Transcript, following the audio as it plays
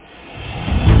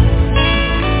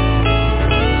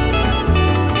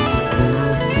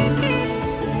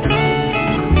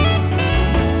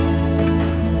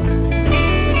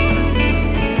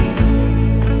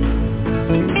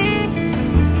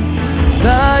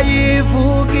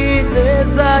nzayivuga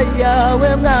ineza yawe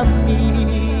mwami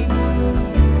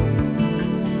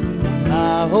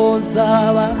aho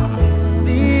nzaba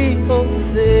ndi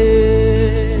hose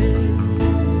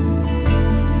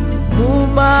mu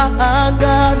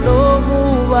mahanga no mu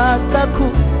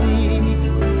batakuzi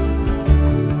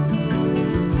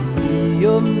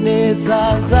iyo neza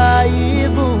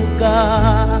nzayivuga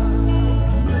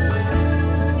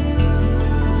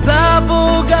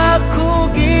nzavuga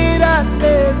kugira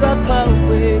neza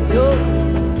kwawe yo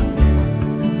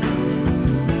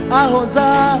aho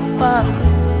nzaba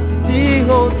ndi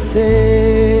hose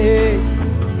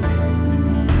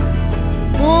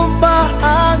mu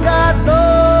mahanga no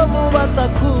mu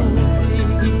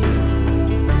batakuzi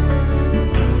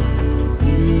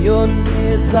iyo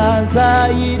neza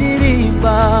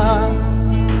nzayiririmba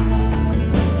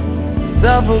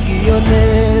nzavuga iyo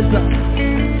neza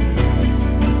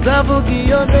nzavuga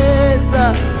iyo neza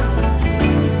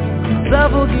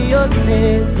nzavuga iyo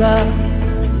neza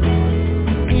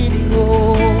iriho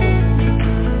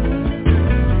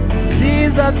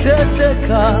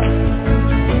sizaceceka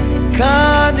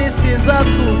kandi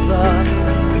sizakuza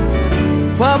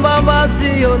kwamamaza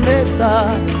iyo neza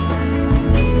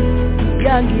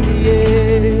yangiriye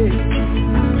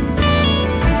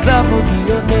nzavuga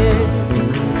iyo neza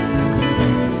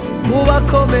mu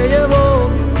bakomeye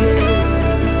bose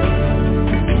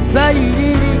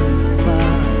nzayiririmba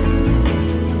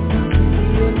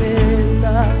iyo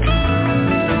neza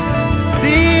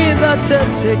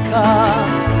sizaceceka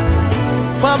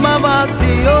kwamamaza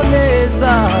iyo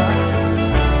neza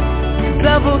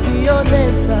nzavuga iyo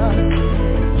neza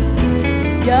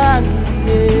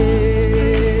yangiriye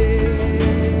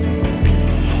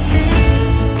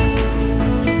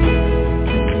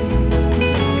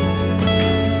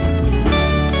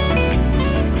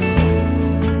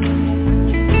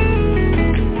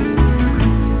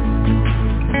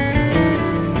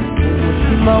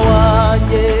umutima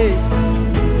wanjye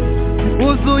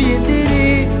wuzuye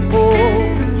indirimbo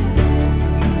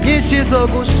nyinshi zo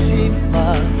gushima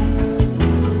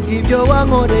ibyo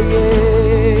wankoreye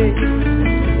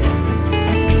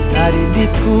nari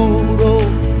ndituro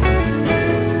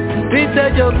mfite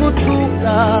ryo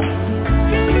gutura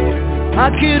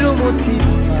akira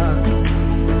umutima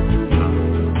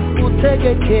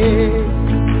utegeke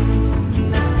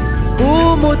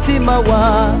umutima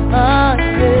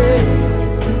wanjye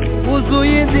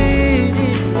wuzuye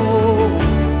indirimbo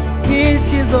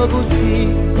nyinshi zo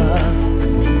gushima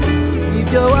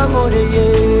ibyo wankoreye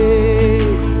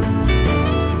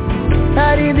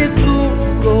nari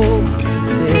ndituro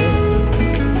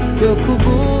yo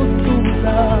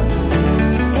kugutura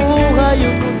uhaye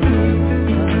umutima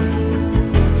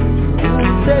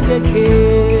utegeke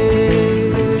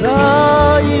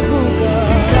nzayivuga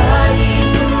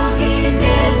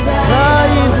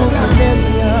nzayivuga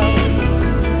ineza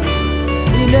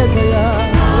ineza yawe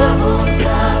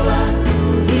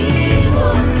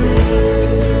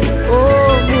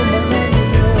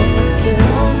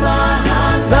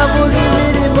nzavuga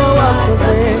imirimo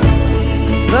wakoze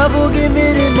nzavuga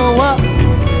imirimo wa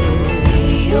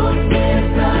iyo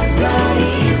neza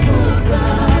nzayivuga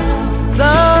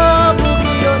nzavuga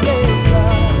iyo neza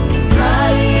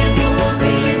nzayivuga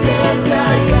ineza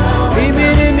yawe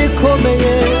imirimo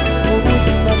ikomeye mu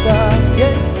buzima bwanjye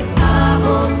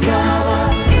aho nzaba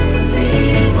ndi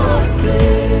hose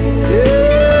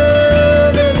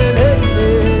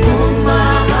mu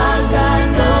mahanga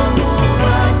no mu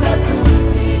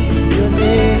batakuzi iyo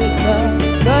neza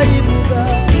nzayivuga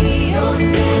iyo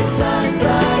neza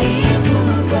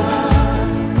nzayivuga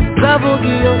nzavuga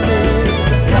iyo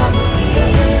neza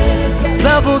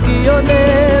nzavuga iyo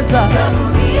neza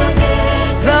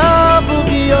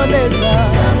nzavuga iyo neza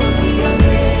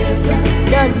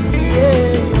yagiye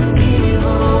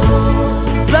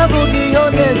nzavuga iyo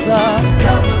neza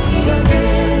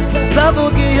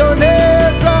nzavuga iyo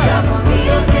neza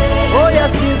oya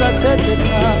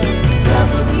sizaceceka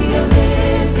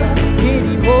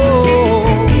irimo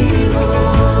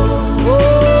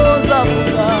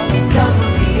nzavuga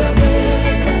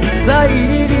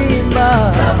nzayiririmba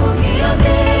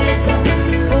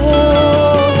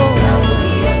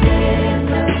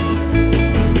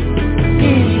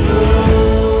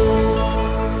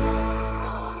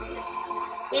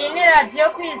iyi ni radiyo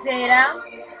kwizera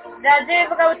radiyo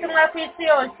ivugabutumwa ku isi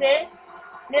yose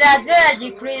ni radiyo ya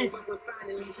gikristo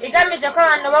igamije ko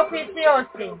abantu bo ku isi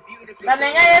yose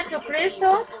bamenya Yesu Kristo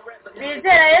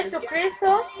bizera Yesu Kristo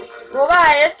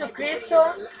bubaha Yesu Kristo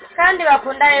kandi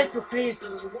bakunda Yesu Kristo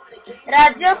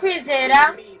radiyo kwizera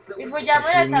ivugira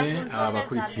muri leta zunze ubumwe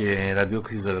abakurikiye radiyo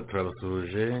kwizera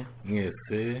turabasuhuje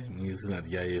mwese mu izina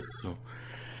rya Yesu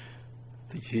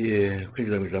tugiye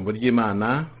kwinjira mu ijambo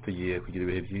ry'Imana, tugiye kugira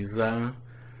ibihe byiza,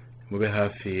 mube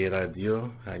hafi radio,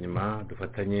 hanyuma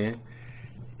dufatanye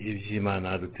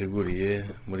iby'Imana duteguriye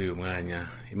muri uyu mwanya.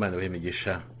 Imana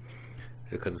bahemigisha.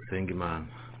 Reka dusenge Imana.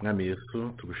 Mwami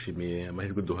Yesu, tugushimiye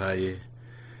amahirwe duhaye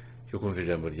yo kumva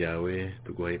ijambo ryawe,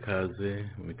 tuguhaye ikaze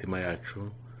mu mitima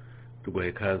yacu,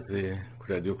 tuguhaye ikaze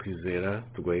kuri radio Kwizera,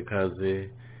 tuguhaye ikaze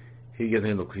hirya no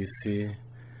hino ku isi.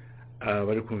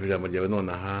 Bari kumva ijambo ryawe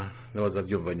nonaha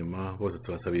n'abazabyumva nyuma bose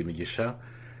tubasabiye imigisha,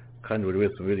 kandi buri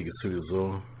wese umubere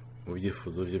igisubizo mu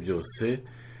byifuzo bye byose,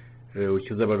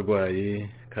 ukiza abarwayi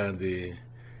kandi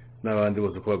n'abandi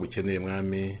bose ko bagukeneye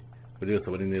mwami, buri wese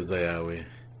abone neza yawe.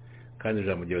 Kandi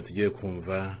ijambo ryawe tugiye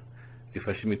kumva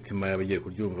rifashe imitima y'abagiye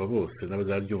kuryumva bose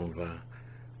n'abazaryumva,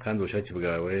 kandi ubushake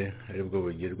bwawe ari bwo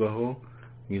bugerwaho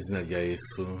mu izina rya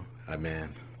Yesu, amen.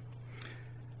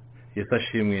 Yesu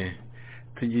ashimwe.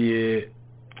 Tugiye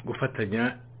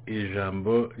gufatanya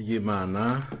ijambo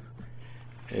ry'Imana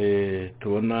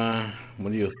tubona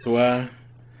muri Yosuwa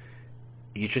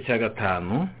igice cya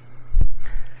 5,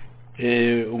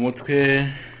 umutwe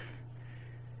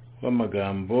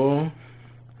w'amagambo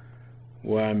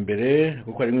wa mbere,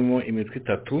 kuko harimo imitwe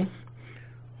 3.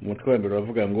 Umutwe wa mbere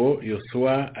uravuga ngo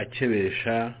Yosuwa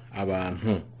akebesha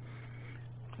abantu.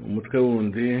 Umutwe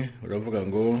wundi uravuga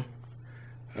ngo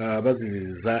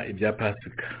baziriza ibya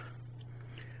Pasika.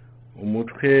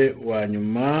 Umutwe wa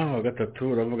nyuma wa 3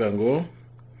 uravuga ngo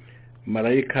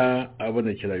marayika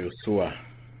abonekera Yosuwa.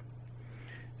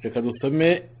 Reka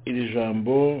dusome iri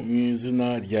jambo mu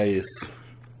izina rya Yesu.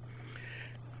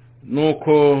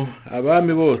 Nuko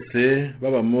abami bose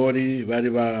b'Abamori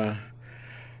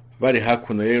bari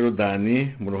hakuno ya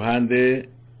Yorodani mu ruhande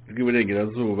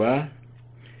rw'iburengerazuba,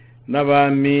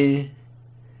 n'abami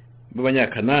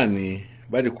b'Abanyakanani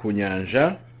bari ku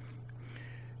nyanja,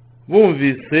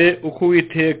 bumvise uko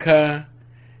Uwiteka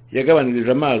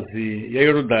yagabanirije amazi ya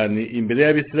Yorodani imbere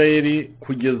y'Abisirayeli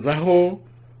kugeza aho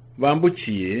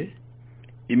bambukiye,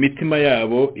 imitima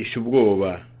yabo isha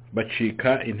ubwoba,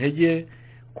 bacika intege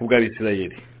ku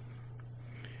bw'Abisirayeli.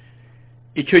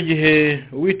 Icyo gihe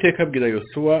Uwiteka abwira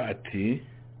Yosuwa ati,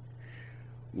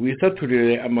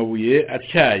 wisaturire amabuye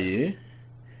atyaye,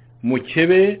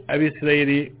 mukebe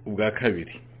Abisirayeli ubwa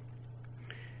kabiri.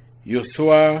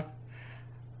 Yosuwa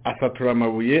asatura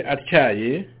amabuye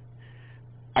atyaye,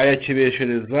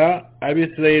 ayakebeshereza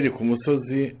Abisirayeli ku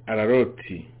musozi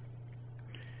Araroti.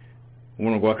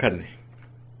 Umurongo wa 4.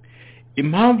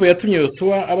 Impamvu yatumye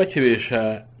Yosuwa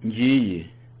abakebesha ngiyi: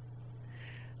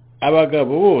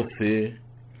 abagabo bose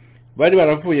bari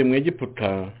baravuye mu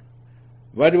Egiputa,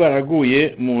 bari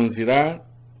baraguye mu nzira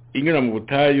inyura mu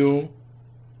butayu,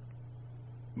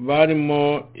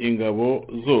 barimo ingabo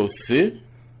zose,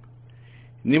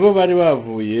 nibo bari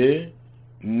bavuye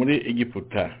muri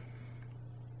Egiputa.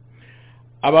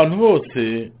 Abantu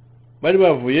bose bari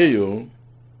bavuyeyo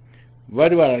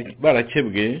bari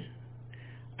barakebwe,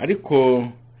 ariko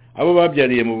abo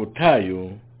babyariye mu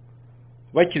butayu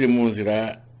bakiri mu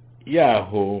nzira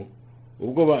yaho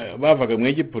ubwo bavaga mu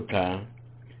Egiputa,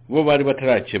 bo bari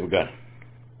batarakebwa.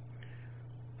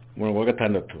 Umurongo wa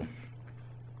 6.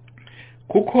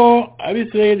 Kuko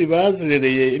Abisirayeli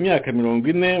bazerereye imyaka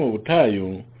 40 mu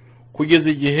butayu, kugeza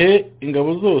igihe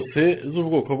ingabo zose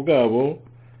z'ubwoko bwabo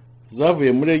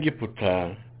zavuye muri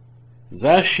Egiputa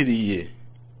zashiriye,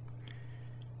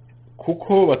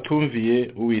 kuko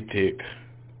batumviye Uwiteka.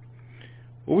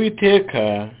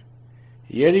 Uwiteka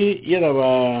yari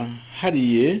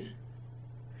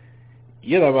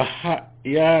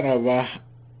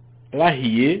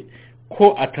yarabarahiye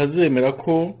ko atazemera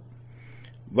ko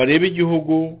bareba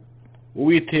igihugu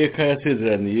Uwiteka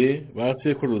yasezeraniye ba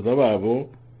sekuruza babo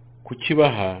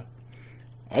kukibaha,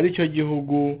 ari cyo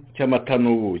gihugu cy'amata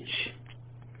n'ubuki.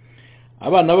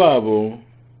 Abana babo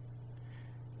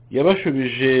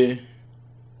yabashubije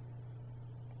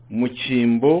mu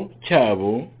cyimbo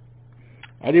cyabo,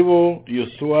 ari bo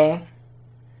Yosuwa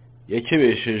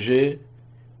yakebesheje,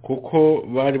 kuko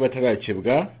bari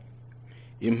batarakebwa.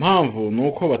 Impamvu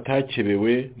nuko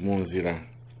batakebewe mu nzira.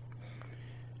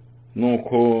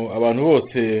 Nuko abantu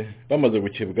bose bamaze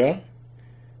gukebwa,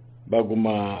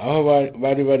 baguma aho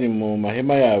bari bari mu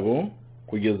mahema yabo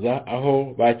kugeza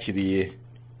aho bakiriye.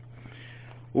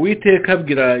 Uwiteka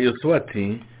abwira Yosuwa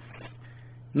ati,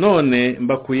 none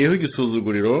mbakuyeho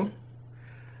igisuzuguriro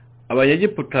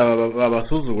Abanyegiputa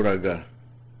babasuzuguraga.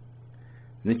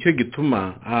 Nicyo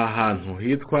gituma aha hantu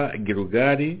hitwa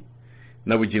Gilgali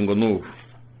na bugingo n'ubu.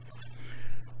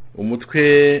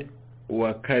 Umutwe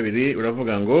wa 2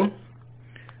 uravuga ngo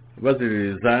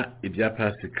baziririza ibya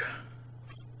Pasika.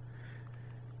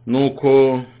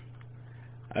 Nuko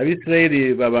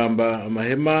Abisirayeli babamba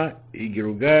amahema i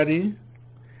Gilugari,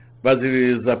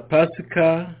 baziririza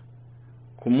Pasika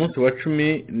ku munsi wa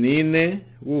 14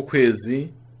 w'ukwezi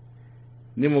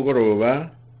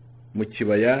nimugoroba mu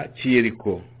kibaya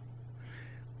cy'Yeriko.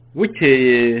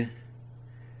 Bukeye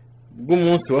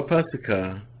bw'umunsi wa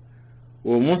Pasika,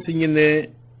 uwo munsi nyine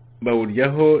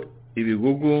bawuryaho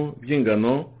ibigugu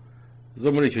by'ingano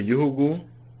zo muri icyo gihugu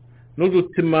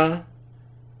n'udutsima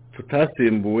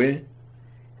tutasembuwe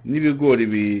n'ibigori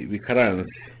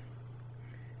bikaranze.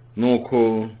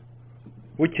 Nuko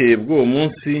bukeye bw'uwo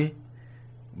munsi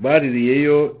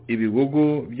baririyeyo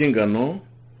ibigugu by'ingano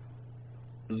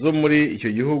zo muri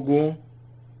icyo gihugu,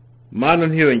 manu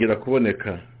ntiyongera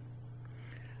kuboneka.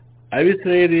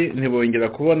 Abisirayeli ntibongera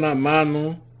kubona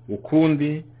manu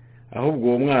ukundi, ahubwo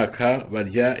uwo mwaka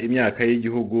barya imyaka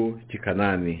y'igihugu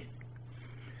cy'Ikanani.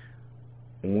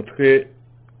 Umutwe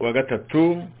wa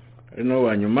 3 ari nawo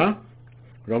wa nyuma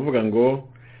uravuga ngo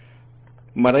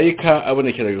marayika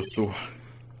abonekera Yosuwa.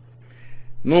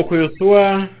 Nuko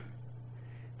Yosuwa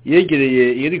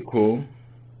yegereye Yeriko,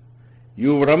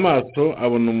 yubura amaso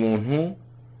abona umuntu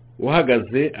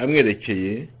uhagaze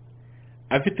amwerekeye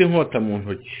afite inkota mu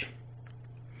ntoki.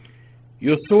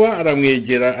 Yosuwa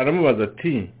aramwegera aramubaza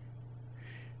ati,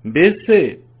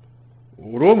 mbese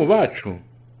uri uwo mu bacu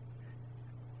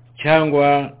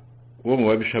cyangwa uwo mu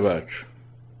babisha bacu?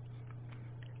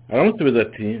 Aramusubiza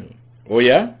ati,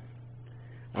 oya,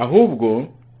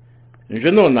 ahubwo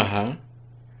nje nonaha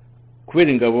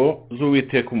kubera ingabo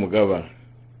z'Uwiteka umugaba.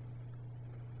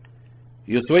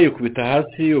 Yosuwa yikubita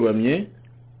hasi yubamye,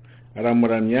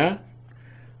 aramuramya,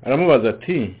 aramubaza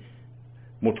ati,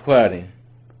 mutware,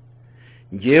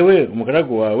 ngewe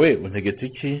umugaragu wawe untegetse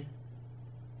iki?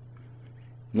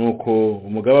 Nuko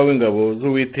umugaba w'ingabo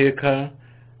z'Uwiteka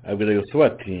abwira Yosuwa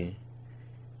ati,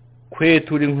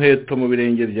 kwetura inkweto mu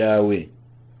birenge byawe,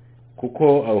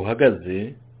 kuko aho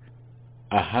uhagaze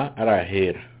aha ari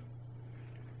ahera.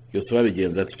 Yosuwa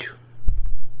bigenza atyo.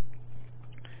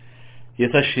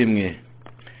 Yesu ashimwe.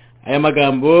 Aya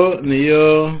magambo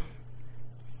niyo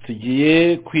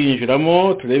tugiye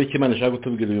kwinjiramo, turebe icyo Imana ishaka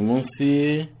kutubwira uyu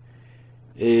munsi.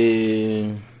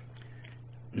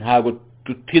 Ntabwo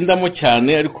tutindamo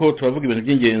cyane, ariko turavuga ibintu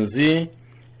by'ingenzi.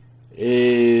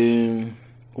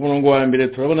 Ku murongo wa mbere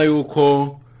turabona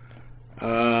yuko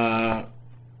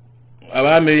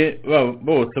abami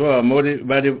bose b'Abamori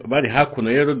bari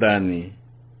hakuno ya Yorodani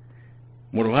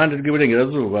mu ruhande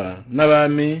rw'iburengerazuba,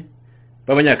 n'abami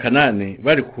b'Abanyakanani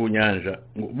bari ku nyanja.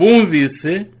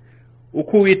 Bumvise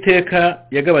uko Uwiteka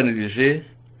yagabanirije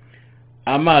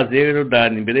amazi ya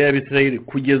Yorodani imbere y'Abisirayeli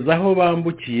kugeza aho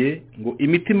bambukiye, ngo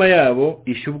imitima yabo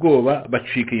ishya ubwoba,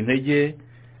 bacika intege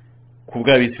ku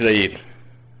bw'Abisirayeli.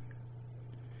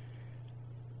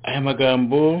 Aya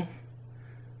magambo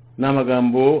ni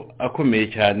amagambo akomeye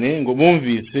cyane, ngo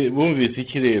bumvise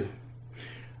iki rero?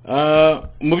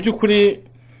 Mu by'ukuri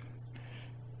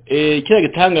kiriya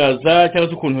gitangaza cyangwa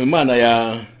se ukuntu Imana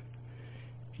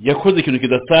yakoze ikintu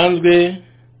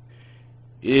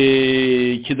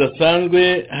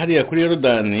kidasanzwe hariya kuri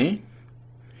Yorodani,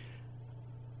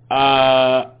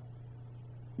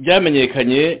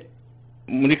 byamenyekanye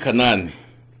muri Kanani.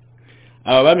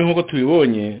 Aba bami nk'uko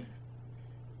tubibonye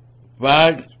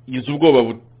bagize ubwoba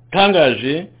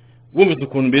butangaje, bumvise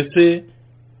ukuntu mbese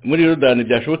muri Yorodani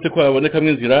byashobotse ko habonekamo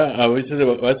inzira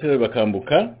Abisirayeli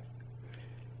bakambuka.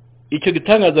 Icyo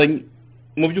gitangaza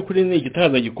mu by'ukuri ni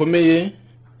igitangaza gikomeye,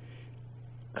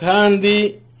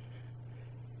 kandi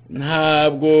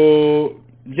ntabwo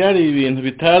byari ibintu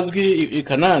bitazwi i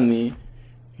Kanani,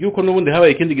 yuko n'ubundi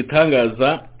habaye ikindi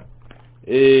gitangaza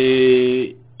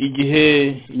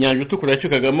igihe inyanja itukura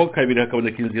yacukagamo kabiri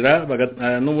hakaboneka inzira,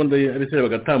 n'ubundi Abisirayeli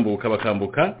bagatambuka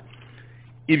bakambuka.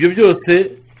 Ibyo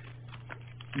byose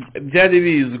byari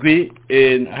bizwi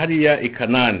hariya i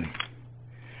Kanani.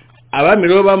 Abami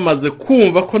rero bamaze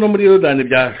kumva ko no muri Yorodani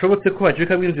byashobotse ko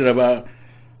hacikamo inzira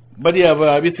bariya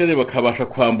Abisirayeli bakabasha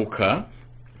kwambuka,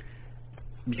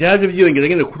 byaje byiyongera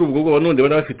nyine kuri ubwo bwoba n'undi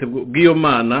bari bafite bw'iyo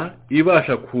Mana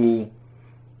ibasha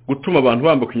gutuma abantu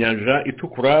bambuka inyanja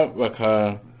itukura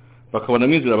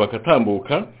bakabonamo inzira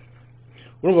bakatambuka.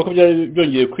 Urumva ko byari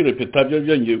byongeye kwirepeta,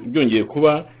 byongeye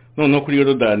kuba noneho kuri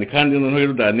Yorodani, kandi noneho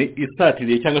Yorodani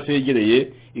isatiriye cyangwa se yegereye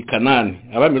i Kanani.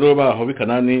 Abami rero baho b'i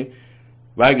Kanani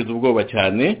bagize ubwoba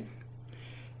cyane.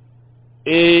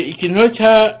 Ikintu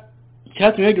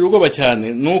cyatumye bagira ubwoba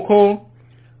cyane nuko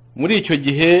muri icyo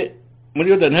gihe muri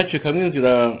Yorodani hacikamo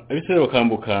inzira Abisirayeli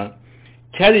bakambuka,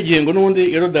 cyari igihe ngo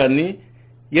n'ubundi Yorodani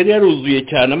yari yaruzuye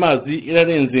cyane, amazi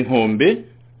yararenze inkombe,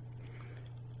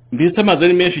 mbese amazi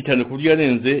ari menshi cyane ku buryo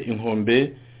yarenze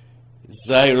inkombe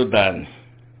za Yorodani.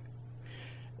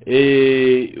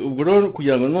 ubwo rero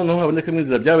kugira ngo noneho haboneke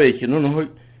inzira byabaye ikintu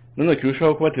noneho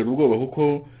kirushaho kubatera ubwoba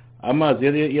kuko amazi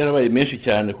yari yarabaye menshi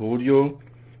cyane ku buryo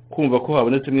kumva ko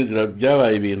habonetse inzira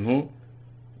byabaye ibintu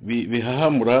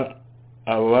bihahamura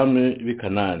abo bami b'i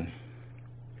Kanani.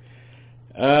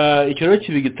 Icyo rero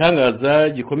kibi gitangaza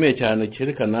gikomeye cyane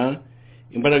cyerekana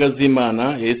imbaraga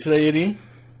z'Imana ya Isirayeli,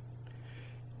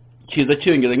 kiza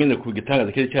cyiyongera nyine ku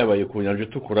gitangaza cyari cyabaye ku nyanja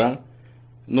itukura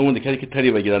n'ubundi cyari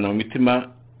kitaribagirana mu mitima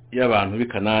y'abantu b'i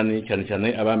Kanani, cyane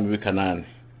cyane abami b'i Kanani.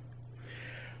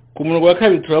 Ku murongo wa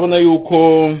kabiri turabona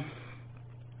yuko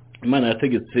Imana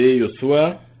yategetse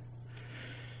Yosuwa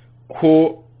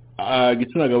ko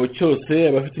igitsina gabo cyose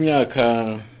abafite imyaka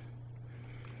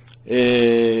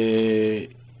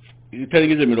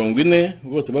itarengeje 40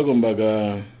 bose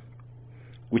bagombaga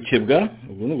gukebwa,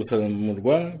 ubu no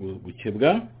gutamurwa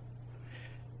gukebwa.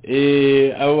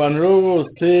 Abo bantu rero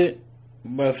bose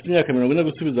bafite imyaka 40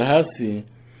 gusubiza hasi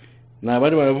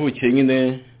nabari baravukiye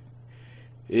nyine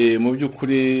mu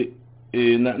by'ukuri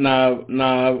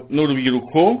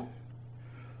n'urubyiruko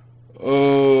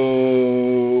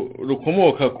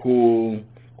rukomoka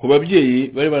ku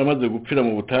babyeyi bari baramaze gupfira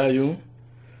mu butayu,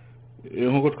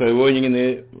 nk'uko twabibonye nyine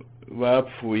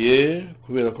bapfuye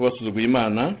kubera ko basuzuguye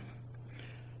Imana.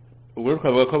 Ubwo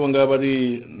twavuga ko abo ngabo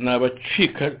ari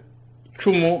n'abacika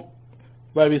cumu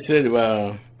b'Abisirayeli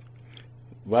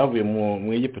bavuye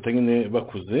mu Egiputa nyine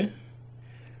bakuze.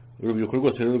 Urubyiruko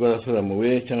rwose rero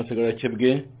rwarasoramuwe cyangwa se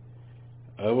rwarakebwe,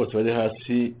 abo bose bari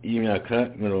hasi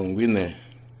y'imyaka 40.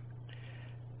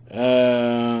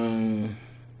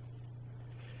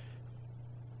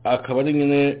 Akaba ari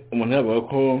nyine umuntu yavuga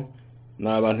ko ni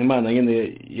abantu Imana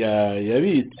nyine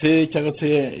yabitse cyangwa se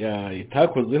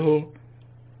itakozeho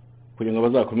kugira ngo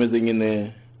bazakomeze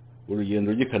nyine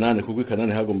urugendo rw'i Kanani, kuko i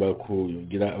Kanani hagomba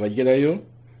kugira abagerayo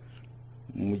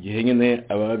mu gihe nyine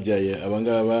ababyaye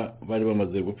abangaba bari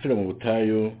bamaze gupfira mu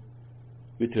butayu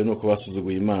bitewe n'uko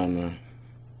basuzuguye Imana.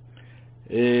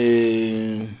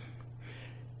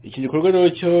 Iki gikorwa rero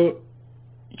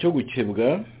cyo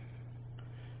gukebwa,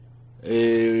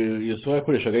 Yosuwa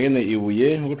yakoreshaga nyine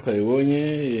ibuye nk'uko twabibonye,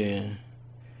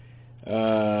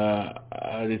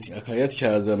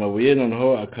 akayatyaza amabuye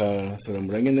noneho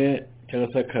akasoramura nyine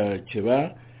cyangwa se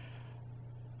akakeba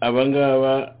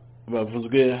abangaba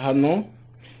bavuzwe hano.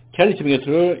 Cyari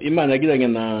ikimenyetso rero Imana yagiranye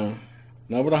na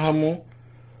Aburahamu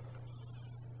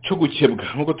cyo gukebwa,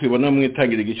 nk'uko tubibona mu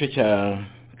itangira igice cya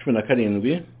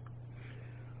 17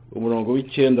 umurongo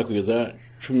w'9 kugeza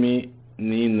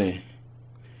 14.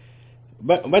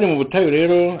 Bari mu butayu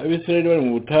rero, Abisirayeli bari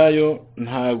mu butayu,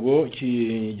 ntago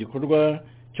iki gikorwa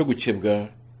cyo gukebwa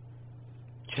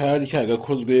cyari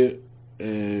cyagakozwe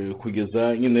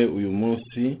kugeza nyine uyu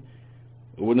munsi,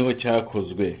 ubu niho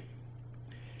cyakozwe.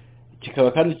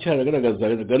 Kikaba kandi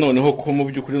cyaragaragazaga noneho ko mu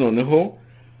by'ukuri noneho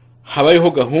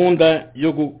habayeho gahunda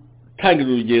yo gutangira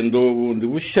urugendo bundi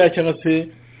bushya cyangwa se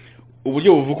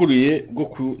uburyo buvuguruye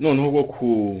noneho bwo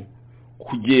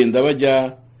kugenda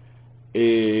bajya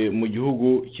mu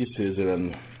gihugu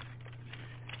cy'isezerano.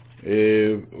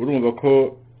 Urumva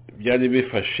ko byari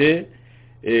bifashe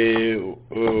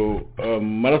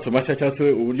amaraso mashya cyangwa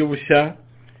se uburyo bushya,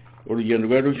 urugendo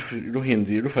rwari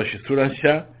ruhinduye rufashe isura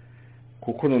nshya,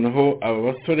 kuko noneho aba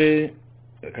basore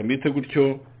akambite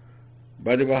gutyo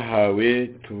bari bahawe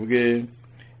tuvuge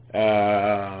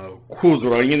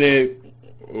kuzura nyine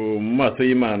mu maso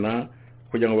y'Imana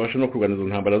kugira ngo babashe no kurwanya izo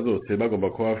ntambara zose. Bagomba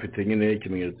kuba bafite nyine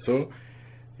ikimenyetso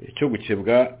cyo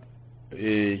gukebwa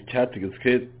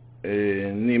cyategetswe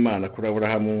n'Imana kuri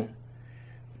Aburahamu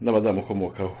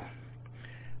n'abazamukomokaho.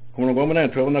 Ku murongo wa 8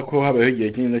 turabona ko habayeho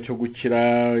igihe kinini cyo gukira,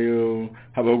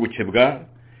 habaho gukebwa.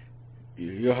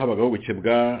 Iyo habagaho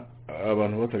gukebwa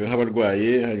abantu basaga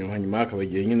nk'abarwaye, hanyuma hakaba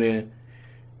igihe nyine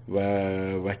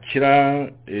bakira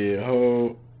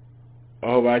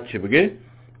aho bakebwe,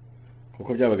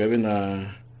 kuko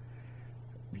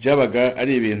byabaga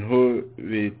ari ibintu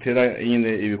bitera nyine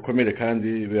ibikomere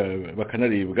kandi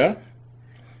bakanaribwa,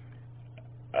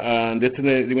 ndetse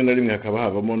rimwe na rimwe hakaba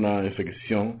havamo na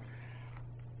infection,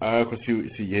 ariko si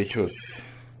igihe cyose.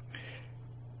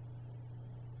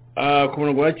 Ku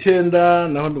murongo wa 9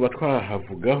 naho nduba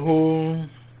twahavugaho.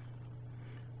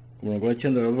 Ku murongo wa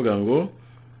 9 baravuga ngo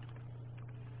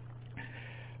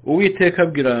Uwiteka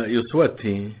abwira Yosuwa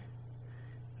ati,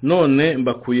 none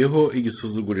mbakuyeho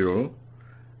igisuzuguriro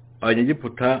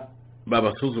Abanyegiputa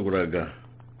babasuzuguraga,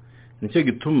 nicyo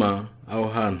gituma aho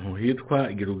hantu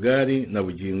hitwa Gilugari na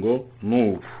bugingo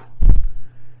n'ubu.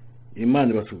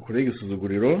 Imana ibasukure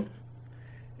igisuzuguriro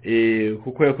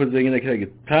kuko yakoze nyine kira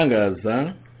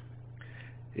gitangaza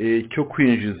cyo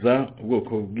kwinjiza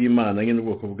ubwoko bw'Imana nyine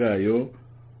ubwoko bwayo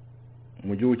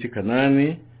mu gihugu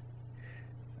cy'Ikanani.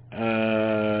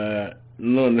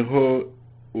 Noneho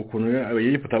ukuntu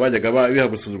Abegiputa bajyaga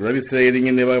bihabusuzugura Abisirayeli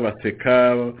nyine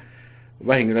babaseka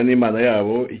bahingura n'Imana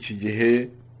yabo, iki gihe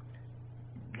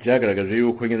byagaragaje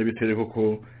yuko nyine Abisirayeli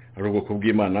koko ari ubwoko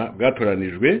bw'Imana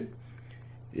bwatoranijwe,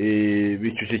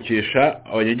 bicecekesha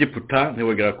Abanyegiputa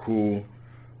ntibagera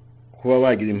kuba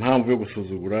bagira impamvu yo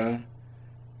gusuzugura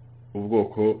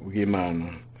ubwoko bw'Imana.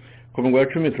 Ku murongo wa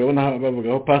 10 turabona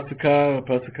bavugaho Pasika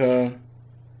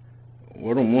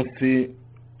wari umunsi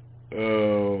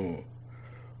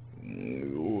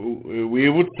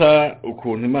wibutsa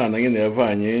ukuntu Imana nyine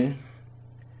yavanye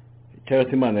cyangwa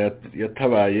se Imana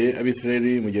yatabaye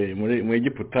Abisirayeli mu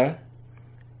Egiputa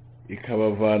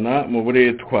ikabavana mu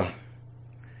buretwa,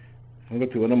 nubwo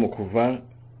tubona mu Kuva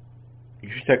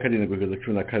igice cya 7 kugeza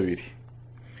 12.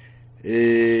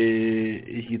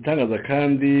 Igitangaza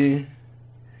kandi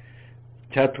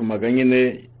cyatumaga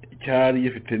nyine cyari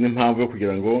gifite n'impamvu yo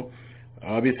kugira ngo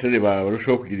Abisirayeli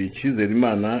barushaho kugira icyizere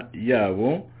Imana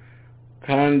yabo,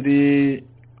 kandi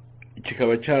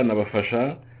kikaba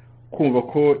cyanabafasha kumva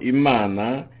ko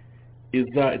Imana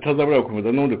itazabura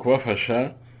gukomeza n'ubundi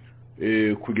kubafasha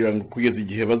kugira ngo kugeza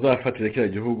igihe bazafatira kiriya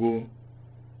gihugu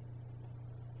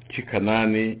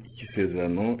cy'Ikanani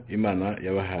cy'isezerano Imana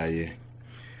yabahaye.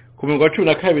 Ku murongo wa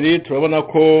 12 turabona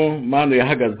ko Manu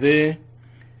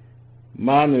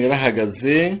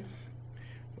yarahagaze.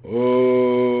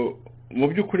 Mu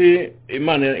by'ukuri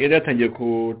Imana yari yatangiye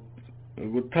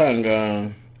gutanga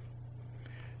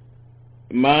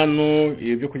manu,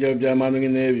 ibyo kurya bya manu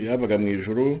nyine byavaga mu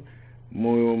ijuru.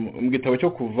 Mu gitabo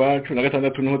cyo Kuva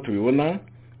 16 niho tubibona,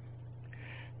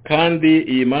 kandi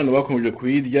iyi manu bakomeje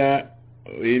kuyirya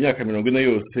imyaka 40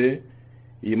 yose.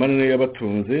 Iyi manu niyo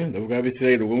yabatunze, ndavuga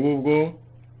Abisirayeli ubwo ngubwo,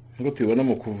 ngo tubibona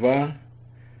mu Kuva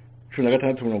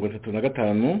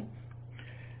 16:35.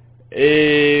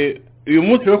 Uyu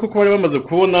munsi rero kuko bari bamaze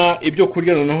kubona ibyo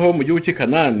kurya noneho mu gihugu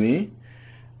cy'Ikanani,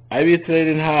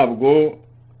 Abisirayeli ntabwo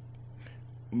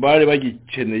bari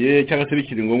bagikeneye cyangwa se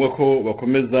bikiri ngombwa ko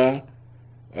bakomeza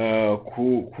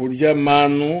kurya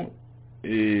manu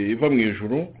iva mu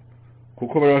ijuru,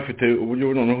 kuko bari bafite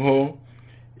uburyo noneho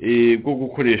bwo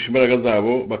gukoresha imbaraga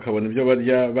zabo bakabona ibyo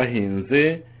barya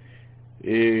bahinze.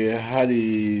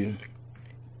 Hari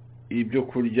ibyo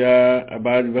kurya,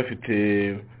 bari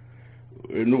bafite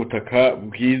n'ubutaka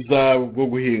bwiza bwo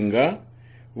guhinga.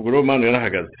 Ubwo rero Manu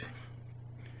yarahagaze.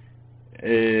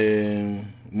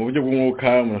 Mu buryo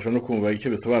bw'umwuka umuntu ashobora no kumva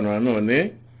icyo bisobanura.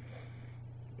 None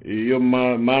iyo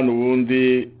Manu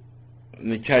ubundi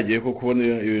ni cyagiye ko kubona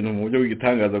ibintu mu buryo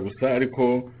bw'igitangaza gusa,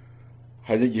 ariko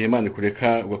hari igihe Imana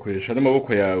ikureka ugakoresha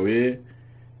n'amaboko yawe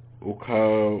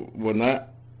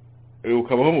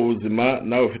ukabaho mu buzima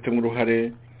nawe ufitemo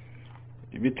uruhare,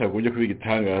 bitaguje kuba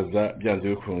igitangaza byanze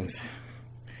bikunze.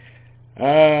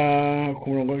 Ku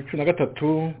murongo wa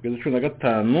 13 kugeza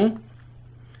 15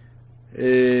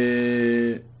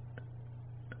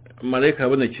 marayika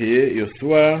yabonekeye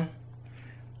Yosuwa.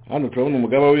 Hano turabona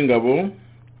umugaba w'ingabo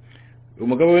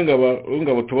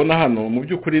tubona hano mu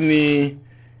by'ukuri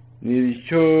ni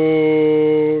icyo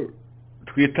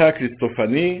twita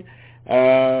Kristofani.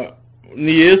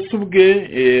 Ni Yesu ubwe,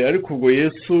 ariko ubwo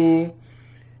Yesu,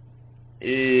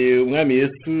 umwami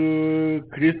Yesu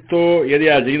Kristo yari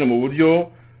yaje nyine mu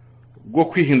buryo bwo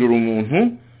kwihindura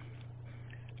umuntu,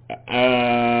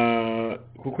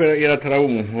 kuko yari ataraba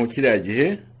umuntu kiriya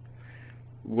gihe.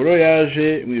 Ubwo rero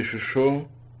yaje mu ishusho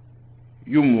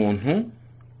y'umuntu,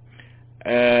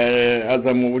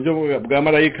 aza mu buryo bwa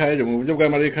marayika. Yaje mu buryo bwa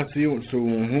marayika, si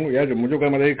umuntu, yaje mu buryo bwa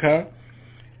marayika.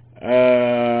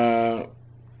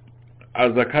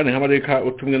 Aza kandi nka marayika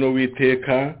utumwe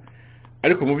n'Uwiteka,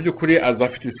 ariko mu by'ukuri aza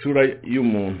afite isura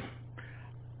y'umuntu.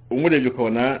 Umurebye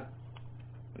ukabona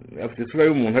afite isura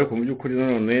y'umuntu, ariko mu by'ukuri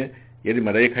none yari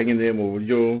marayika nyine mu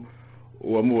buryo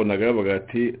uwamubonaga yavuga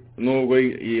ati nubwo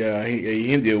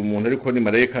yahinduye umuntu ariko ni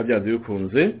marayika byanze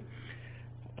bikunze.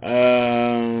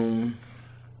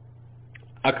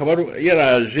 Akaba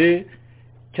yaraje,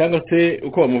 cyangwa se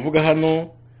uko bamuvuga hano,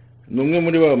 ni umwe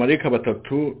muri ba marayika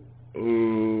batatu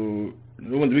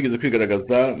n'ubundi bigeze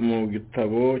kwigaragaza mu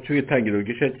gitabo cy'Itangiriro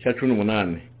igice cya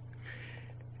 18.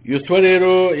 Yosuwa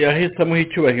rero yahisemo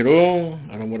icyubahiro,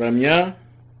 aramuramya,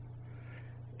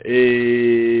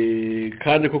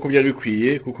 kandi koko byari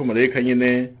bikwiye, kuko marayika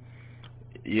nyine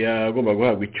yagomba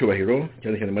guhabwa icyubahiro,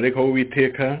 cyane cyane marayika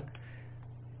w'Uwiteka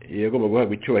yagomba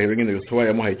guhabwa icyubahiro. Nyine Yosuwa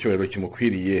yamuhaye icyubahiro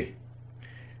kimukwiriye.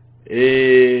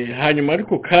 Hanyuma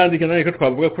ariko kandi cyane ko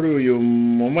twavuga kuri uyu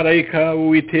mumarayika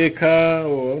w'Uwiteka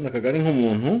wabonekaga ari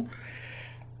nk'umuntu,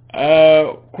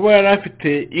 kuba yari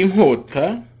afite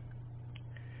inkota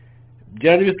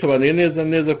byari bisobanuye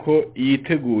neza ko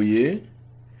yiteguye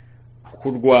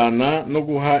kurwana no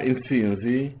guha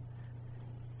intsinzi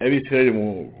abisirayeli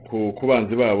ku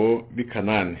banzi babo b'i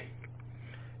Kanani.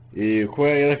 Kuba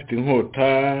yari afite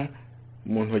inkota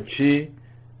mu ntoki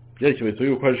byari ikimenyetso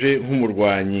yuko aje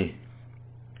nk'umurwanyi.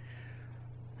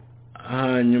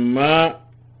 Hanyuma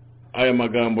aya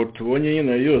magambo tubonye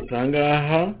nyine yose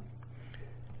ahangaha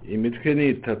imitwe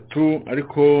ni 3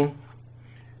 ariko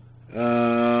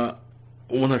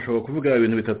umuntu ashobora kuvuga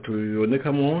ibintu 3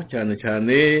 bibonekamo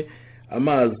cyane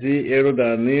amazi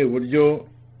Yorodani uburyo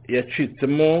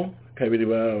yacitsemo kabiri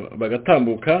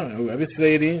bagatambuka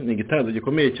abisirayeli ni igitangazo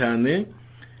gikomeye cyane.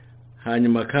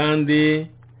 Hanyuma kandi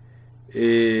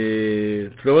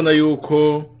turabona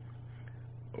yuko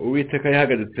Uwiteka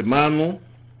yahagaritse manu,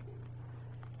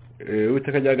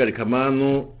 Uwiteka yahagarika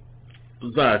manu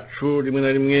zacu rimwe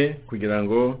na rimwe kugira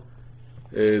ngo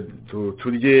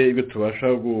turye ibyo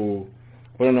tubasha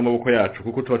gukora n'amaboko yacu,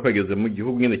 kuko tuba twageze mu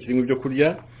gihugu nyine kirimo ibyo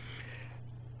kurya.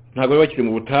 Ntabwo bakiri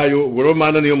mu butayu, ubwo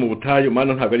mana niyo mu butayu,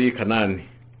 mana ntabwo ari i Kanani.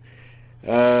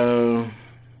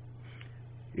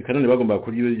 I Kanani bagomba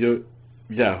kurya ibiryo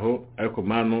byaho, ariko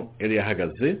manu yari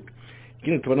yahagaze.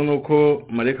 Ikindi tubona nuko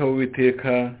marayika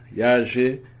w'Uwiteka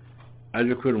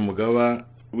aje kubera umugaba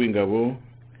w'ingabo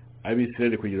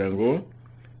abisirayeli kugira ngo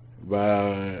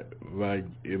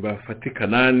bafate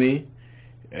Kanani,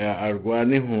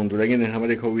 arwane inkundura nyine nka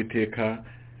marayika w'Uwiteka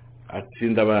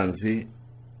atsinda abanzi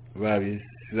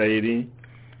b'Abisirayeli,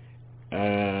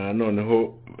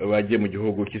 noneho bagiye mu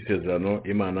gihugu cy'isezerano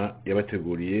Imana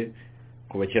yabateguriye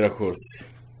kuva kera kose.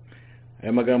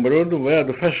 Aya magambo rero ndumva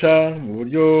yadufasha mu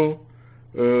buryo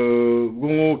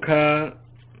bw'umwuka.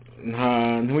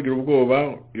 Ntugire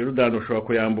ubwoba, Yorodani ushobora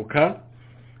kuyambuka.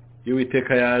 Iyo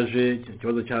Uwiteka yaje,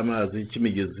 ikibazo cy'amazi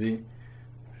cy'imigezi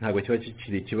ntabwo kiba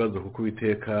kikiri ikibazo, kuko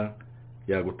Uwiteka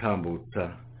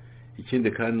yagutambutsa.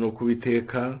 Ikindi kandi no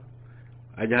Uwiteka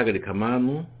ajya ahagarika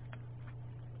manu,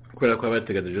 kubera ko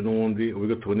abateganije n'ubundi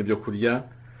uburyo tubona ibyo kurya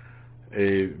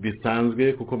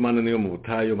bisanzwe, kuko manu niyo mu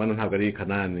butayu, manu ntabwo ari i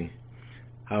Kanani.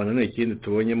 Hanyuma ikindi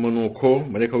tubonyemo nuko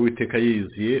marayika w'Uwiteka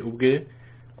yiziye ubwe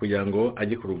kugira ngo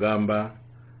ajye ku rugamba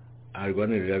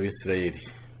arwanirira Abisirayeli.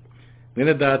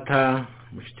 Mwene data,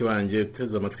 mushiki wanjye,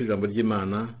 teze amatwi ijambo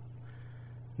ry'Imana,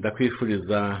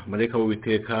 ndakwifuriza marayika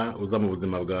w'Uwiteka uza mu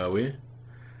buzima bwawe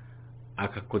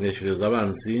akakoneshereza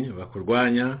abanzi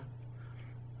bakurwanya.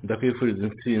 Ndakwifuriza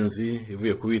intsinzi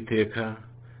ivuye ku Uwiteka,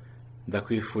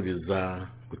 ndakwifuriza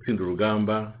gutsinda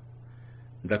urugamba,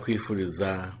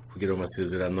 ndakwifuriza kugira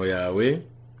amasezerano yawe,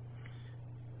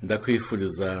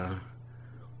 ndakwifuriza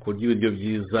kurya ibiryo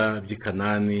byiza by'i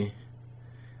Kanani,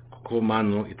 kuko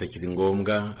manu itakiri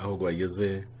ngombwa, ahubwo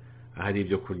bageze ahari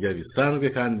ibyo kurya bisanzwe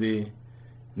kandi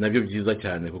nabyo byiza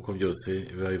cyane, kuko byose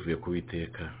biba bivuye ku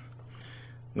Uwiteka.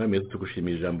 Mwami Yesu,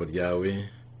 tugushimira ijambo ryawe,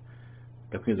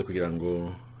 ndakwinze kugira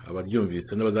ngo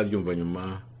abaryumvise n'abazaryumva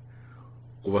nyuma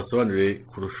ubasobanurire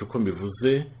kurusha uko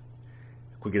mbivuze,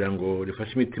 kugira ngo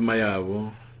rifashe imitima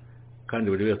yabo kandi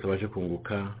buri wese abashe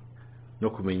kunguka no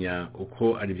kumenya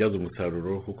uko aribyaza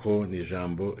umusaruro, kuko ni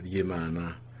ijambo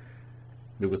ry'Imana.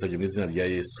 Mbigusabye mu izina rya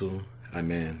Yesu,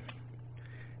 amen.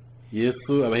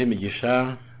 Yesu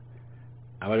abahemigisha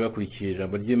abari bakurikiye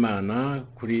ijambo ry'Imana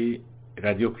kuri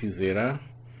radio Kwizera.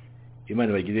 Imana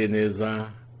ibagirire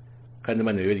neza kandi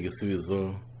Imana ibere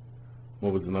igisubizo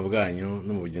mu buzima bwanyu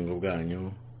no mu bugingo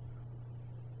bwanyu,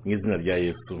 mu izina rya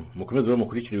Yesu. Mukomeze rero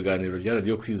mukurikira ibiganiro bya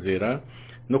radio Kwizera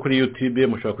no kuri YouTube.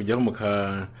 Mushobora kujyaho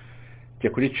mukajya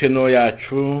kuri channel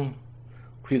yacu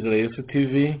Kwizera Yesu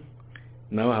TV,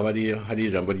 naho hari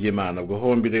ijambo ry'Imana. Ubwo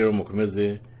hombi rero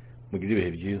mukomeze mugire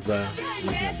ibihe byiza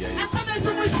mu izina rya Yesu.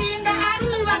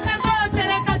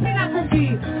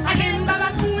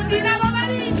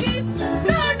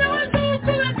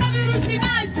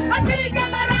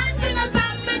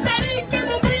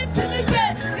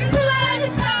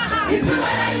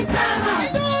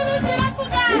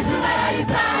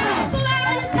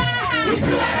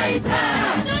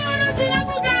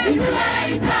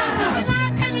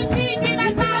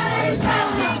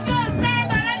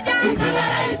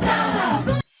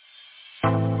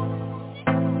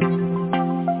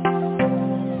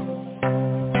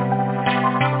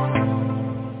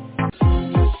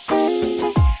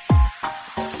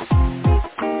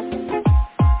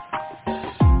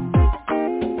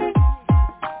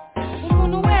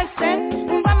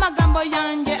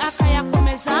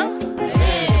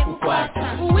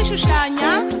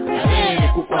 Uwishushanya,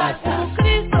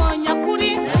 Kristo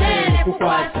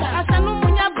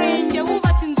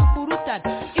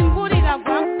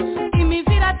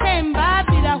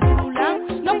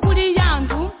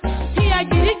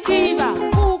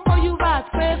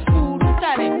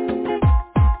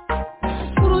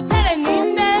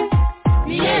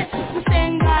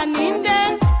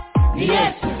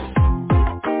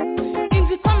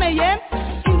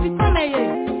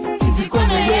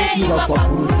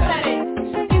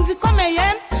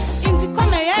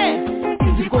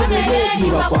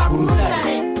yubakwa ku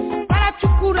rutare.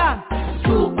 Baracukura,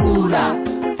 cukura,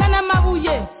 sana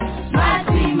amabuye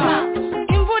mazima,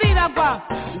 imvura iragwa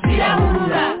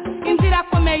zirahurura, inzira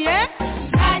akomeye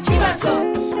nta kibazo.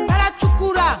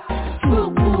 Baracukura,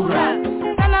 cukura,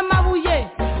 sana amabuye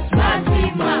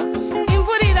mazima,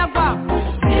 imvura iragwa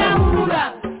zirahurura,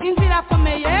 inzira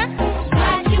akomeye nta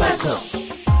kibazo.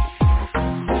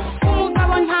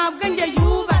 Umugabo ntabwo nge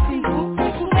yubatse inzu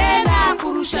kubera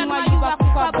kurushanwa yubaka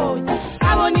uko abonye.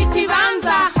 Abona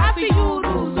ikibanza hafi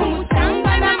y'uruzi,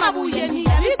 umucanga n'amabuye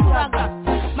ntiyabiguraga,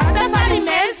 amatafari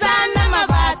meza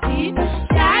n'amabati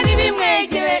byari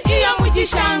bimwegere iyo mu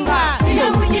gishanga. Iyo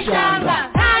mu gishanga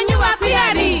nta nyubako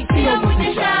ihari, iyo mu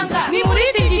gishanga ni muri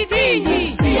digitingi.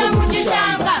 Iyo mu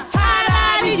gishanga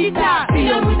harari gita,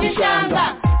 iyo mu gishanga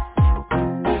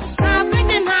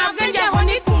ntabwo nge aho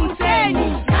ni ku musenyi,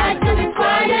 ntacyo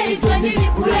bitwaye ibyo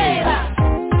ntibikureba.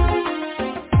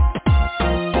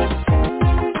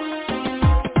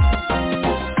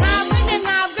 Ntabwo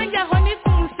nge aho ni ku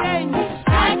musenyi,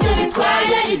 ntacyo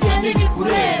bitwaye ibyo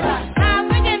ntibikureba.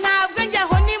 Ntabwo nge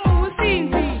aho ni mu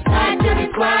businzi, ntacyo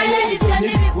bitwaye ibyo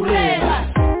ntibikureba.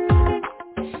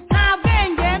 Nta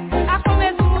bwenge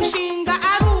akomeza umushinga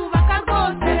arubaka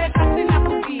rwose, reka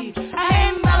sinakubwira,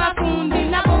 ahemba abafundi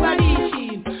nabo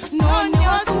barishima.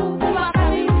 Noneho tukubaka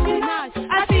n'inzu ntacyo,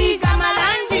 asiga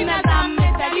amarangi na za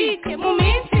metalike, mu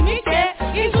minsi mike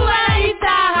inzu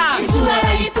barayitaha. Inzu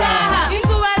barayitaha,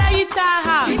 inzu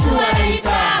barayitaha, inzu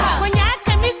barayitaha,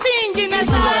 konyake misingi na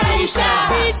za barayitaha,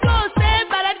 byose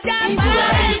bararyama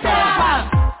barayitaha.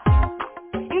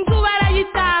 Inzu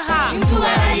barayitaha, inzu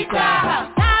barayitaha.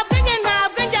 Ntabwo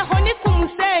nge aho ni ku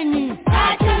musenyi,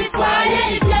 ntacyo bitwaye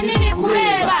ibyo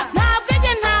ntibikureba. Ntabwo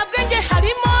nge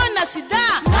harimo na sida,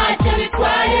 ntacyo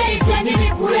bitwaye ibyo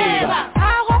ntibikureba.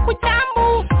 Aho ku cyambu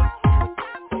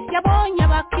yabonye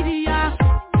abakiriya,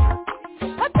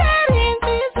 hoteli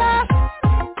nziza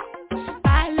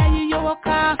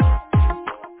arayiyoboka.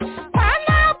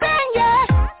 Nta bwenge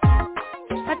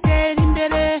atera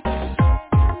imbere,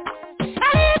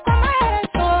 ariko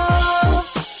amaherezo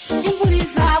imvura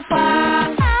izagwa.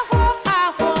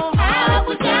 Aho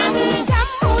ku cyambu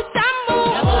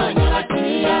yabonye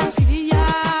abakiriya,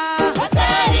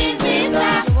 hoteli nziza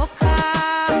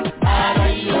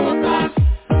arayiyoboka.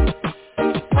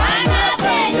 Nta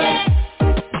bwenge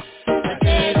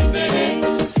atera imbere,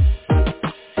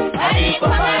 ariko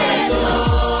amaherezo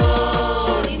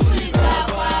imvura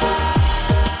izagwa.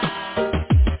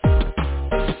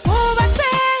 Wubatse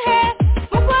he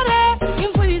mugore,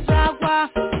 imvura izagwa.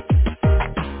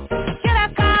 Kera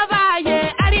kabaye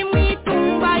ari mu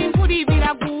itumba, imvura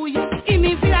ibiraguye,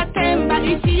 imivu iratemba,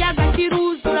 ikiyaga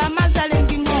kiruzura maze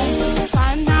arenga inkombe.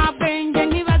 Nta bwenge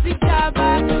ntibazi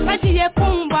ibyabaye, bagiye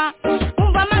kumva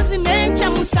amazi menshi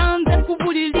amusanze ku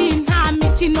buriri, nta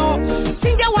mikino.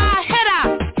 Sinjye wahera,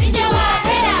 sinjye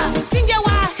wahera, sinjye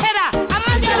wahera,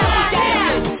 amazi aramugera.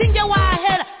 Sinjye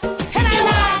wahera, hera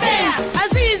wahera,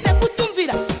 azize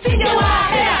kutumvira. Sinjye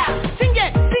wahera, sinjye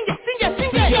wahera,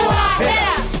 sinjye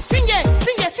wahera, sinjye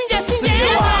wahera, sinjye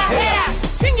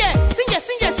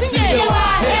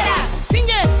wahera,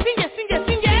 sinjye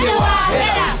wahera,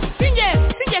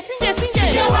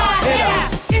 sinjye wahera.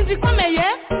 Inzu ikomeye,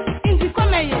 inzu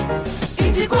ikomeye,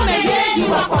 inzu ikomeye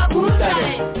yubakwa ku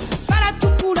rutare.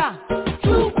 Baracukura,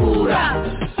 cukura,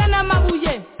 sana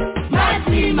amabuye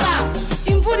mazima,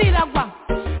 imvura iragwa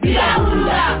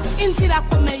birahurura, inzira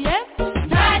akomeye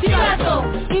nta kibazo.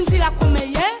 Inzira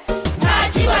akomeye nta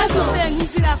kibazo,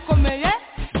 inzira akomeye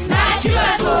nta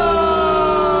kibazo.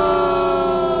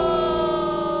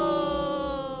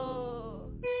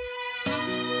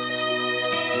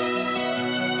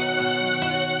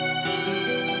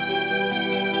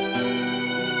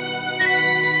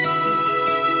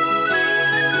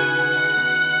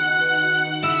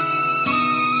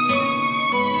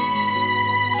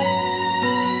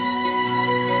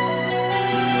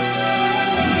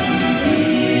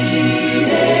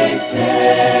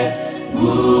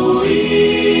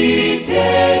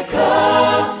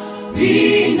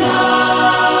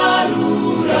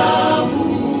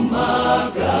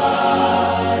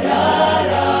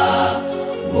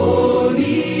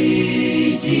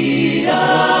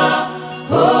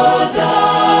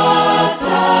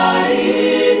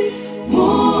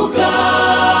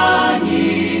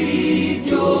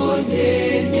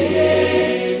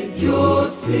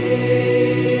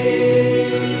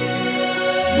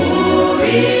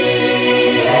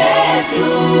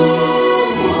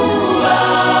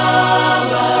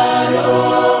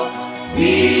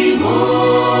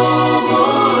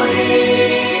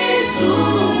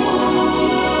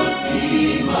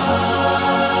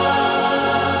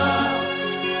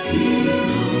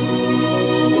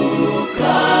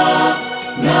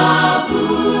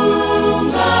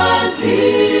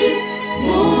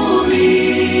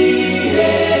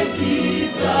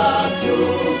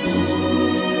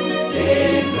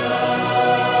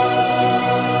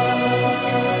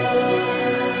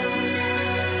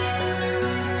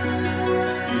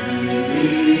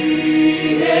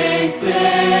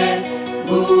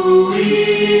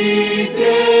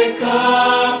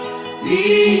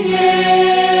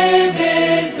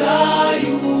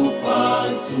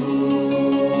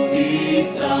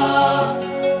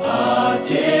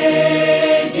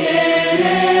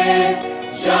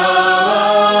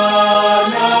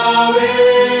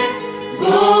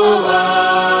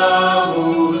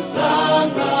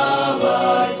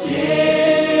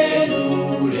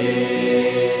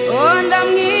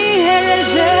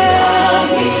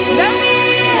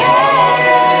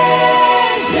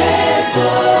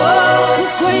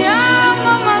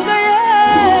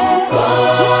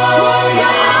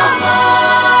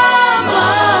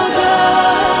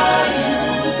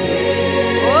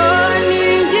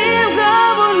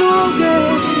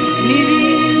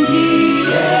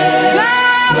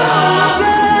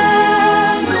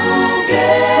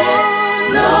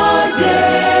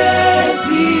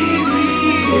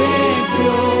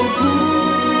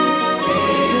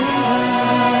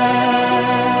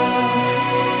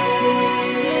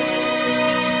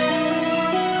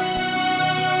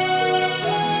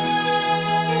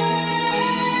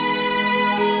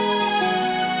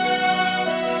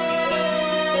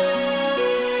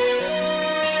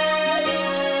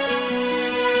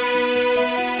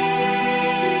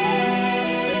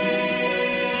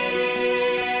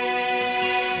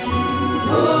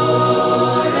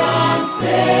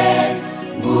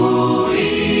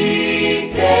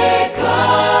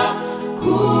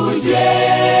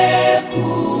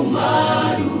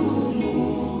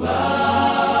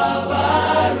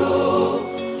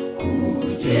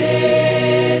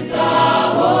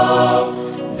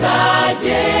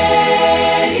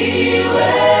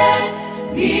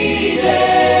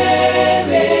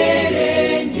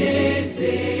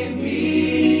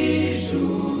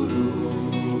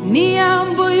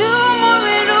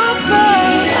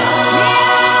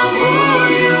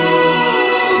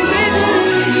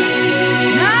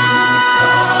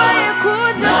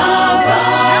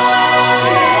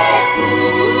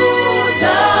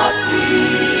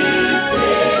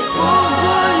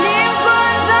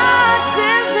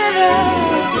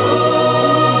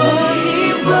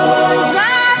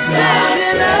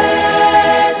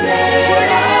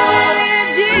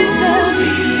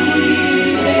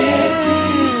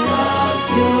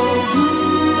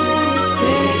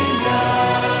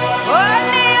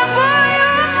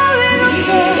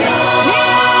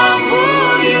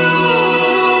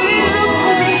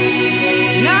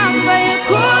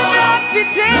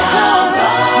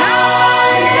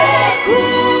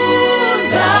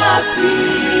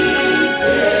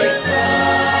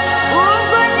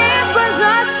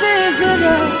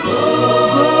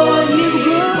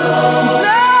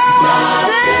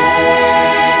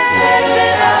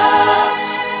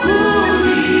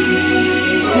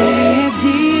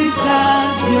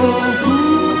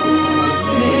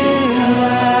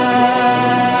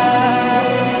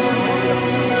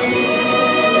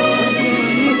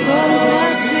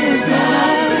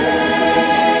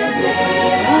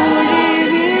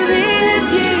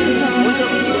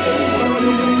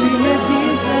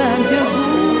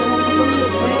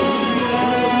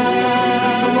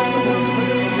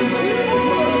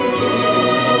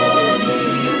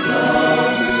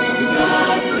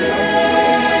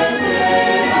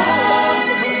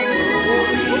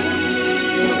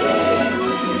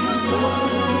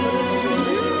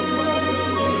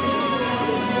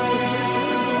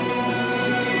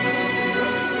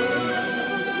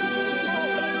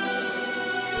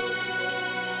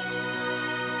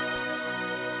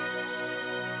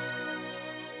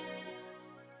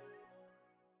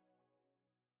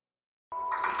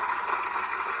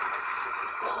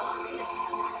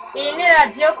 iyi ni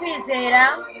radiyo kwizera,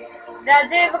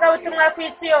 radiyo ivugabutumwa ku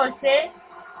isi yose,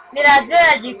 ni radiyo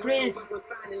ya gikristo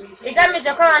igamije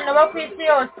ko abantu bo ku isi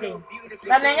yose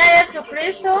bamenya Yesu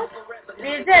Kristo,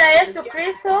 bizera Yesu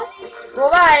Kristo,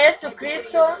 bubaha Yesu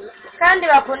Kristo kandi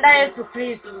bakunda Yesu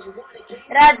Kristo.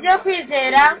 Radiyo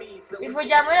kwizera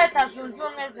ivugira muri Leta Zunze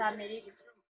Ubumwe za Amerika.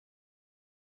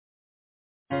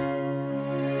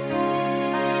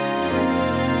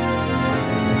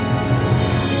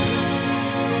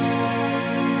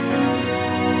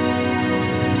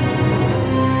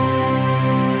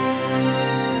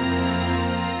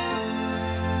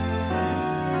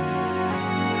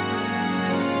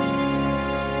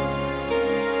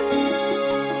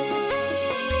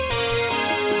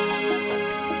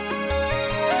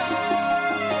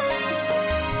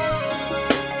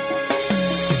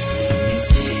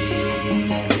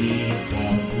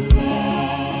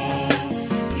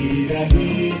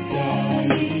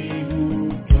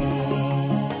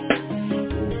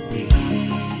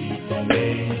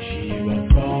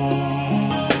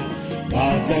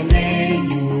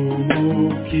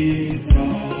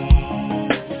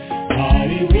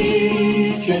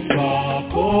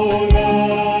 twakora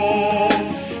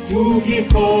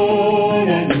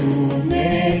tugikora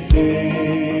numeze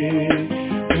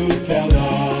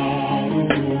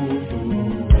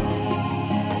tutabaruhuka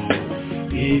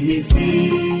imisi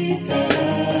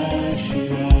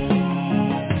itarashira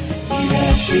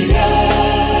irashira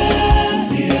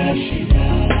irashira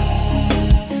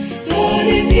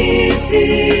dore imisi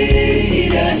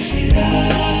irashira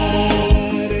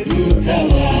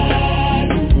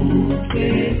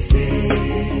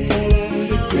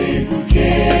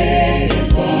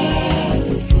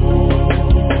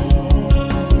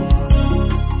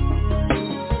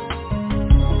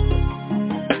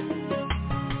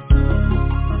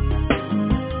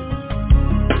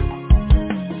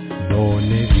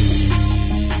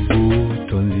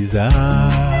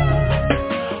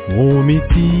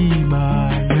Mumitima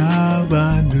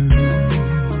y'abantu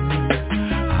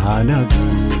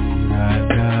hanagura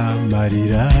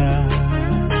n'amarira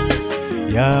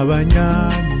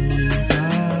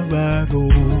y'abanyamibabaro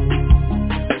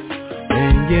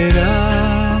engera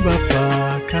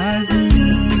bapfakazi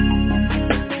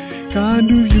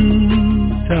kandi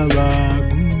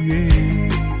ubyutabaguye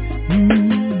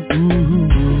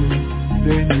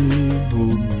uhuze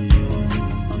n'impumyi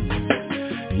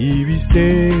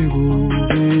ibisego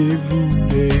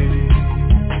bivuye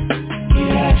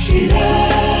irashira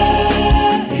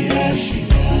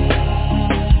irashira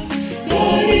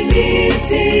dore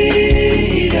imisi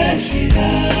irashira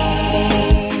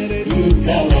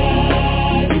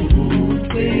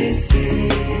tutabaruhutse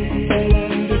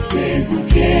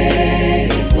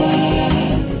twegukerwa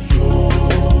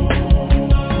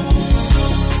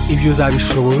ibyo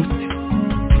uzabishobora ute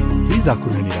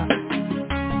bizakunanira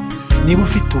niba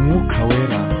ufite umwuka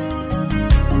wera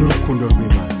n'urukundo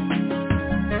rw'Imana.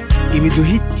 Ibi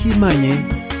duhitimanye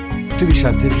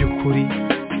tubishatse by'ukuri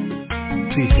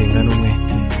tuyisenga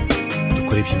n'umwete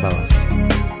dukora iby'imbabazi.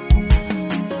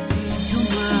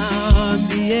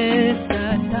 Tumwambie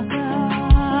sataka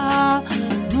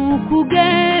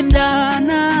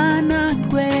nukugendana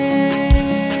natwe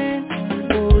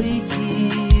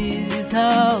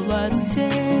orikizitabarutse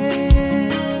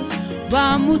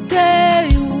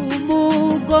bamuteye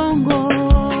umugongo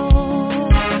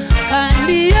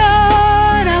kandi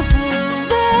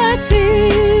yaravuze ati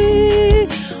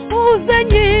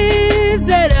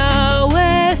uzanyizera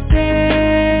wese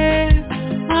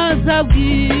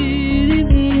azabwira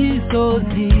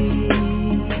imisozi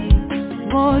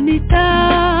ngo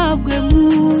nitabwe mu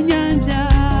nyanja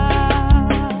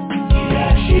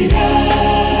irashira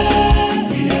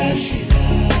irashira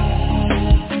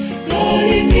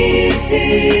dore imisi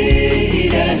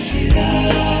irashira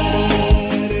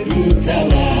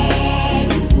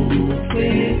tutabaruhutse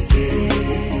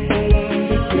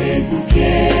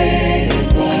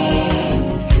twegukerwa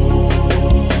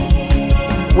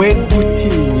we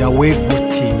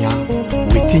gutinya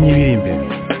witinya ibiri imbere.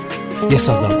 Yesu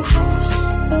azagushoboza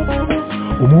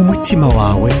umutima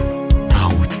wawe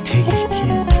ntawutegeke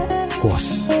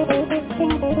rwose.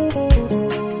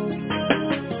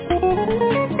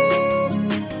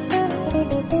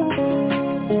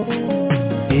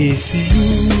 isi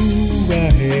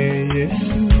yubahe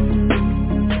Yesu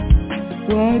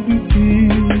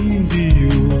wadutsindiye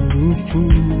urupfu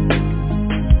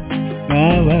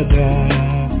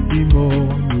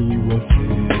n'abadayimoni bose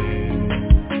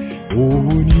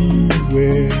ubu niwe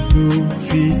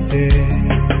dufite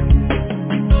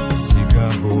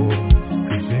sigaho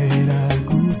kwizera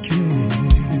guke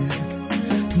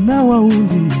na wa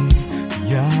wundi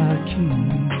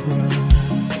yakizwa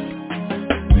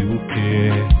wibuke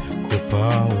ko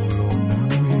Pawulo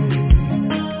nawe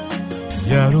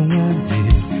yari umwanzi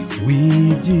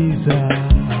w'ibyiza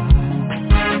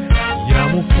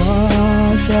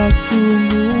yamufasha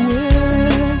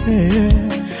kunguwe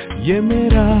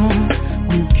yemera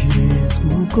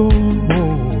gukizwa ubwonko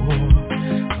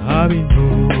aba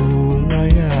intumwa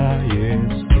ya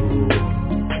Yesu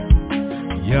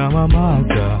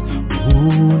yamamaza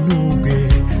ubuntu bwe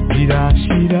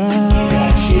birashira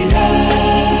irashira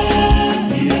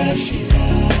irashira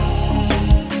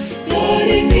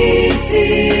dore imisi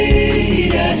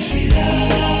irashira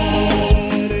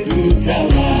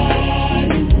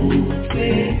tutabaruhutse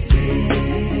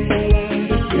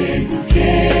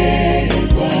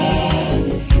twegukerwa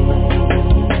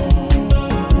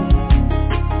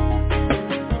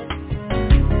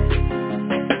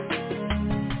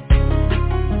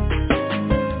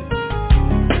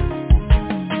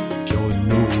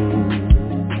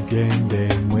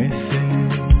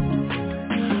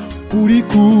uri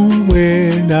kumwe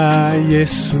na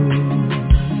Yesu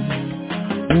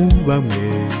ubamwe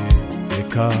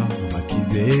reka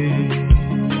ubakize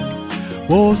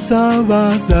bose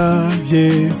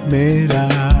bazabyemera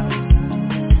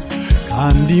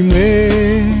kandi mwe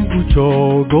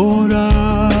gucogora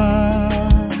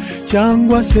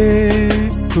cyangwa se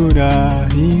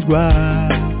kurahirwa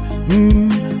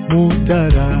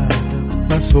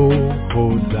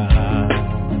mutarabasohoza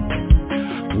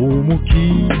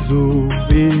umukizo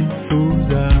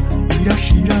bifuza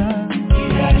irashira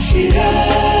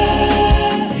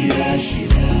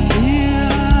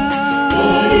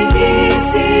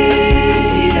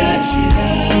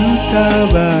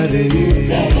dutabare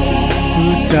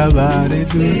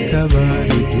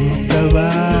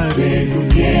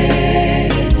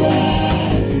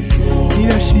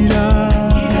irashira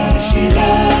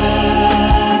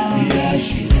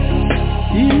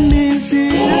iminsi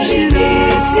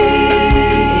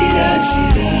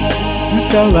irashira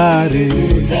dutabare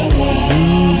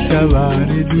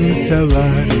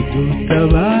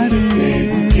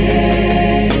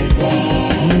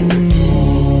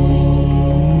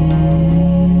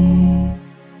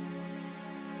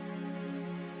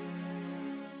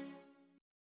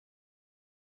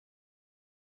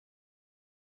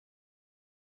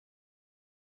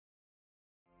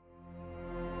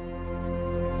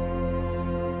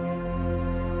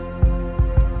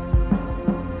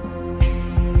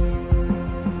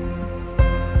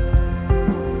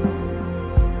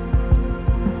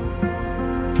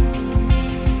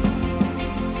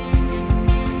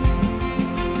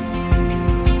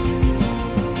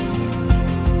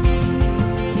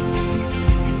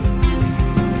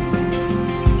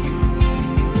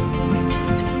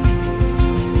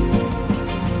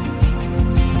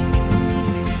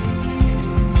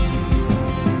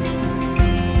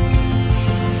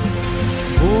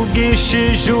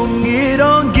ugishije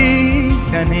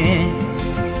umwirongingane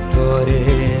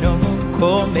torero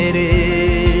mukomere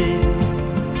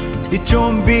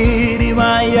icumbi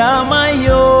ribaye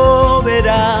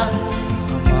amayobera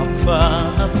amapfa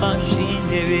afashe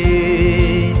intebe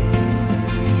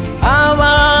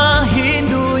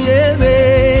abahinduye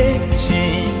benshi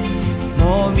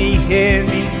mu bihe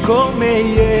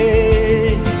bikomeye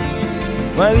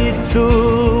babitse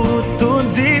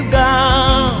ubutunzi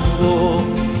bwabo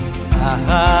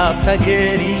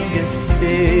ahatagera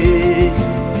ingese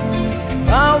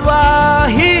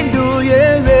abahinduye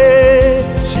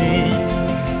benshi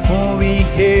mu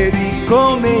bihe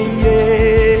bikomeye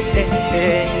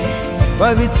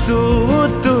babitse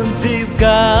ubutunzi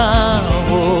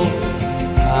bwabo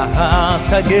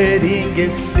ahatagera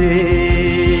ingese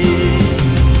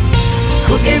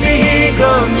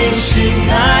kubw'imihigo myinshi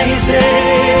mwahize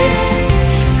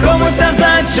ko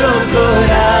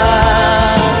mutazacogora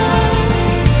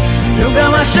nubwo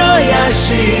amasho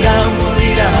yashira mu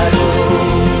biraro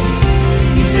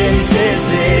izera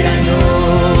isezerano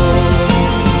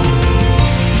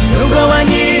nubwo ba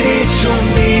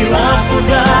nyir'icumbi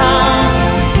bavuga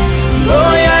ngo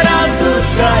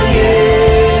yaradutaye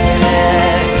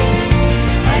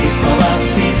ariko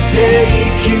bafite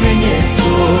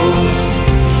ikimenyetso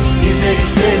izera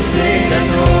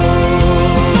isezerano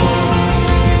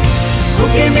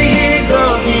kubw'imihigo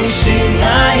myinshi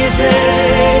mwahize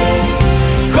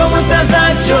ko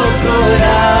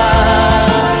mutazacogora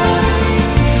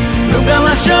nubwo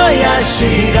amasho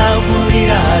yashira mu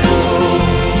biraro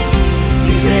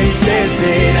izera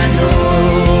isezerano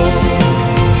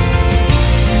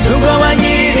nubwo ba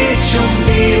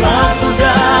nyir'icumbi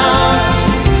bavuga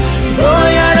ngo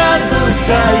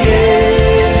yaradutaye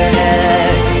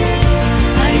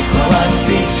ariko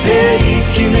bafite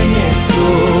ikimenyetso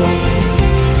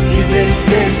izera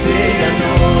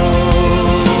isezerano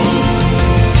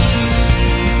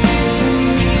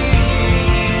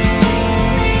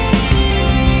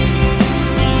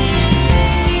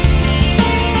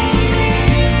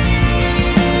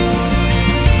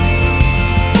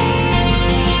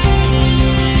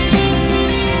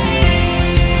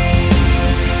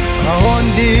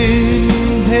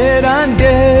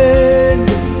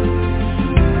ndende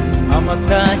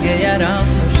amatage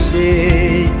yaramfashe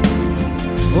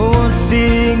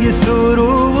munsinga isura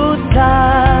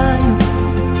ubutayu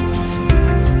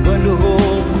ngo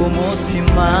nduhuke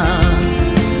umutima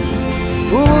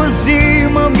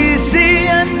ubuzima bw'isi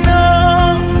ya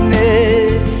none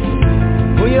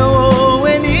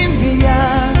buyobowe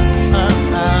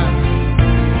n'imiyaga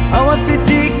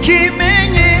abafite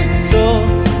ikimenyetso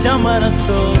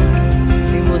cy'amaraso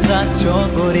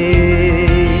nimuzacogore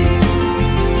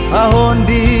aho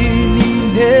ndi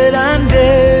n'intera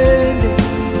ndende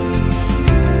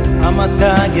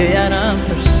amatage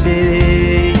yaramfashe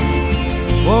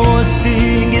wowe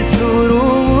singa isura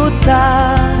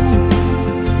ubutayu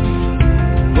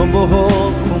ngo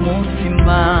mbohoke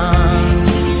umutima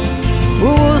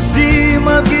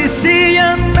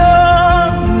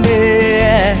nanone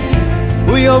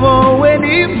uyobowe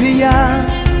n'impiya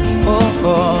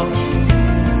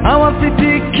abafite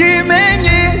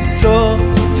ikimenyetso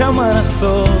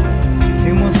cy'amaraso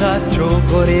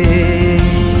ntimuzacogore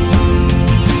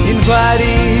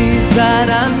intwari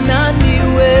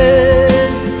zarananiwe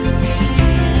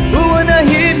ubona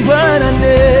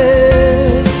hirwanane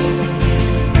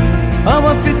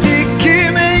abafite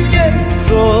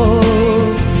ikimenyetso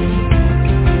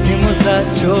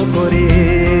ntimuzacogore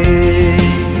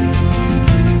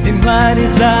intwari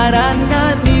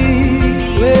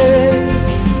zarananiwe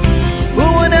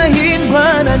ubona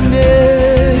hirwanane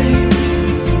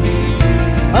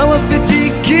abafite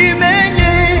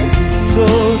ikimenyetso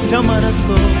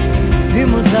cy'amaraso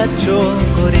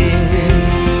ntimuzacogore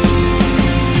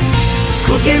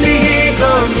kuko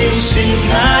imihigo myinshi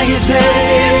mwahize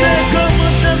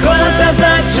ko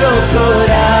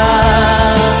mutazacogora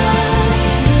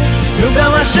nubwo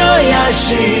amasho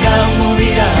yashira mu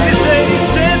biraro izere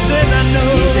isezerano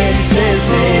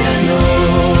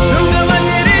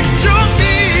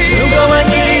nubwo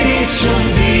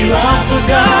abanyir'icumbi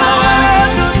bavuga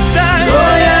ngo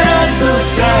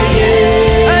yaradutaye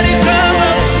ariko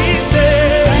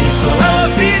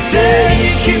abafite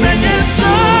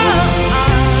ikimenyetso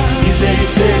izere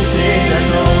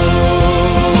isezerano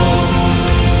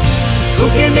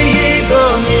kuko imihigo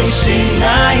myinshi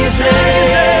nahize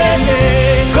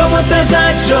ko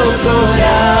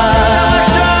mutazacogora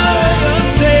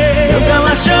nubwo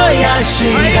amasho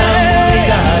yashira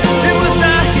mu biraro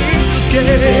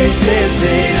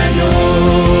isezerano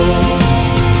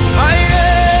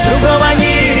nubwo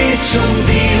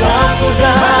abanyir'icumbi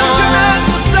bavuga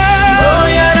ngo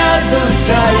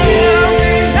yaradutaye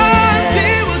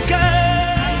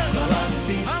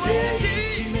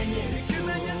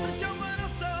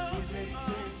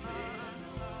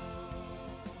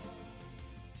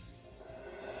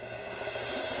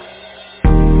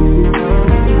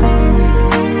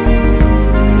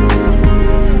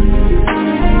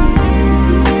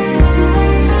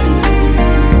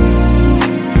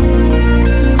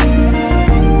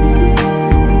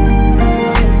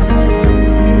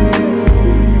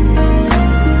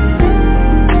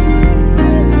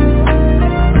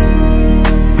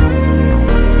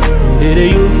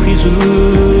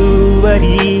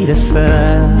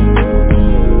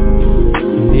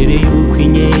mbere y'uko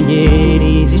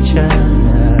inyenyeri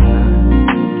zicana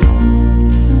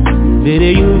mbere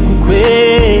y'uko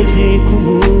ukwezi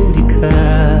kumurika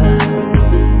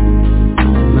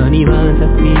Imana ibanza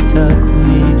kwita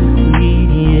kuri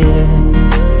dukwiriye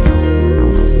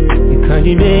kandi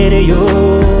mbere yo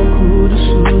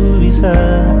kudusubiza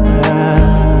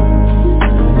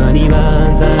Imana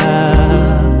ibanza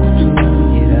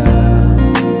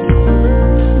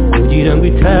kugira ngo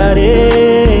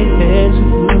itarenze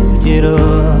urugero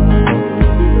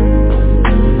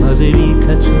maze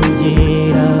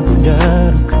bikatugiraho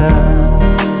ingaruka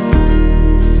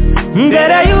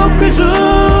mbere y'uko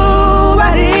izuba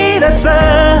rirasa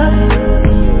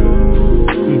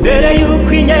mbere y'uko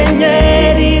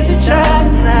inyenyeri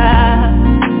zicana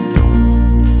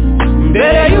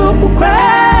mbere y'uko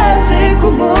ukwezi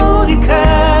kumurika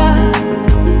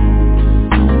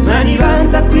Imana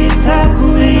ibanza kwita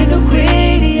kuri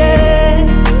dukwiriye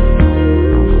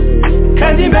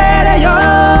kandi mbere yo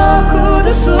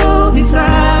kudusubiza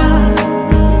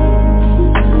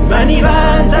Imana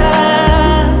ibanza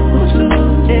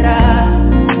kutugera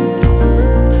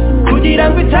kugira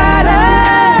ngo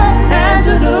itarenze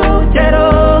urugero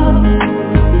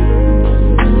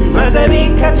maze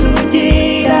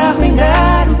bikatugiraho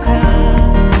ingaruka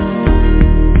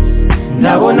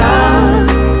ndabona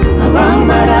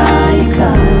abamarayika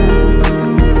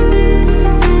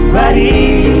bari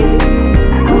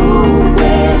ku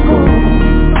rwego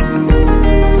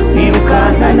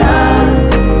birukankana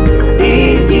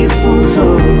ibyifuzo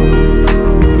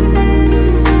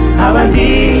abandi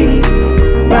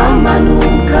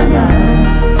bamanukana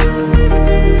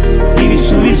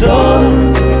ibisubizo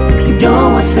ibyo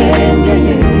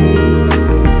wasengeye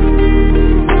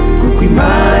kuko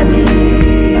Imana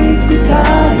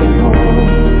itwitayeho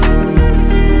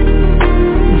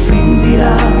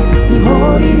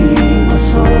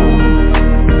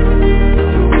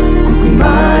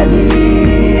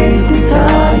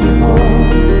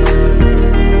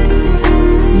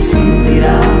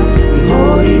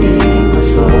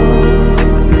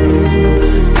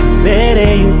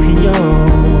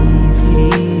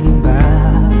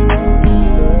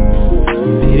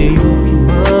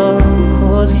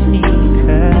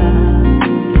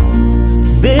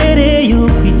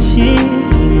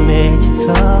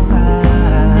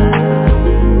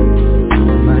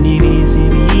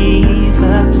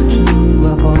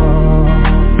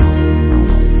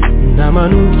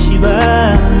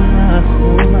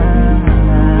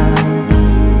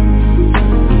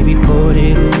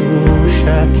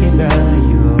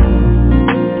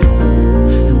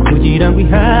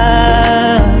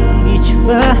wihaye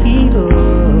icyubahiro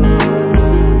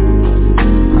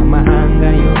amahanga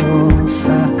yose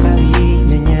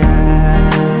akabimenya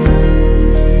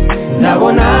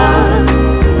ndabona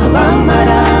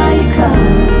abamarayika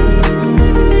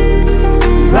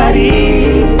bari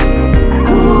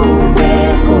ku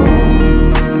rwego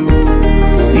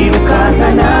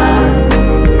birukankana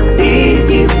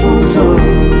ibyifuzo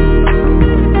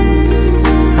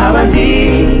abandi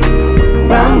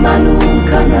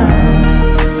bamanukana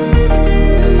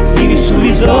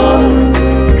ibisubizo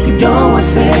ibyo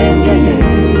wasengeye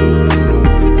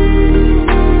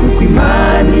kuko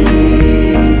imana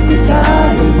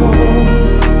itariho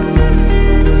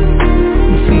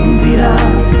gusinzira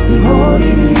ihora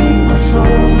iri maso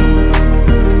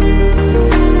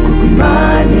kuko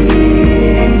imana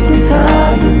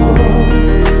itariho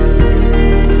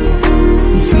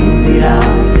gusinzira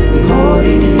ihora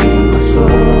iri maso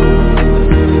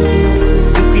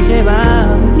kwiheba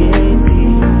mugenzi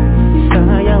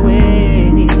isaha yawe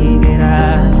nigera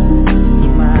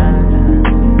imana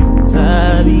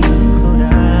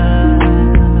zabikora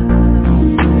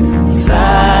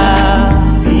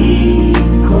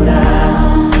zabikora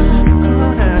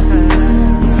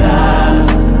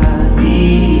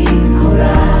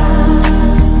zabikora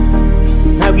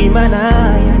ntabwo imana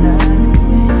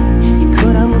yananiwe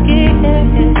ikora mu gihe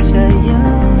cyayo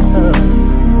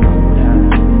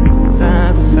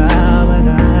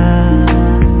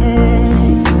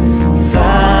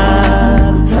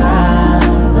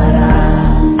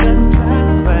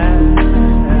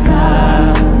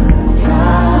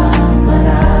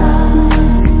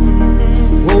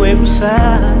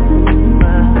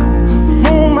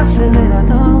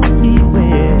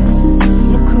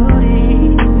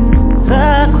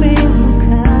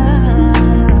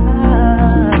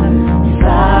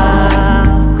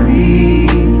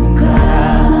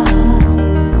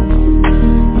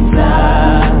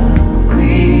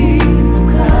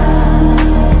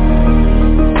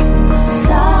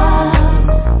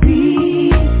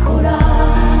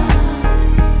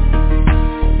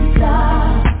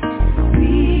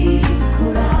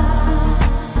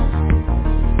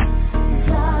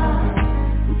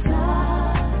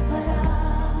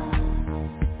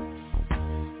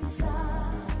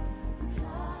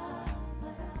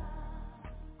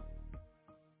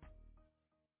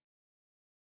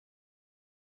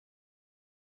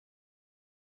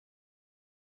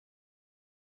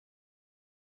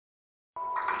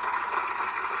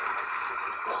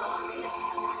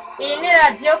iyi ni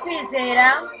radiyo kwizera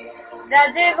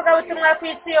radiyo ivugabutumwa ku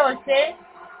isi yose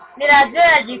ni radiyo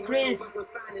ya gikristo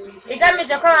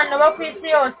igamije ko abantu bo ku isi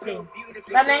yose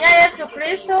bamenya yesu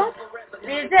kristo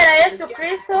bizera yesu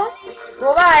kristo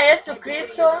bubaha yesu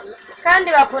kristo kandi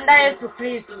bakunda yesu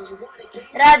kristo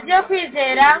radiyo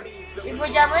kwizera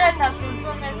ivugira muri leta zunze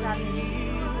ubumwe za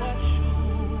amerika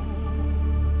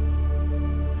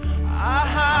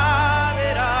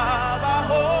ahabera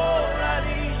bahora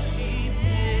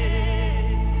bishimye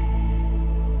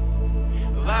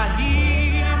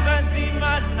bahimbaza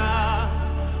imana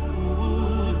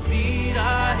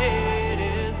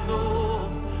ubuziraherezo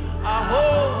aho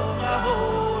aho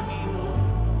niho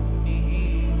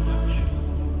iwacu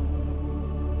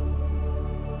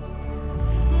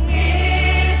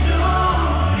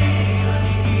mw'ijuriro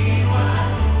ni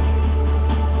iwacu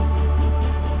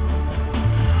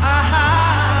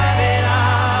ahabera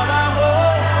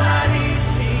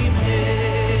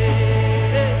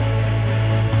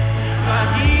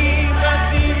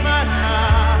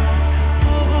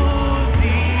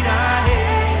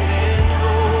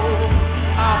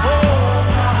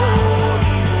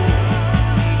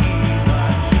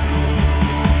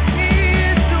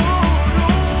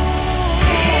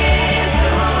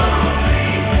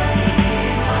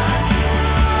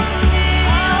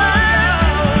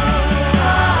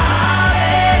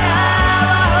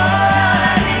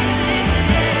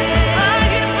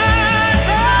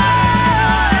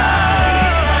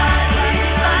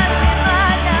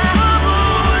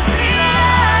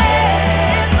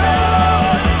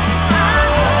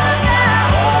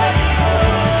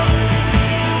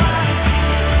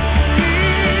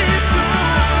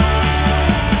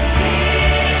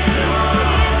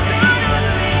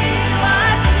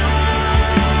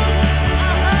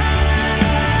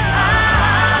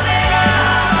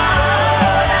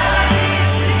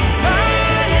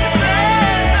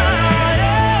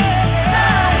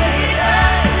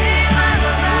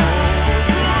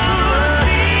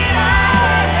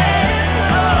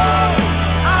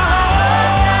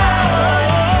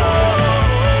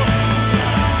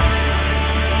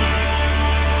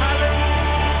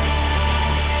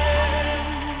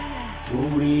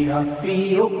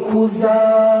yo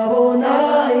kuzabona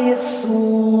Yesu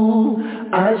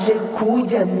aje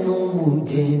kujya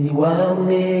n'umugeni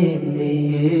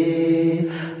wamwemeye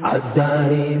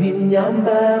azareba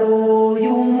imyambaro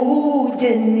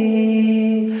y'umugeni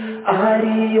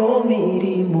ariyo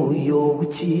mirimo yo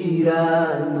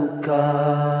gukiranuka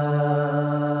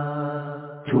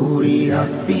turi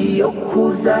hafi yo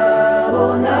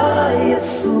kuzabona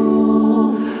Yesu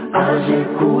aje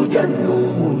kujya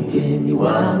n'umugeni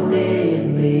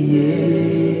wamwemeye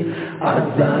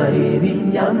azareba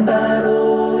imyambaro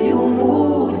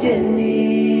y'umugeni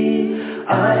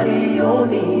ariyo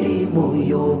mirimo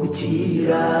yo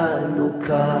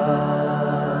gukiranuka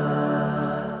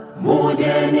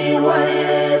mugeni wa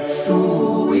Yesu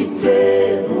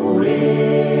witegure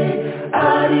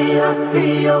ari hafi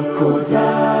yo kuza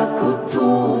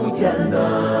kutujyana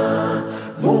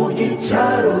mu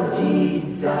byicaro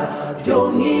byiza byo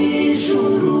mu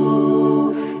ijuru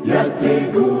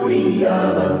yateguriye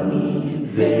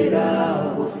abamwizera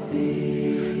bose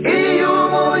iyo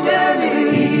umugeni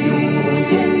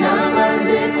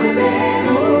amaze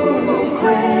kubera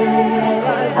umukwe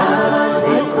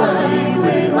abazikwa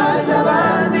ariwe maze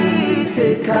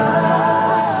abanditeka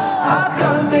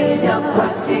akamenya ko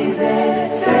asize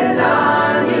se na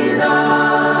nyina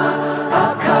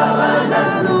akabana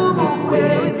n'umukwe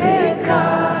iteka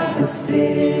ryose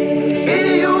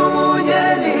iyo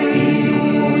umugeni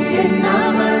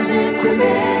amaze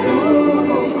kubera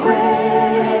umukwe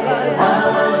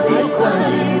abazikwa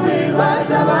ariwe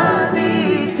maze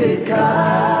abanditeka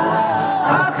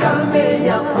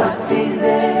akamenya ko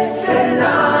asize se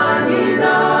na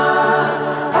nyina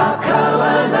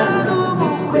akabana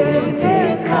n'umukwe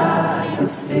iteka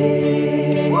ryose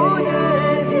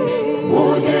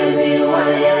mugeni wa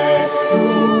Yesu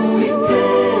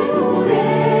witegure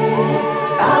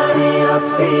ari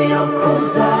hafi yo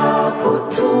kuza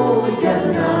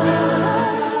kutujyana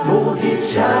mu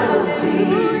byicaro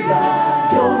byiza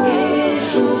byo mu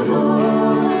ijuru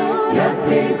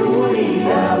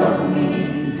yateguriye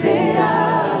abamwizera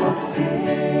bose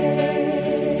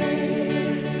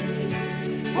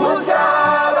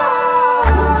uzaba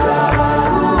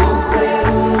ubukwe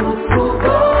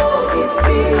urutugo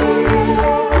isi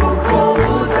kuko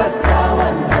buzatawa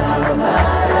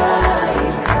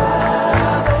n'abamarayika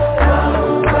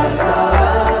bamubaza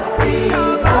bati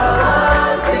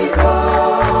abaziko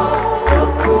yo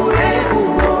kureba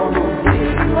uwo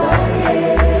mugeni wa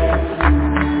Yesu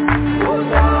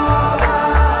uzaba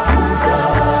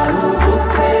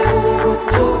ubukwe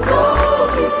urutugo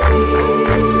isi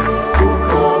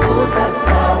kuko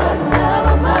buzatawa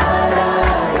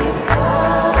n'abamarayika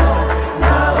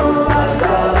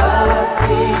bamubaza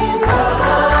bati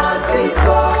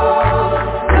abaziko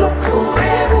yo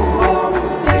kureba uwo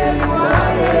mugeni wa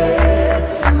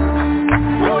Yesu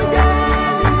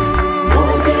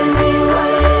mugeni wa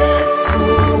Yesu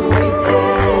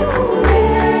witegure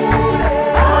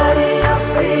ari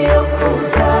hafi yo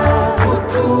kuza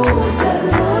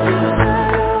kutujyana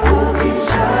mu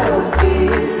byicaro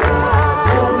byiza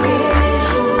byo mu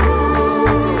ijuru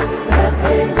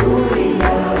yateguriye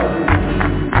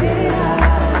abamwizera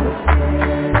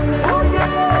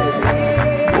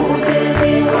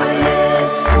mugeni wa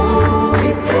Yesu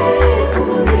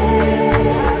witegure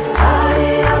ari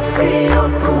hafi yo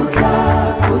kuza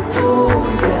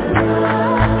kutujyana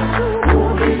mu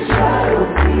byicaro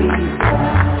byiza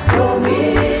byo mu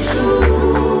ijuru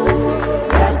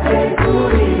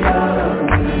yateguriye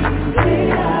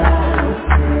abamwizera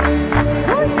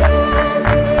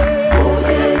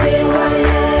mugeni wa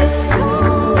Yesu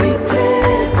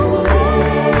witegure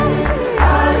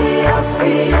ari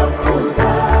hafi yo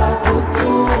kuza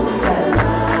kutujyana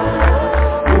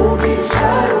mu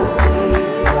byicaro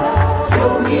byiza byo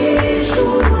mu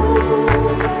ijuru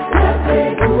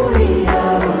yateguriye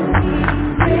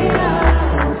abamwizera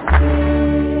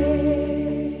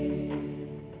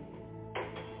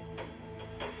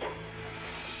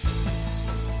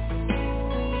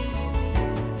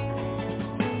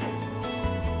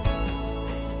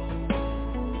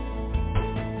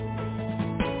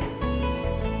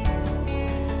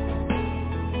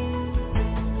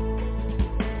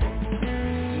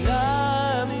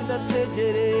nami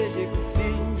ndategereje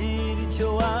gusingira icyo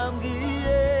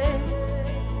wambwiye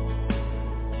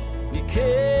ni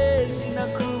kenshi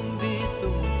nakumvise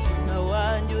umutima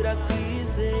wanjye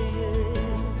urakwizeye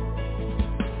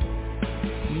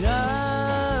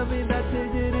nami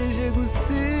ndategereje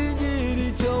gusingira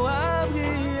icyo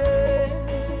wambwiye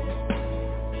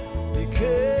ni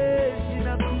kenshi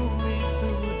nakumvise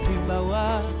umutima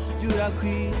wanjye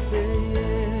urakwizeye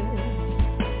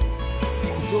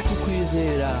kubwo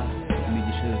kukwizera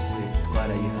imigisha yose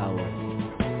twarayihawe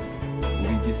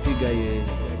igisigaye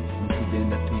ni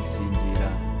kugenda tuyisingira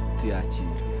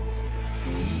tuyakira.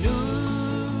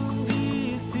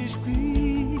 Numvise ijwi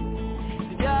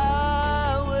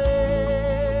ryawe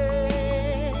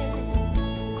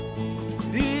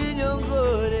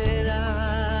rinyongorera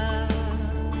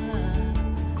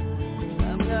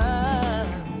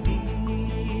mwami,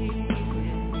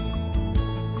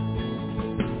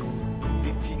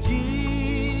 iki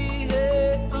gihe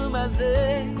umaze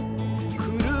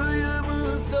kuri uyu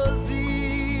musozi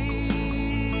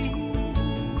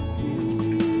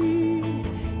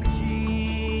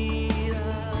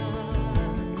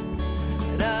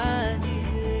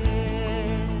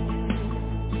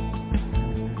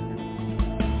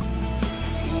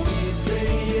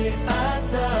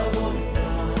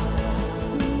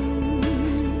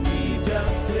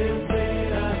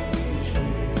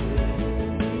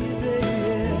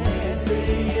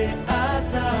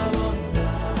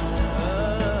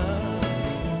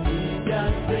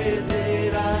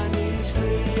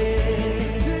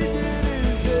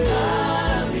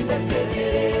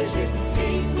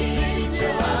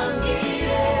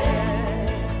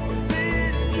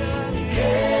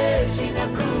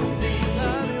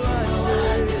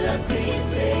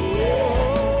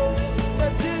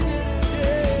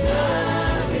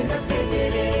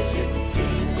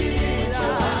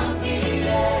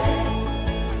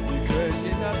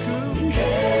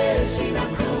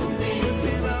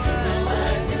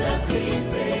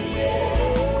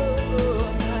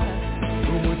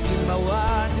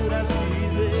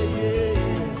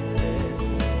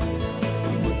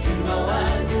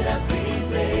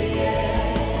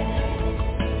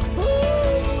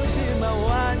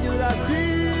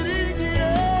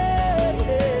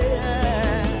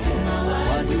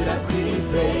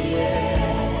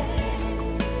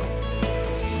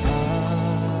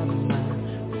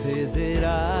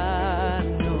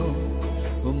amasezerano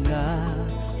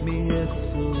umwami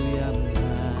Yesu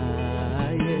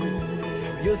yampaye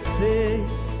yose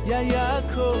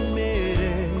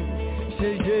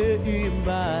yayakomeresheje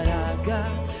imbaraga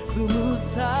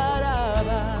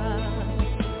z'umusaraba.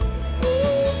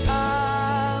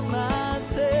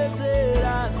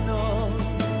 Amasezerano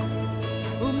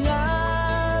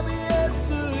umwami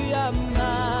Yesu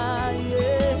yampaye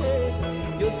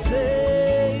yose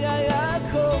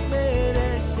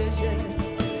yayakomeresheje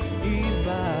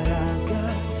imbaraga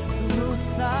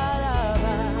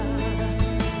z'umusaraba.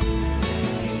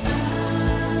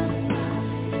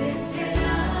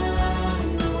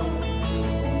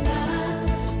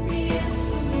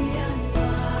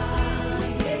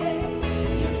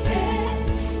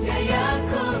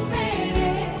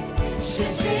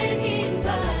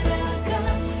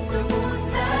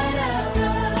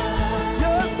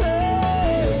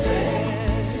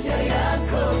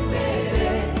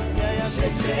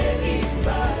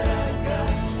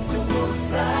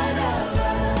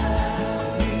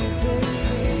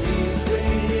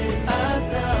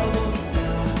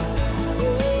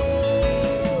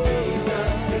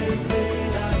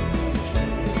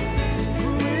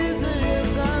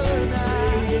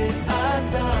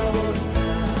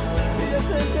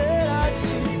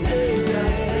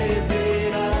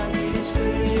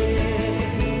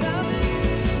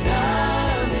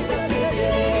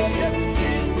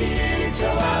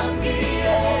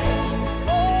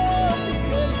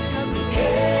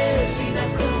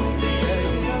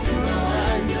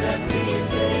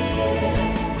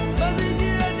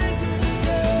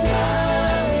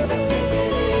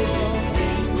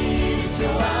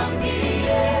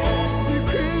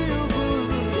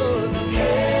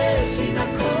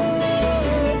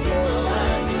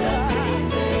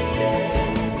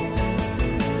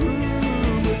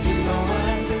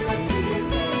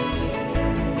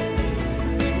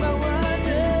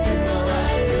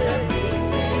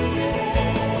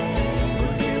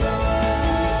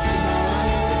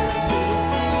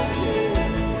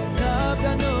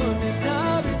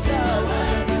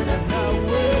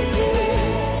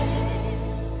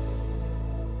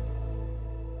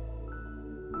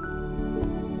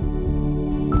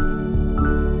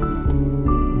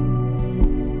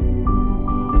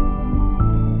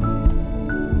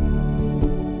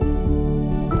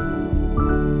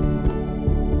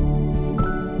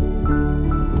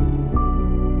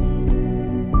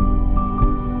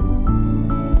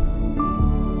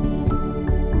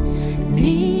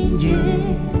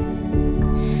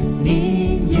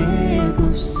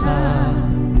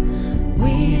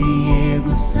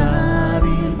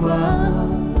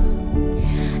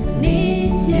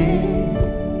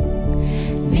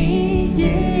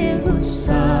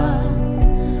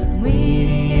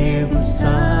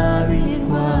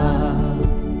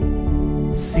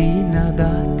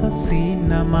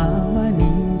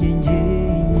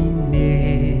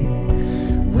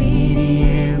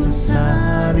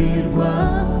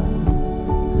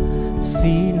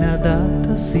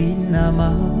 data sinama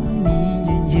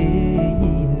ninjye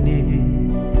nyine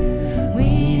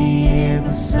nkwiriye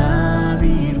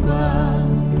gusabirwa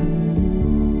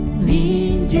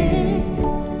ninjye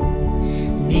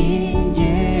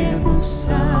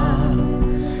gusa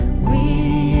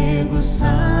nkwiriye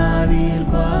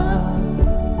gusabirwa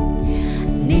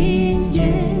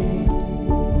ninjye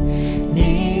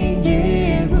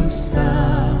gusa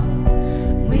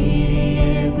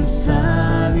nkwiriye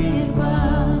gusabirwa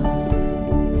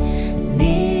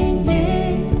ninjye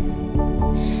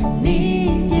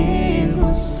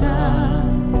gusa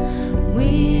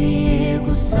nkwiriye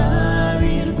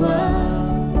gusabirwa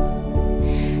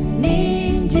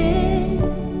ninjye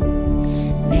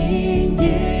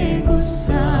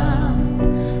gusa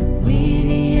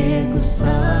nkwiriye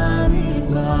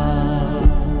gusabirwa.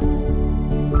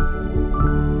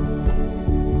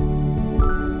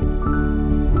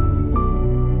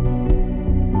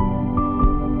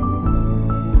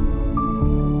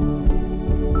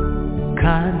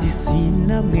 kandi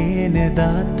sina mwene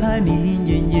data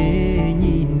ninjye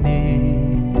nyine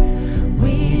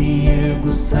nkwiriye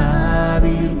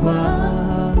gusabirwa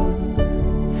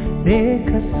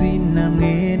reka sina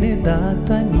mwene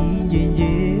data ninjye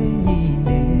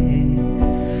nyine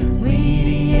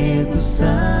nkwiriye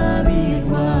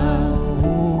gusabirwa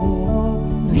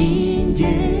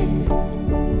ninjye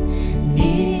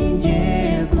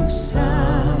gusa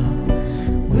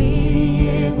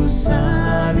nkwiriye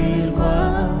gusabirwa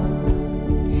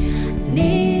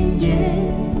ninjye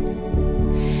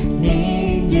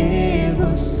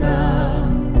gusa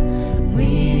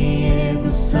nkwiriye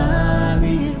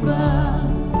gusabirwa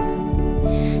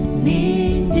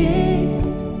ninjye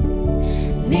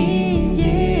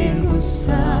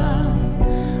gusa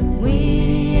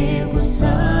nkwiriye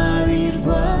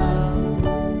gusabirwa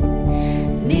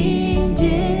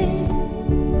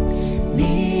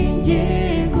ninjye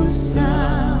gusa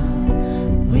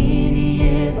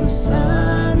nkwiriye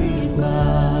gusabirwa.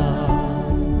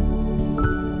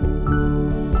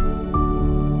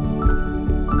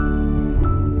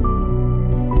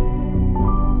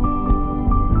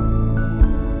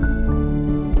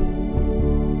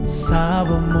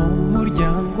 saba mu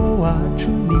muryango wacu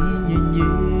ninjye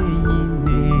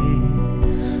nyine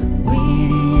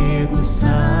nkwiriye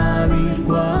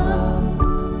gusabirwa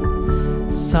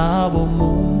saba mu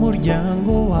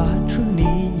muryango wacu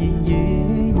ninjye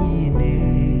nyine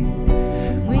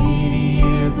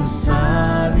nkwiriye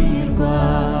gusabirwa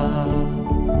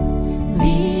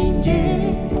ninjye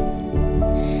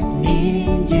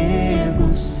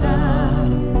gusa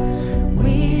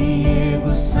nkwiriye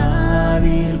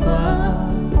gusabirwa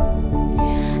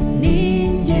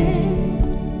ninjye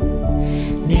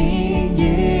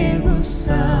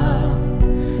gusa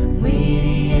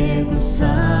nkwiriye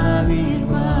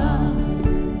gusabirwa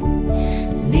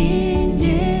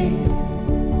ninjye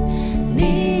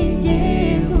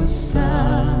gusa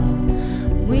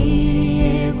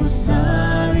nkwiriye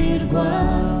gusabirwa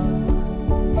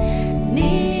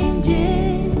ninjye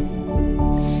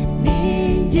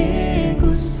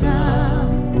gusa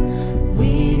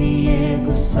nkwiriye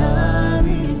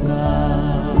gusabirwa.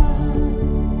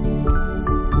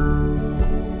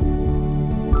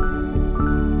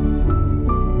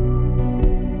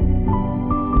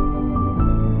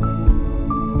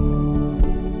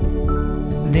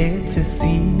 ndetse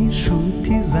si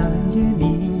n'inshuti zanjye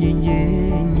ninjye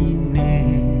nyine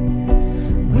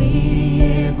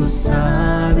nkwiriye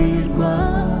gusabirwa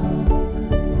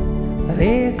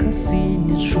reka si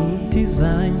n'inshuti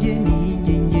zanjye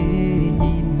ninjye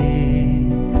nyine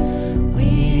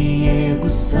nkwiriye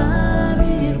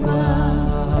gusabirwa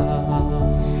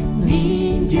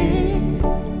ninjye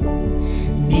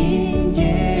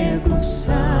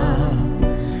gusa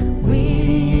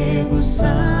nkwiriye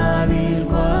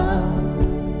gusabirwa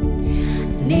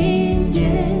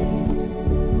ninjye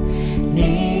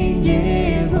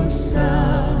gusa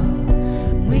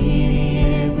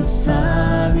nkwiriye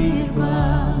gusabirwa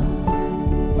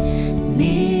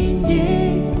ninjye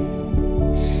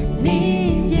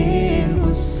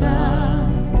gusa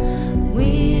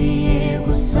nkwiriye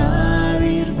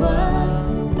gusabirwa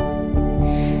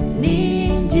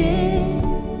ninjye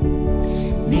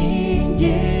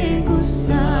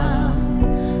gusa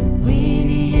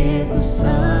nkwiriye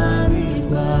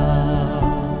gusabirwa.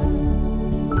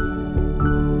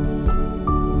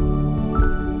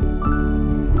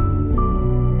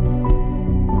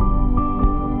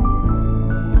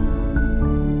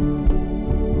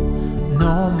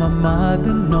 No my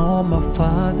mother, no my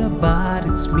father, but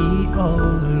it's me,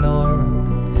 oh Lord,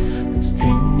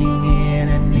 standing in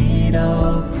a need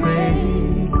of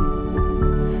praise.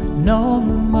 No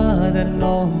my mother, brother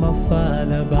nor my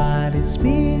father, but it's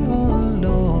me, oh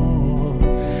Lord,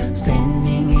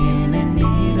 standing in the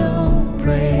need of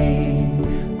prayer.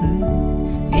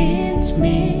 It's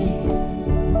me,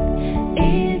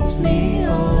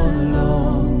 oh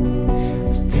Lord,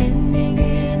 standing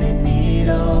in the need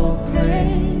of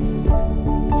prayer.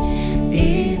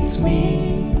 It's me,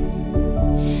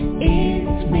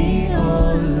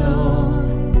 oh Lord,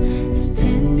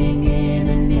 standing in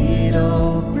the need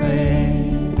of prayer.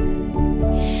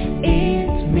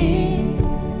 It's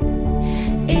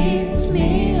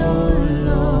me, oh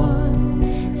Lord,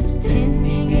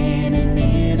 standing in the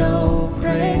need of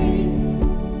prayer.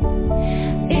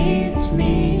 It's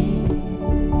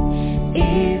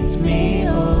me,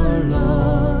 oh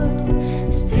Lord,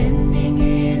 standing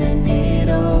in the need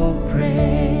of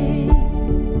prayer.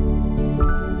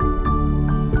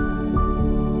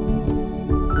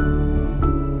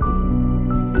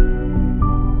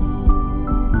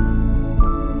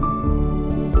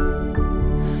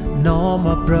 No,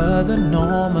 my brother,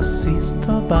 no, my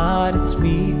sister, but it's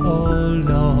me, oh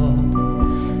Lord,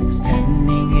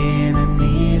 standing in the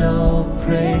need of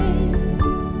prayer.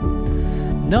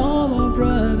 No, my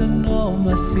brother, no,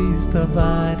 my sister,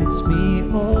 but it's me,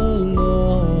 oh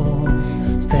Lord,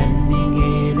 standing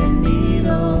in the need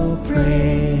of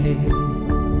prayer.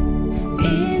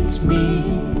 It's me,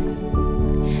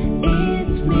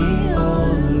 oh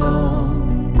Lord,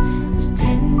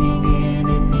 standing in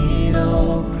the need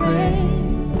of prayer.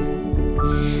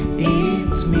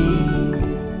 It's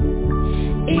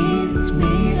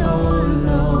me, oh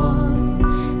Lord,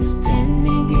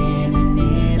 standing in the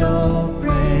need of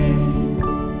prayer.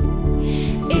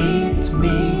 It's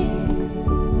me,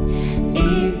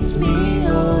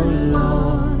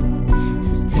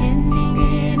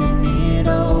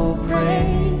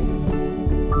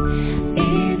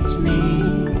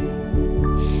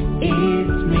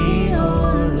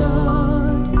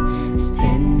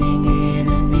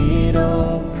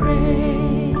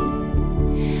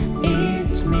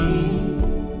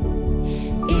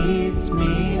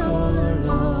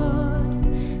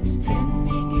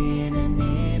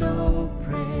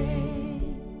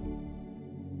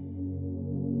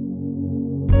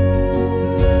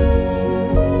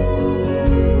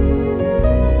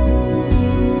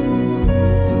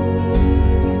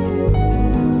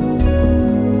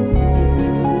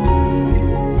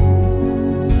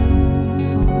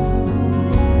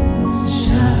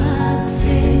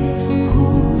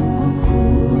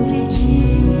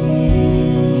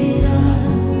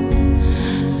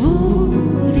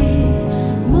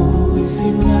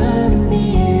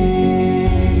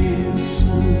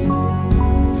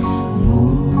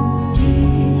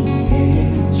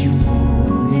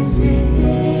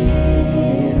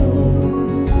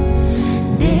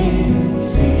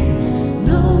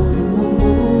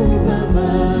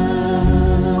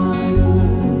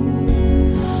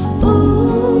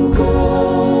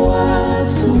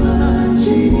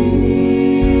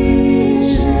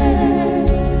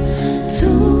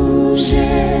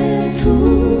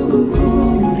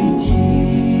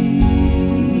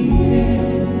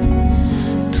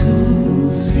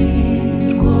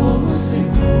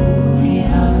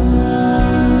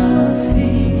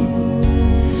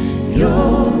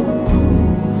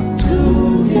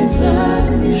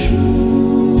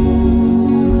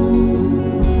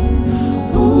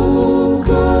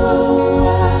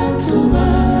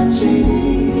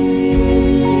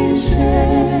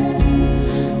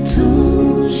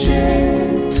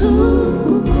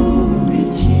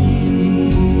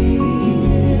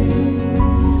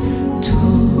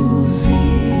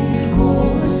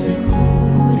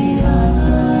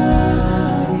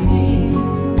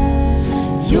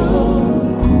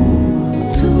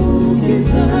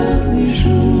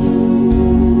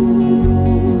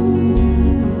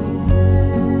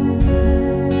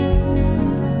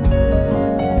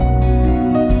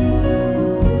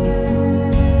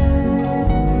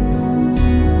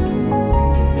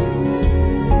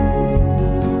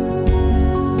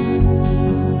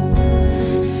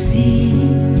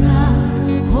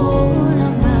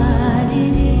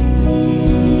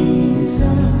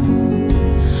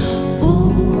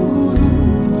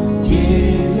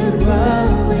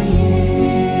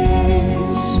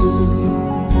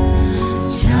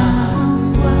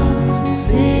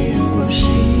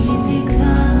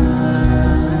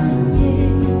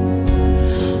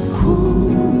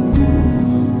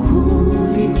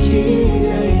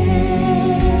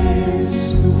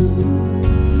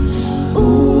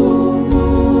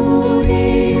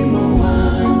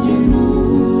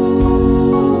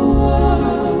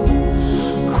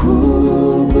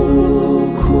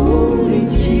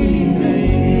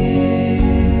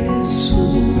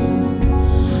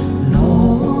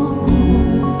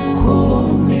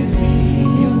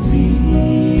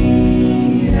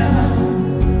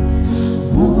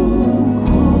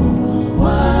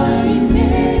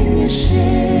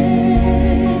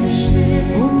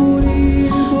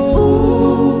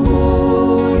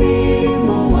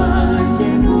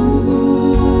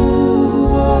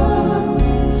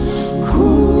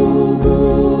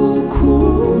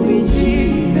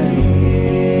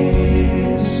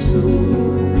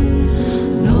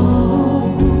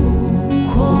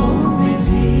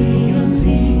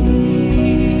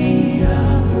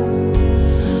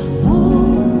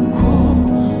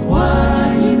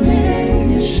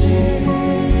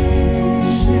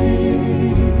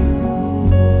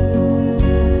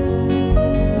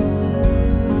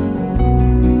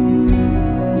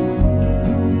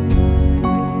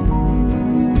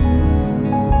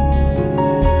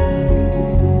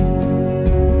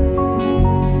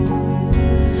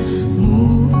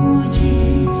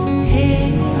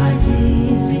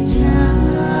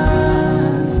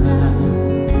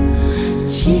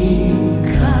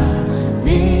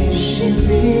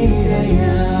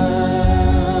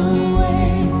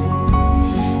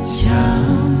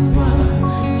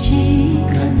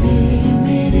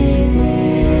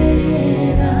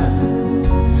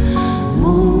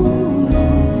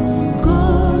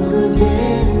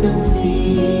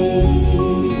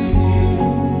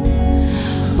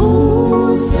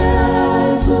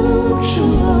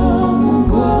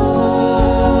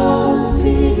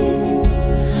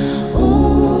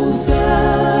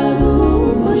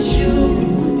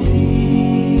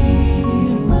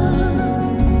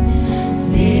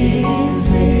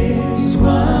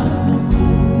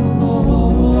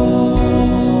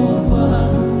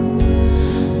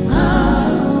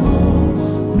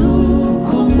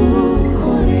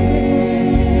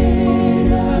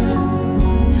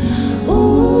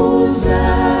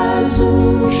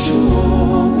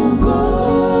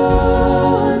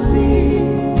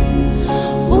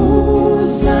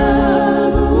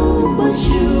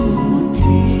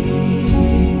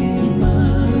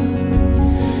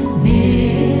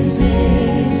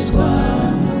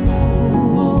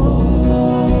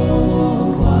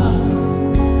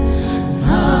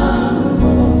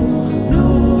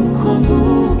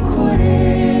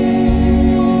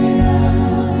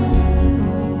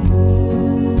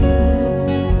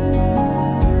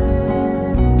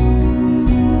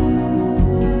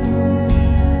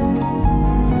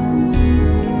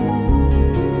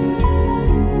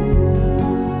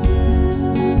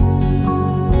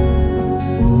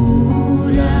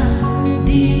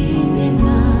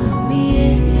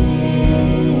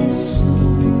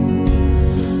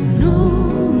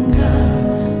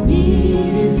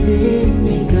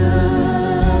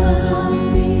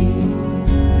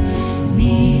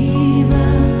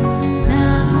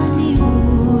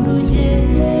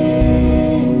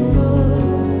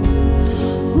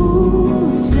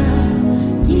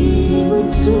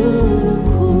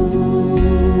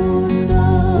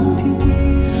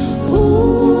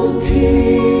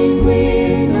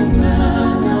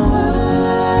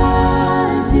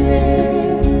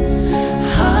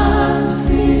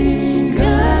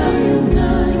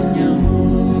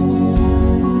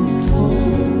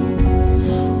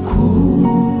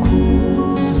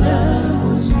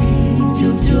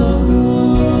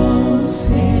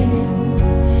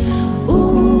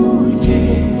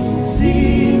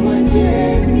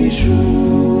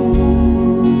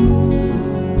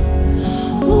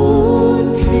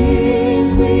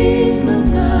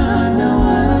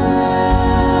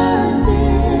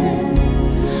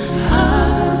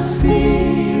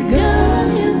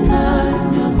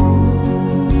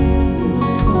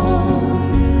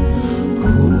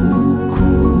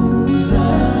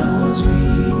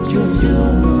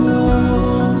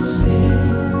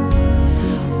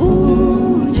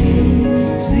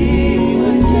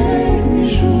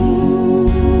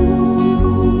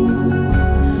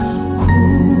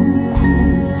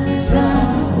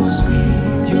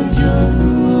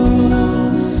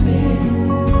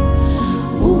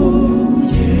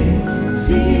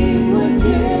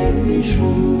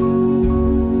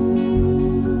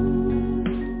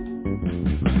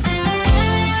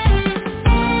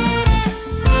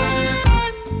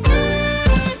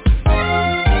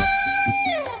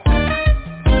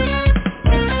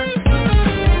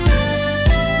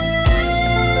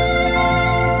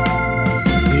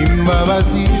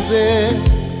 imbabazi ze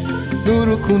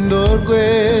n'urukundo rwe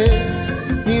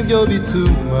nibyo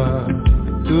bituma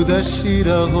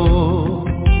tudashiraho.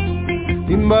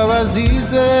 Imbabazi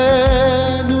ze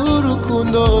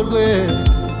n'urukundo rwe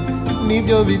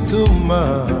nibyo bituma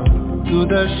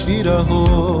tudashiraho.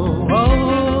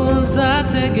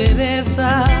 Uzategereza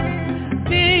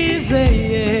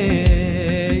bizeye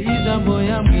ijambo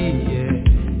yambwiye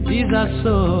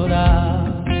rizasora.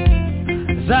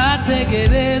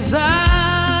 Zategereza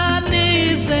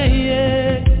nizeye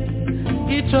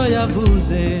icyo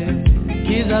yavuze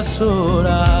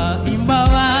kizasora.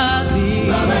 Imbabazi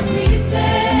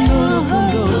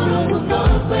n'urukundo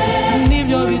rwe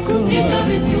nibyo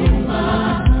bituma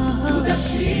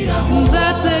tudashiraho.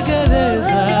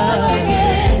 Nzategereza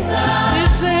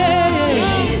nizeye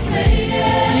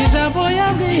ijambo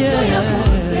yambwiye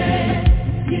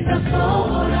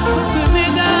kizasora.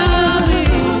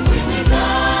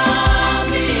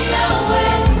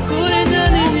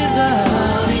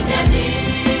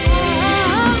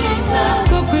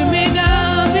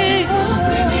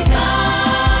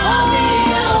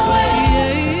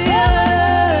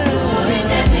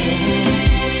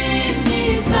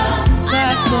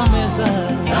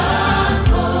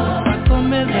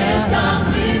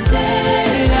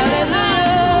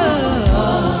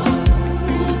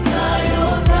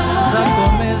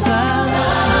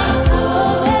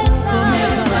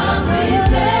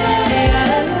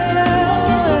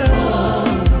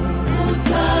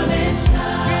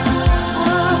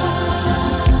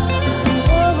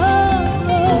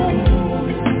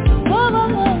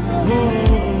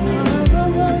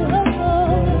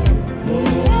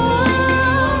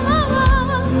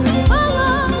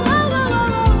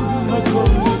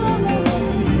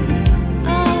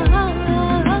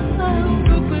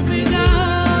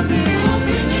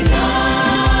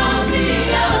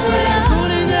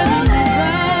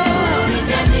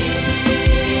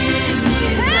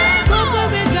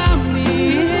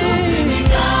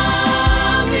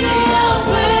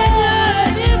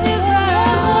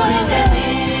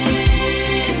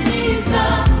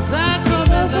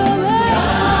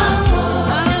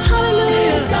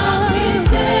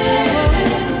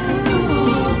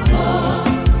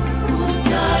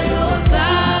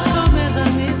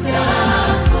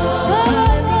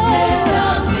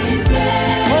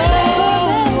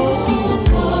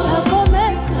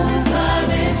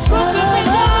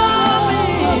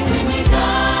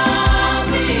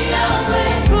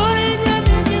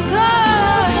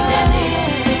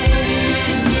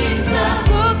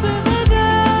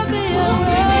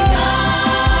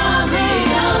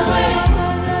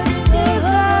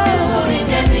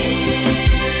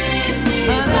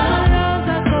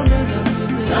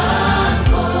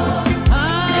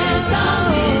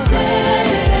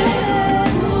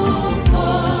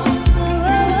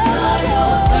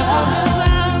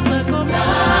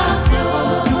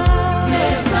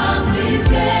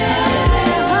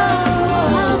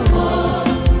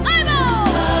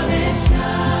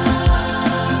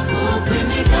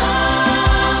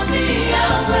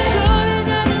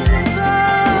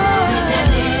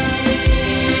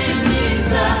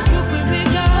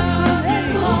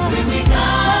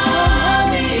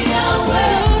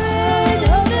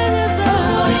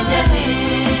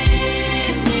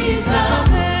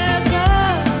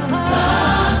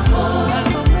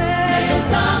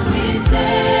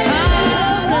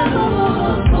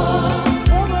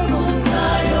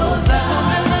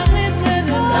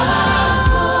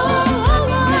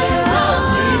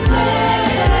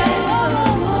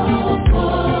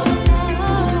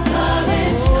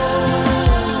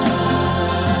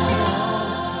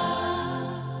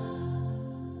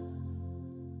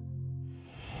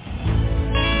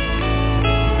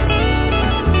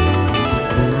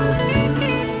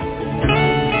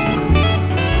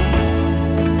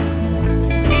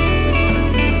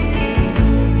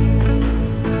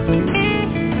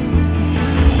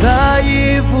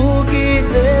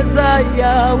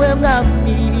 yawe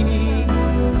mwami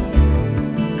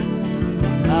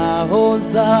aho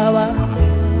nzaba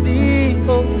ndi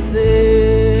hose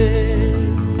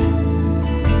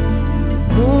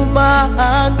mu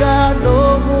mahanga no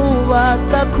mu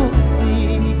batakuzi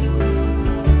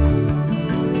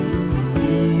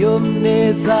iyo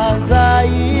neza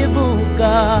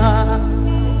nzayivuga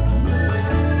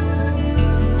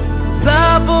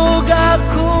zavuga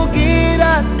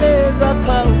kugira neza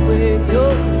kwawe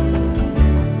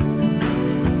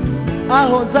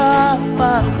aho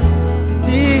nzaba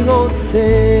ndi hose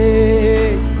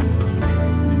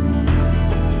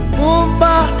mu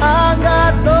mahanga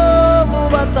no mu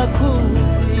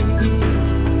batakuzi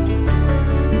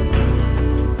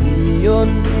iyo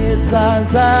neza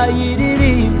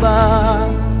nzayiririmba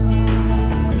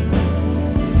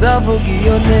nzavuga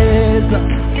iyo neza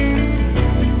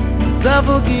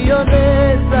nzavuga iyo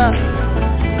neza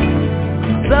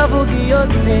nzavuga iyo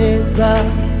neza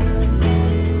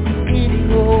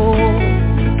iriho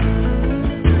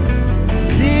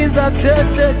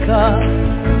sizaceceka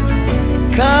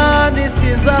kandi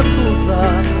sizatuza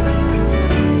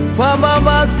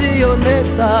kwamamaza iyo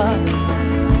neza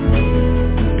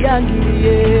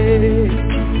yangiriye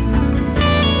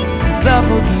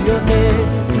nzavuga iyo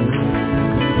neza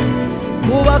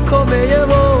mu bakomeye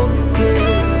bose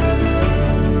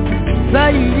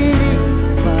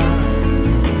nzayiririmba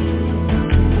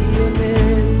iyo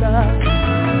neza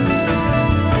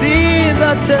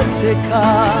sizaceceka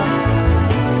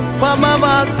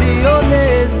kwamamaza iyo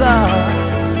neza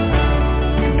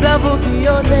nzavuga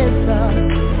iyo neza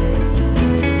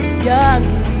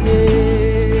yangiriye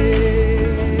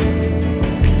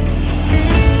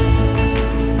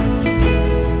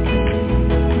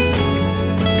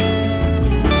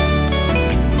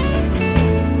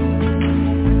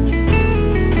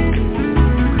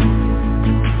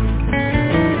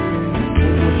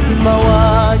umutima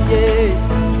wanjye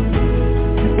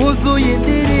wuzuye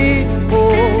indirimbo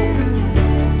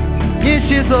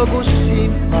nyinshi zo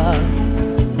gushima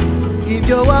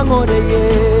ibyo wankoreye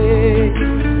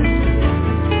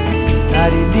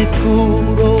nari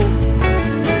ndituro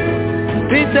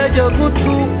mfite ryo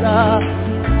gutura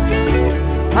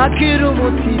akira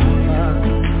umutima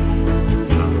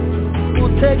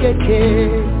utegeke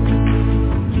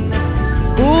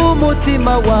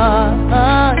umutima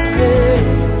wanjye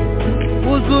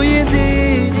wuzuye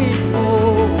indirimbo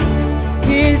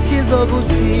nyinshi zo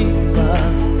gushima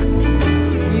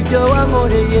ibyo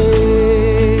wankoreye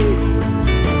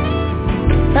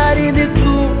nari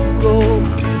ndituro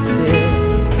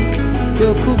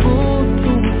yo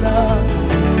kugutuza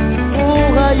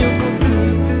uhaye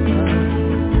umutima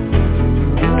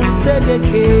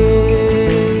utegeke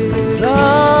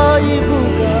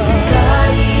zayivuga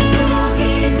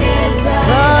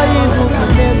zayivuga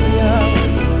neza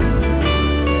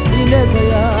ineza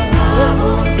yawe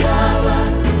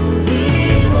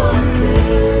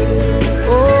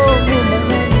oh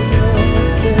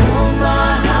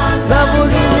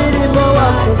zavuga imirimo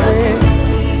wakoze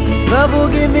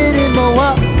zavuga imirimo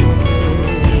wakoze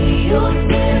iyo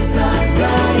neza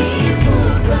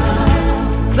zayivuga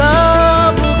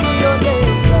zavuga iyo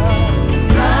neza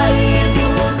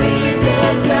zayivuga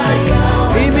ineza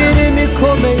yawe imirimo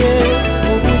ikomeye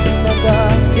mu buzima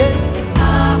bwanjye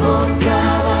aho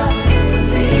nzaba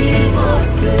ziri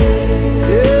hose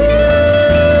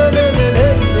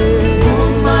mu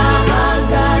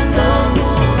mahanga no mu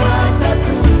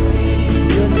batatuzi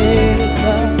iyo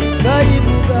neza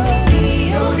zayivuga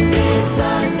iyo neza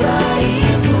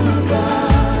zayivuga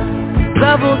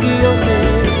zavuga iyo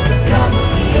neza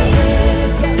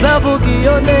zavuga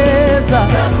iyo neza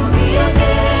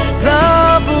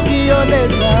zavuga iyo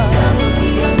neza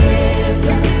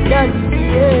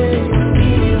yangiye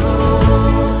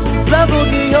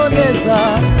zavuga iyo neza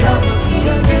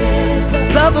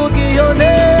zavuga iyo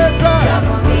neza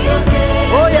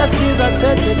oya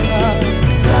sizaceceka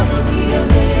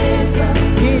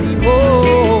iriho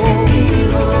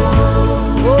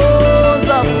oh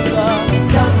zavuga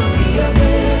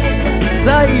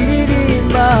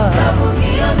zayiririmba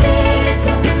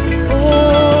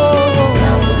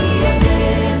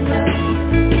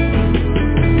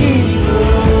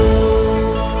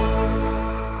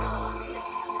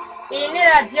iyi ni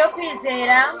radiyo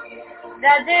kwizera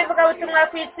radiyo ivugabutumwa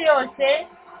ku isi yose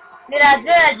ni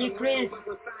radiyo ya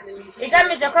gikristo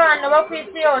igamije ko abantu bo ku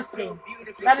isi yose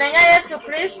bamenya yesu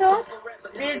kristo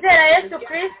bizera yesu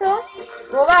kristo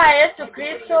bubaha yesu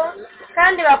kristo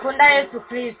kandi bakunda yesu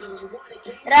kristo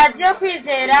radiyo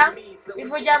kwizera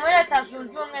ivugira muri leta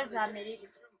zunze ubumwe za amerika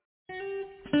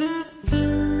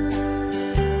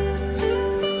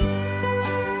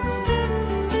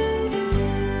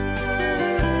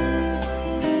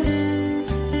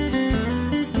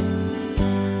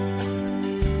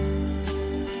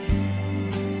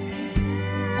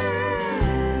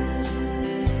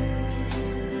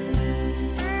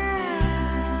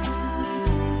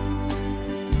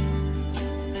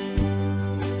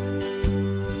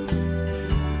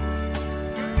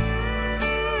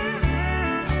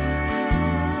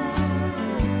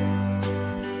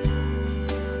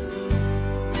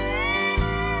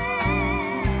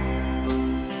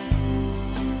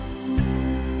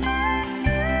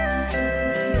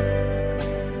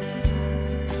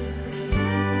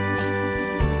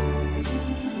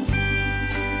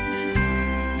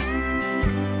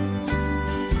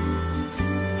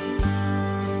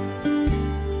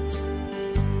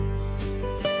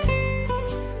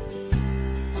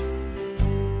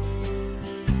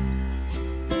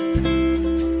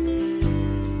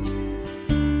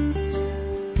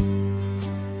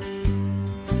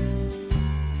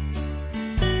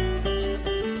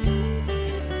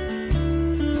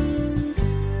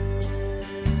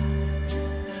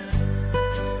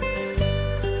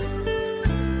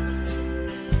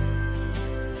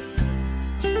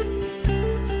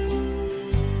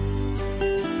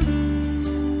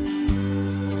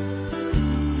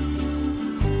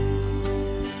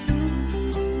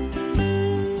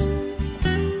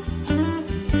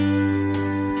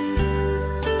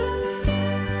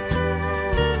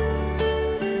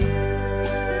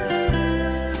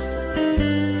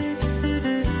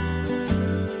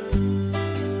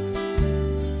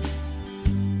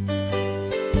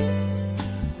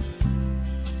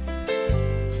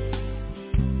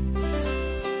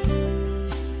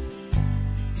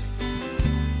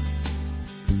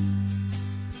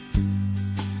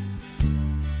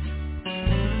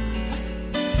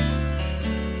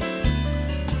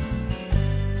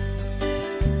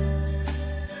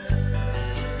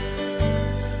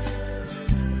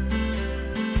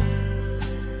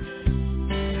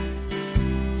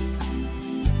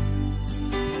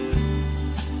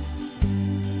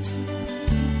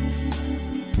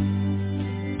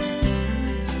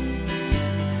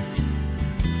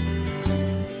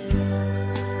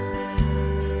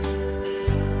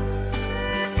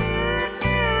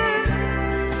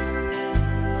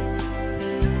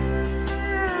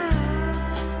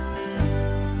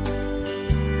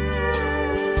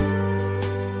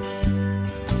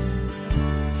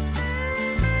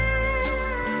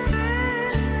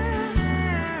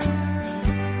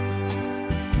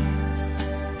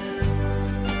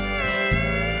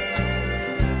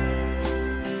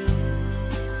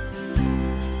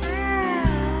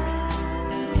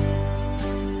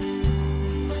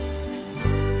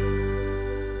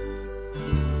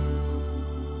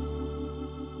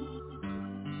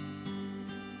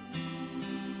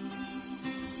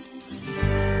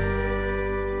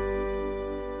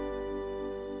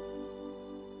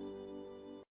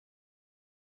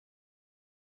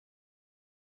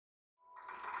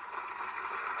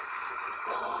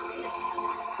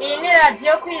Iyi ni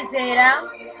radiyo kwizera,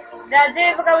 radiyo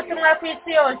ivugabutumwa ku isi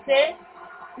yose,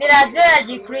 ni radiyo ya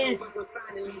gikristo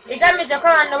igamije ko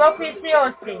abantu bo ku isi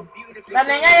yose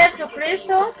bamenya Yesu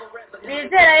Kristo,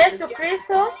 bizera Yesu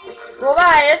Kristo,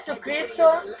 bubaha Yesu Kristo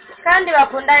kandi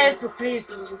bakunda Yesu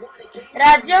Kristo.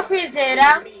 Radiyo kwizera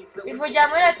ivugira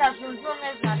muri Leta Zunze Ubumwe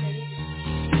za Amerika.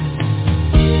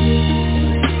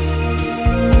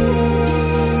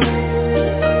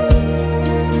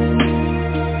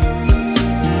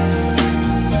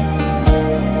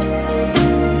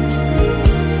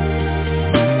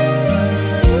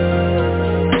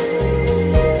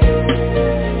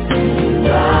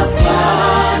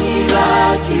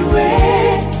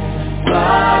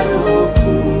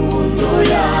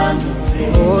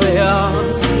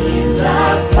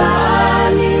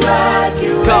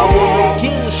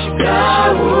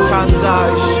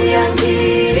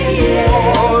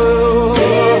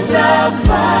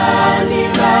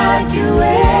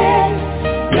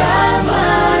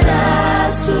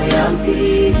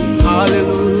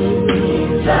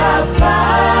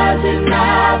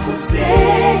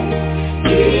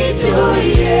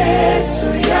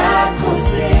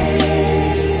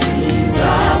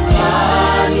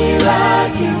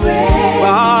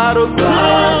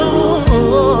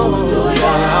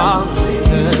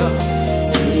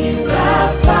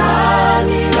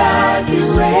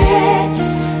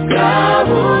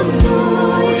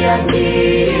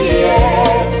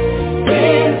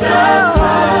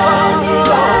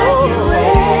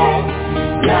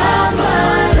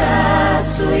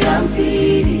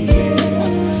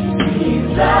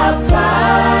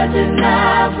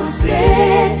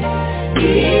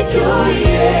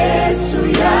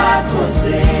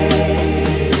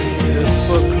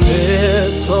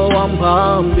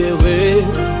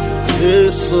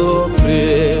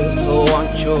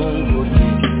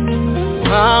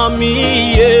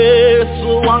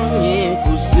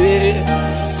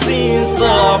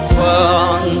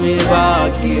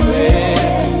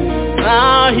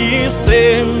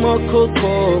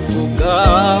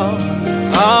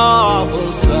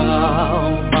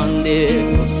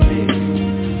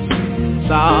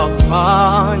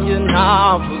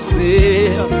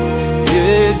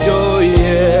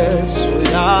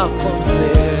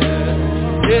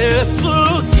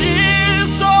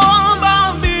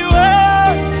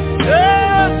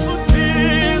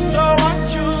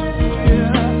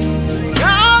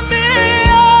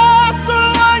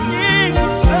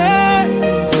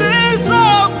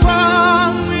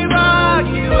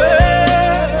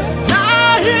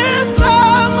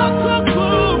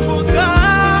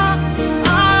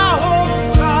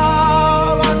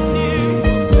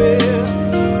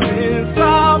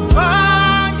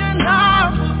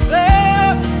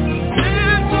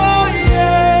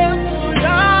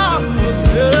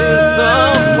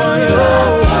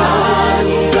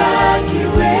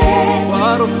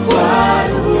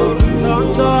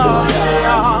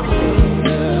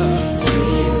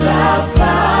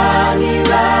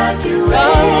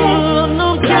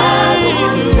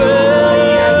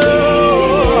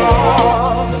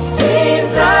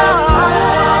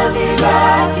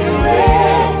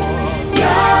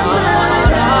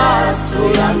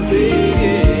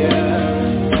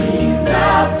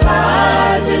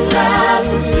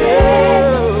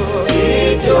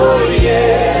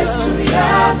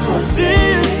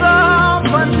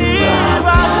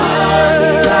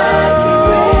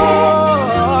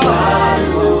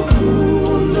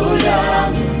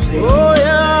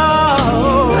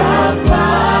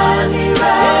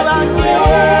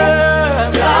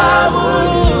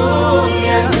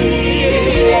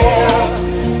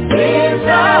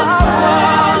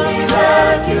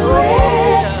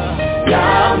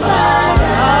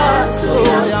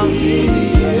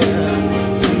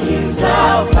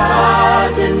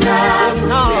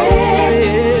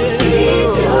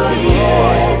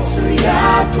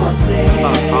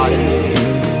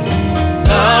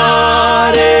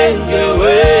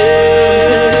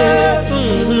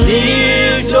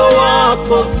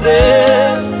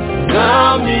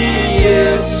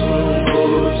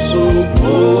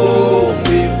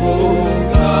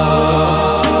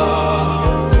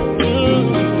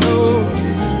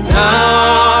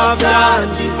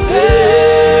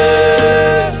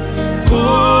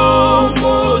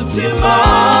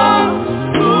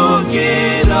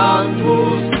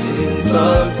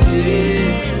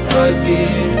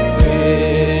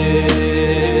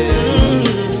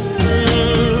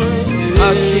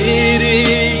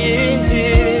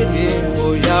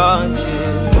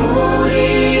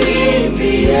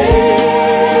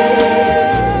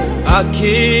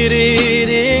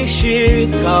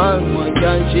 akiririshikanwa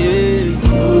ryanje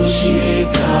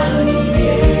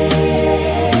ushikaniye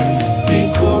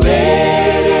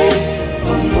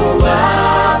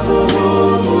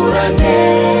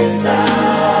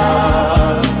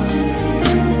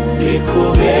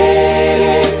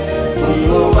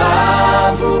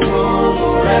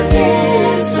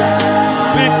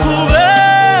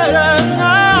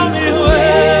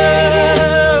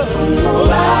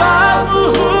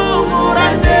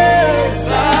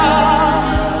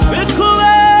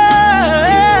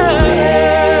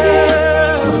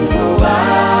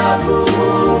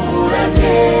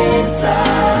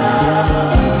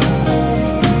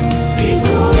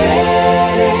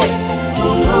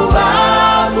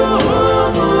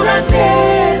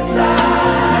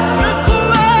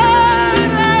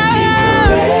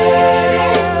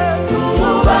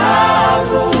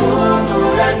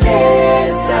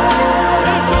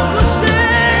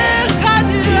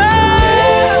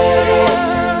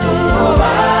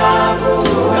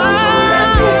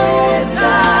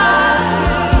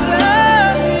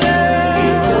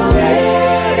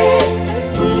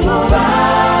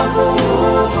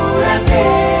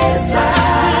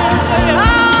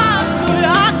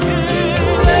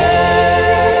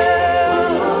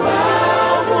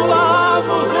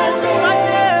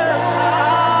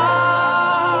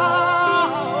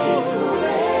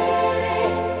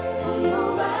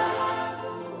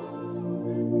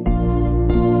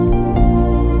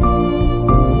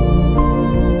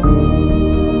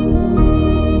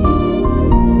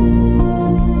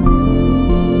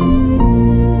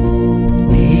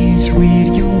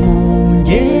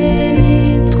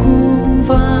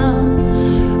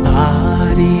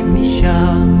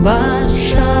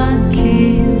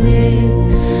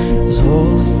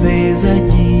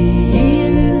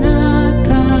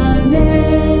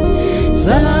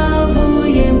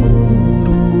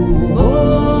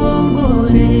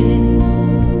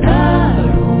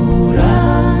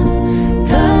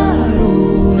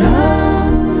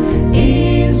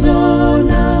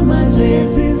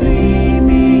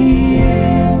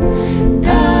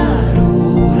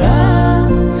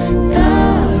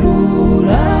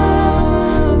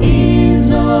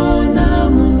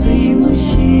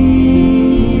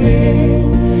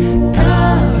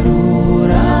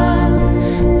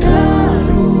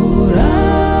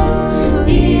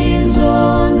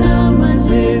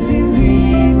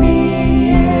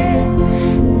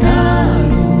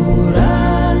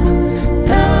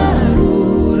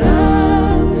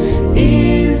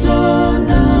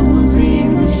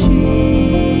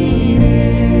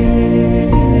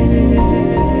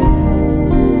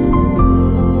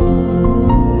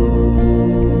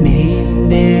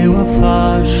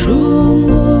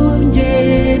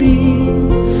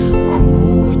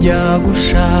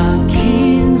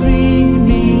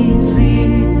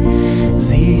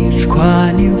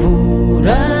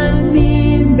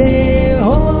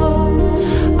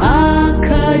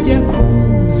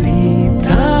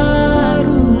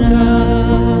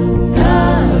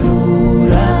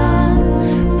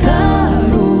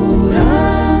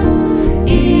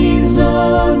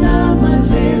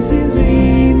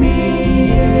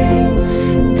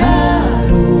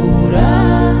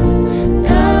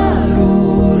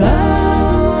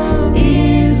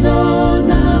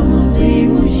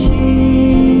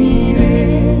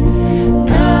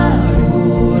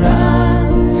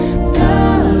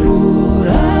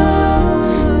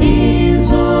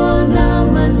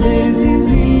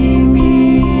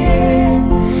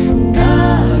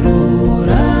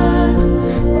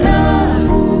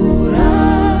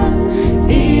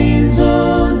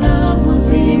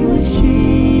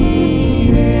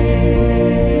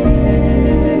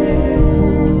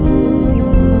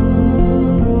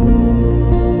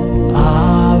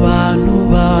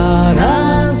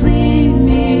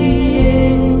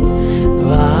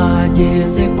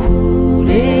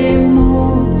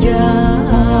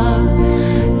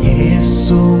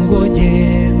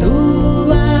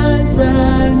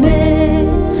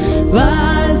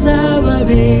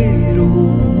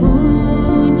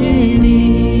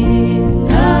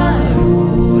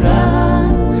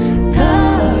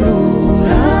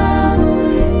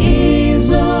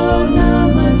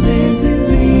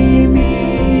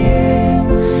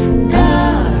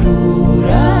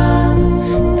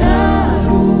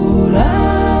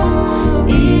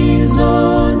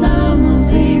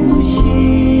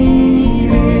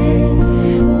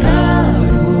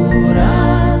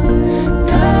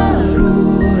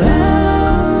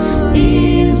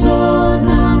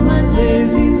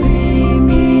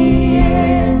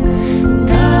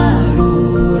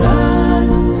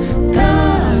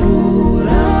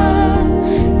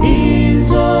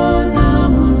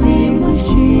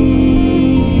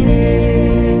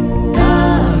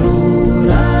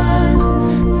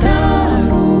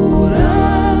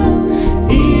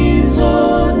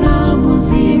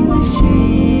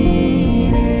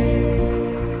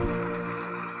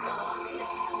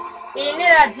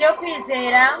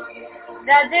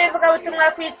radiyo ivugabutumwa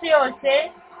ku isi yose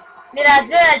ni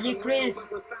radiyo ya gikristo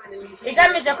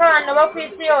igamije ko abantu bo ku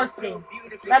isi yose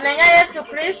bamenya Yesu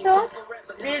Kristo,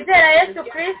 bizera Yesu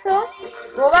Kristo,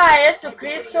 bubaha Yesu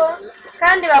Kristo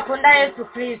kandi bakunda Yesu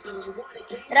Kristo.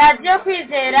 Radiyo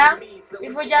Kwizera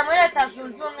ivugira muri Leta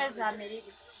Zunze Ubumwe za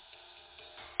Amerika.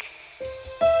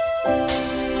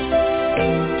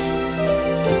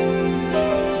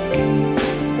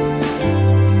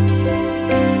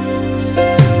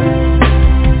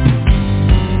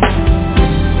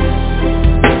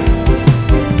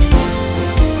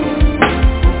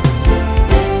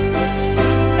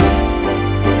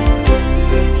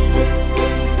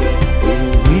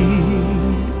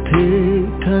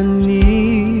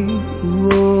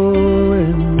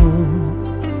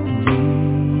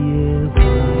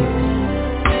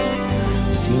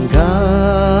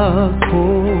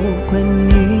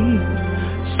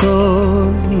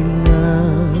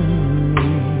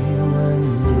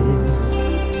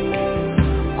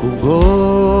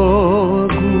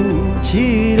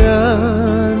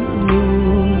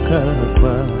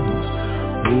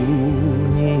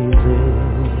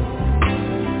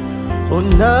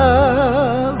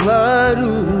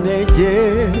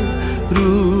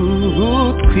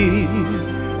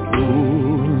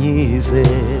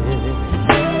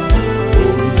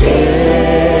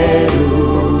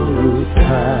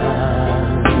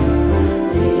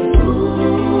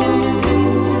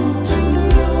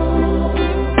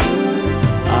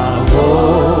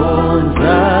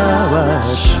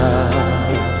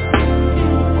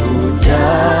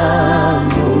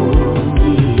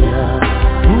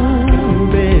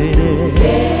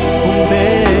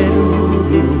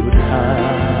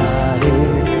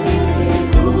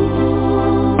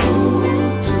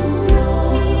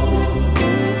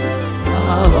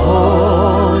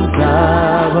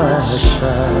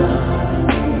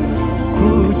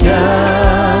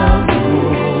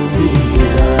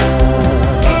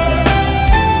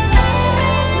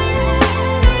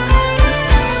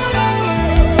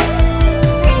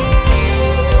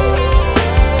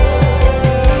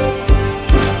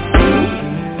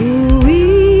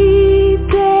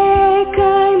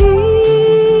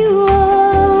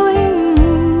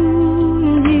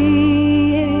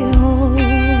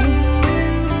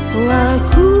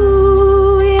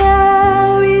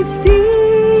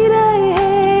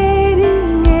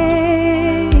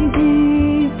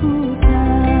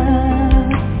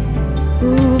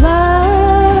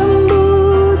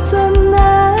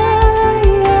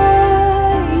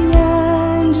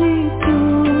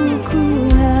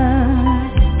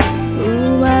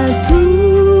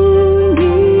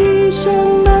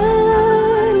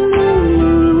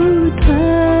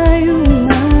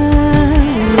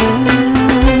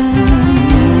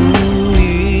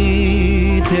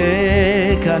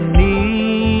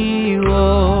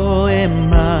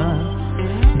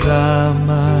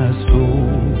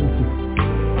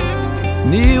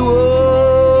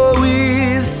 wowe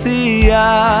isi ya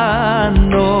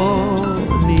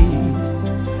none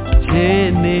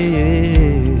ikeneye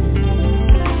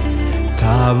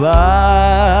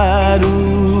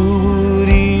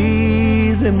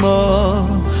tabarurizemo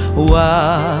wa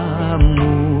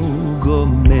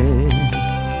mugome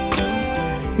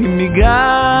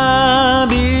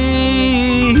imigambi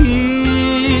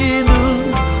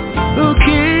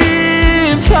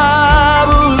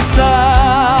ukipfabusa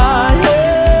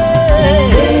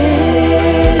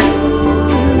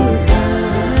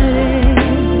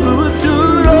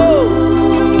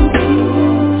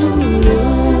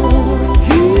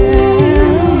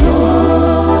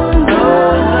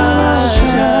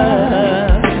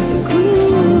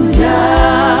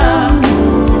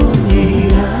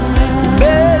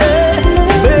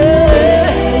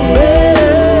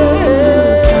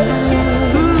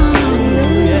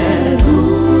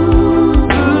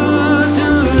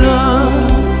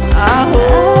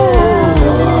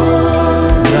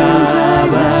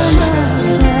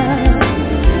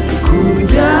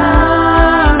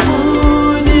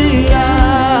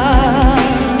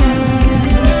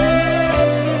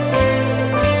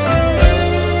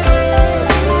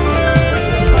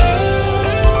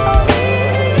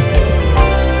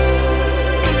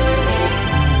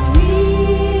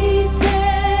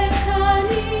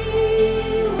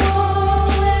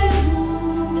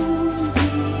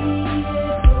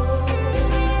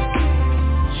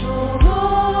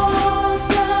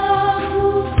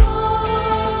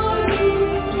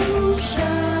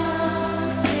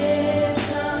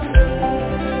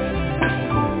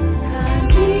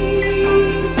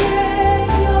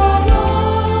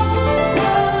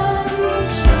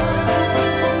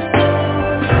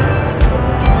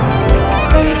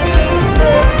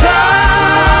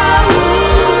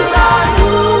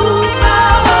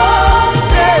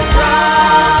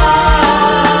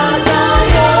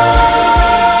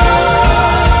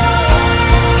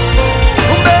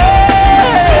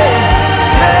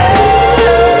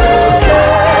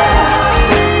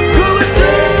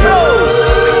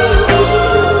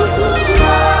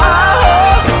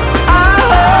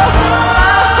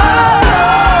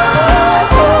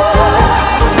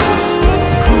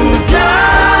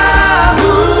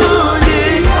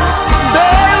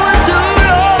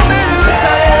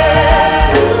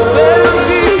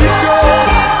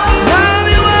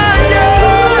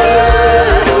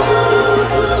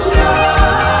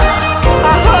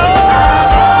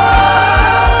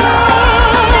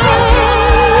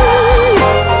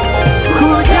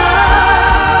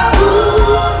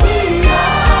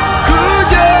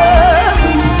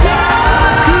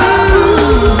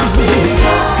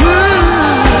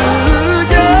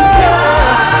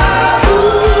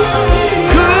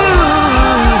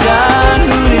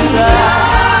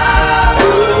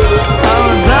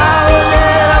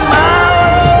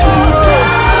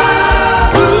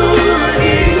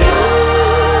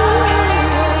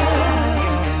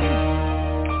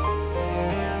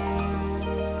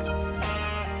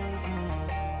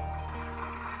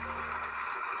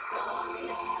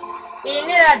iyi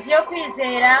ni radiyo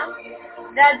kwizera,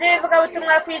 radiyo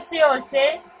ivugabutumwa ku isi yose,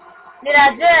 ni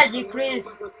radiyo ya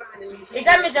gikristo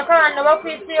igamije ko abantu bo ku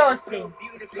isi yose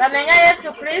bamenya Yesu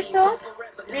Kristo,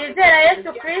 bizera Yesu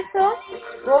Kristo,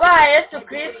 bubaha Yesu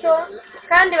Kristo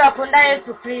kandi bakunda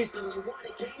Yesu Kristo.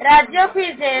 Radiyo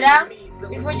kwizera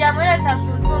ivugira muri Leta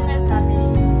Zunze Ubumwe za Amerika.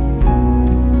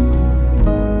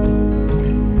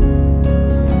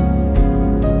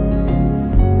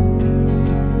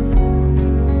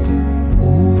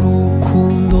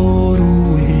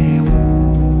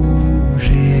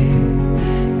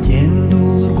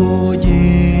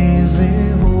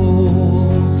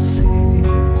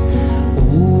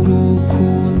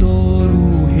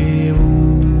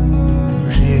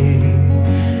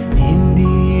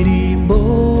 Indirimbo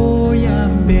ya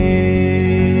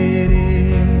mbere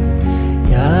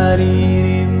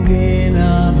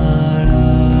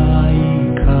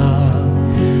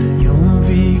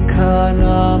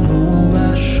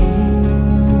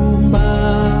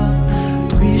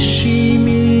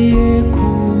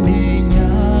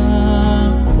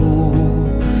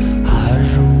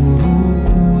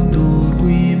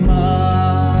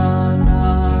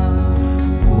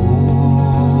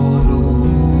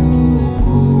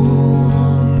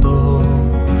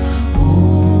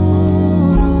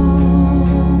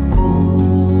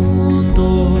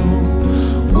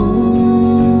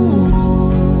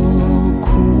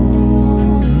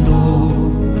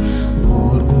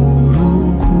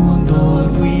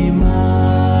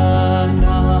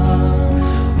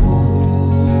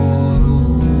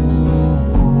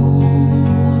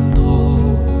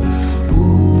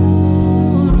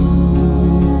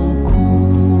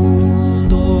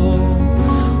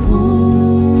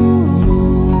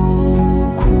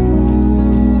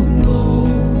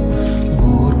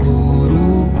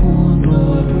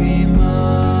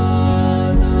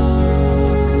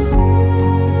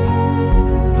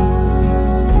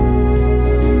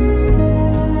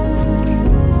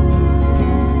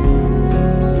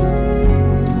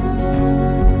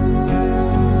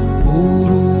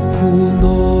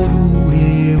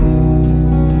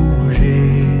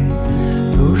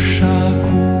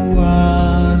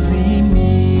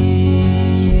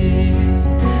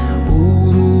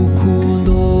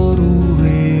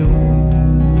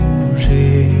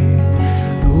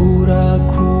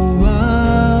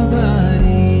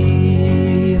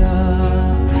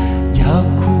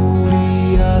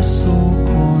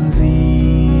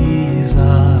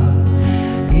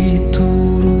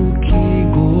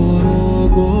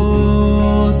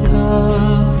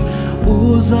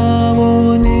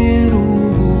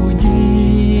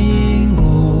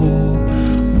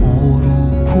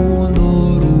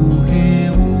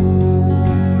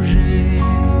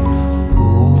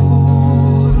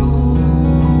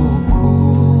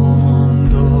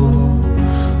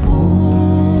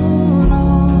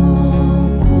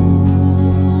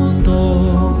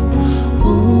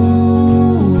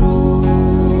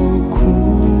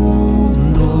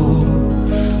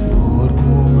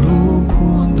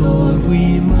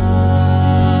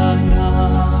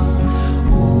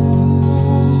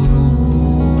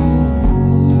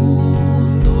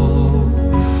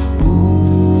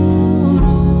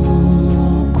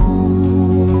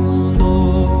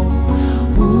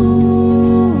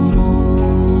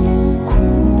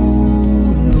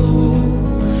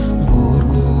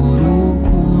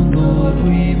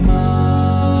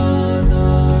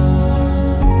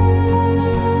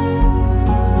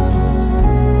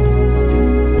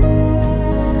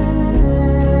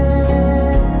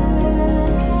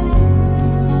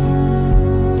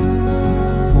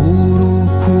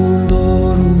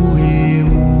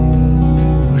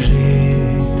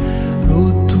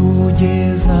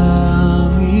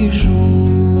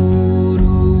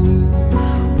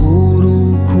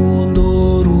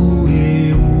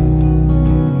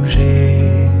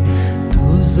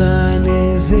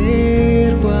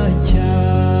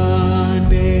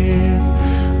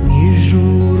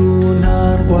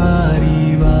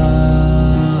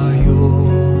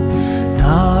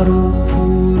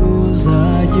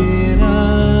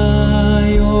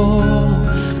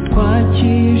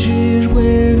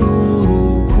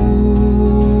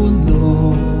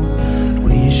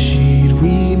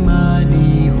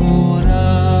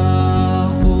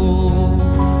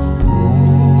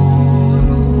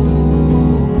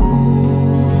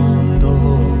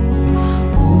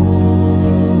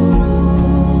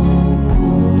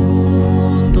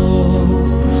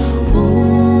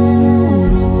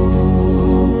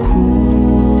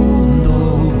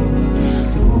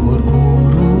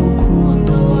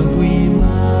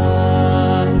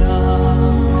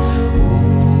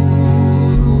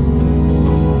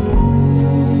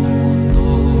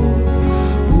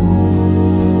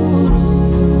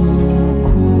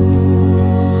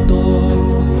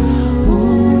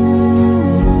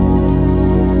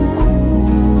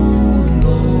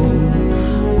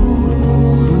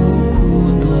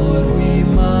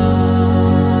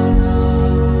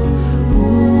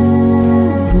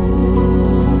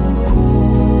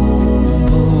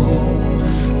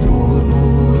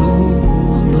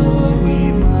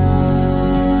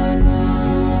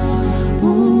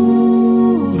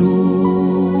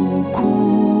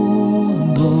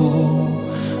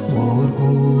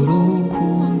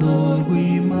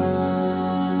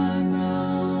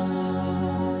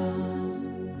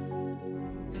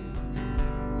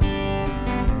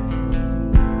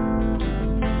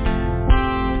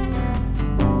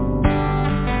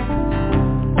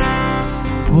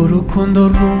urukundo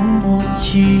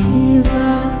rw'umukiza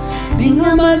ni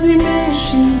nk'amazi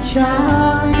menshi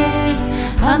cyane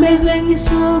ameze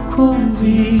nk'isoko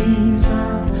nziza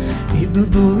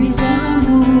idudubiza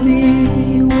muri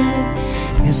we.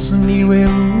 Yesu niwe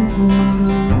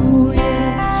ruguruye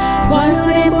rwa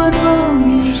rurembo rwo mu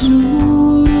ijuru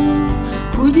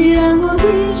kugira ngo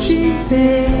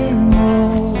rwinjiremo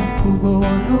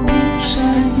kubona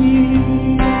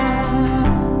ubushagira.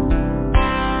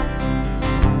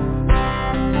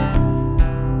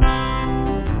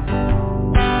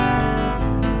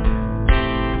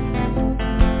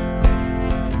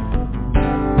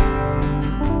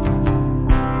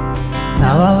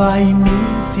 Nababaye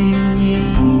iminsi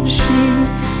myinshi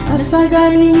nasaga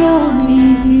n'inyoni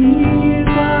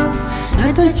yiva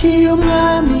natakiye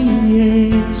umwami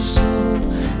Yesu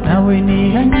nawe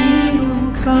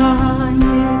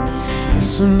ntiyanyirukanye.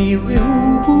 Yesu niwe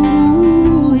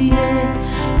wuguruye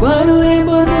rwa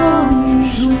rurembo rwo mu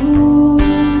ijuru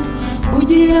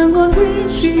kugira ngo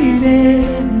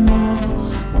rwinjiremo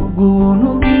ubuntu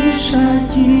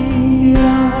bwishagira.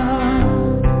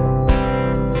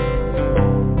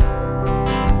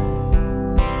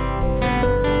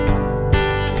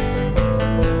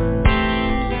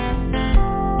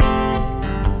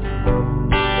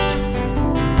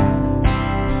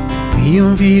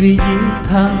 Yumvira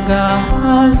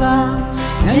igitangaza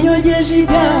yanyogeje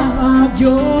ibyaha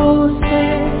byose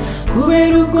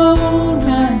kubera ubwo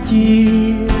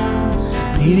buntagira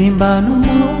irimbana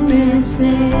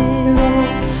umunezero.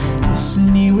 Yesu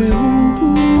niwe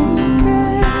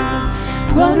wuguruye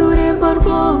rwa rurembo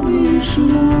rwo mu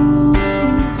ijuru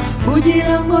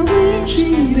kugira ngo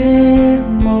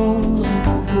rwinjiremo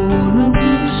ubuntu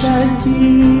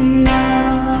bwishagira.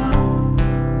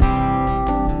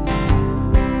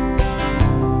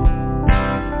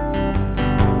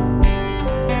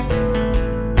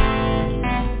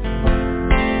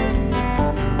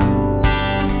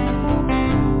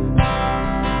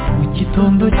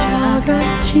 Igitondo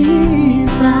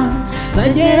cy'agakiza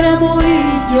bagera muri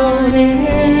iryo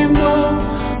rembo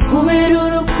kubera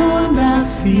urukundo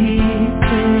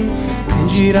afite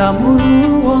kwinjira muri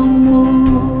uwo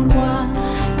murwa.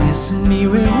 Yesu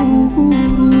niwe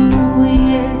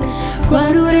wuguruye rwa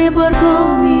rurembo rwo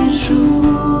mu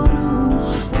ijuru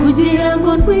kugira ngo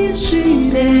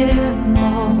rwinjiremo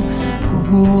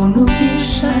ubuntu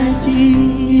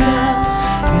bwishagira.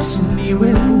 Yesu niwe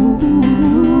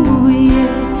wuguruye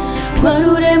rwa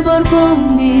rurembo rwo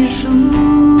mu ijuru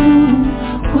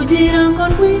kugira ngo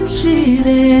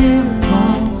rwinjiremo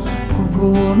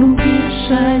ubuntu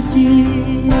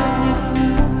bwishagira.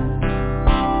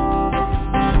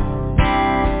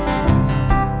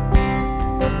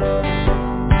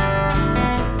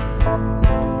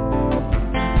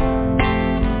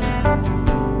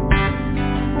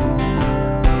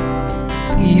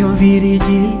 Iyumvira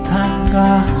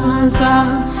igitangaza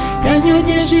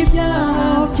yanyogeje ibyaha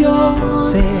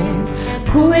byose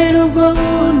kubera ubwo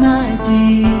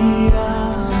bunagira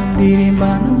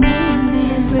ndirimbana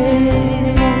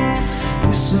umunezero.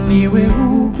 Yesu niwe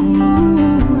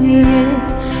wuguruye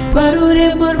rwa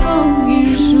rurembo rwo mu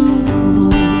ijuru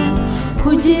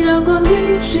kugira ngo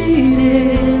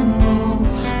rwinjiremo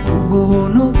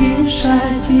ubuntu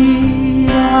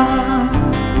bwishagira.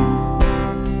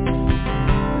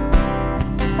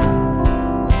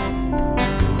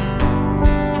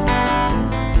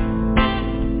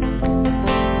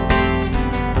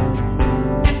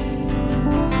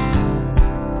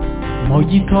 Mu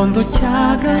gitondo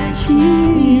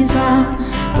cy'agakiza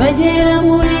bagera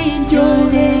muri iryo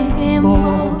rembo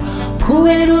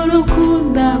kubera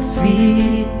urukundo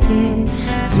afite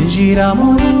zinjira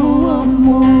muri uwo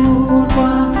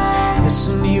murwa.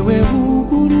 Yesu niwe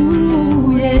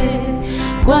wuguruye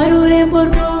rwa rurembo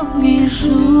rwo mu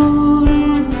ijuru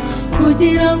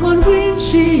kugira ngo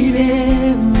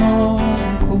rwinjiremo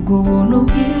ubuntu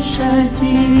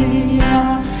bwishagira.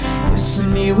 Yesu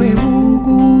niwe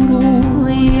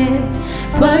wuguruye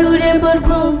rwa rurembo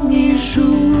rwo mu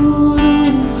ijuru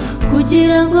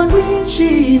kugira ngo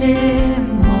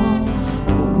rwinjiremo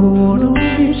ubuntu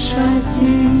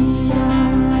bwishagira.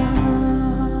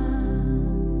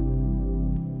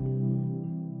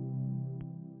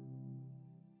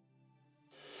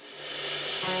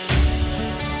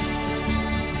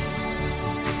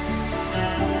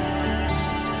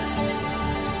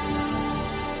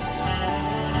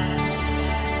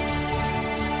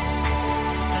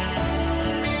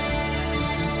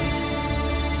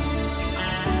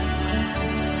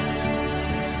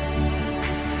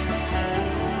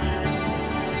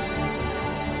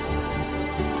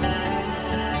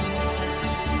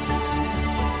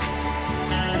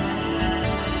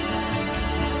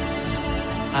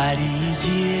 hari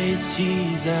igihe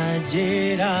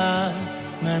kizagera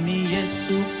mwami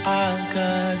Yesu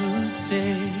agarutse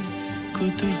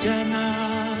kutujyana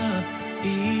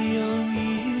iyo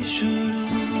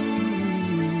mw'ijuru.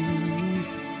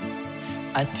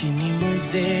 Ati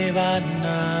nimuze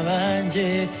bana banje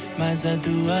maze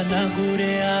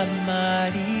aduhanagure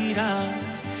amarira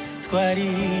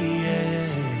twaririye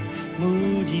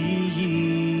muri iyi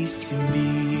si mbi.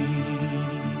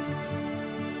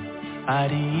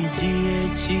 hari igihe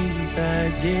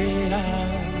kizagera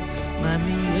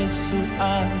mwami Yesu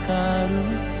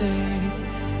agarutse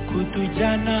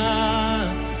kutujyana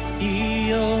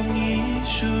iyo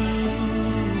mw'ijuru.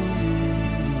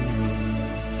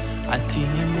 Ati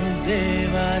nimuze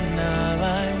bana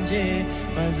banje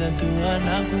maze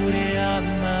aduhanagure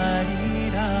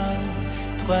amarira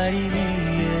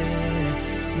twaririye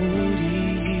muri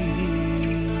iyi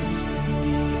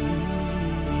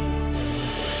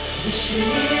si.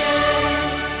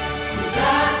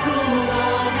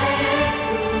 Kuzakubona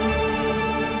Yesu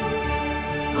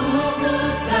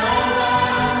ugusaba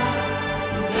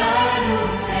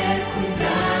ugarutse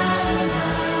kuzana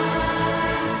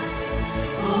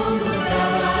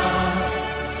ugusaba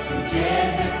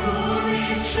ugeze ku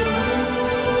bicu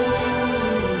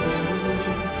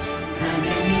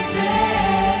nanjye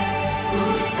nizeye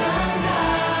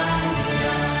gusanganira.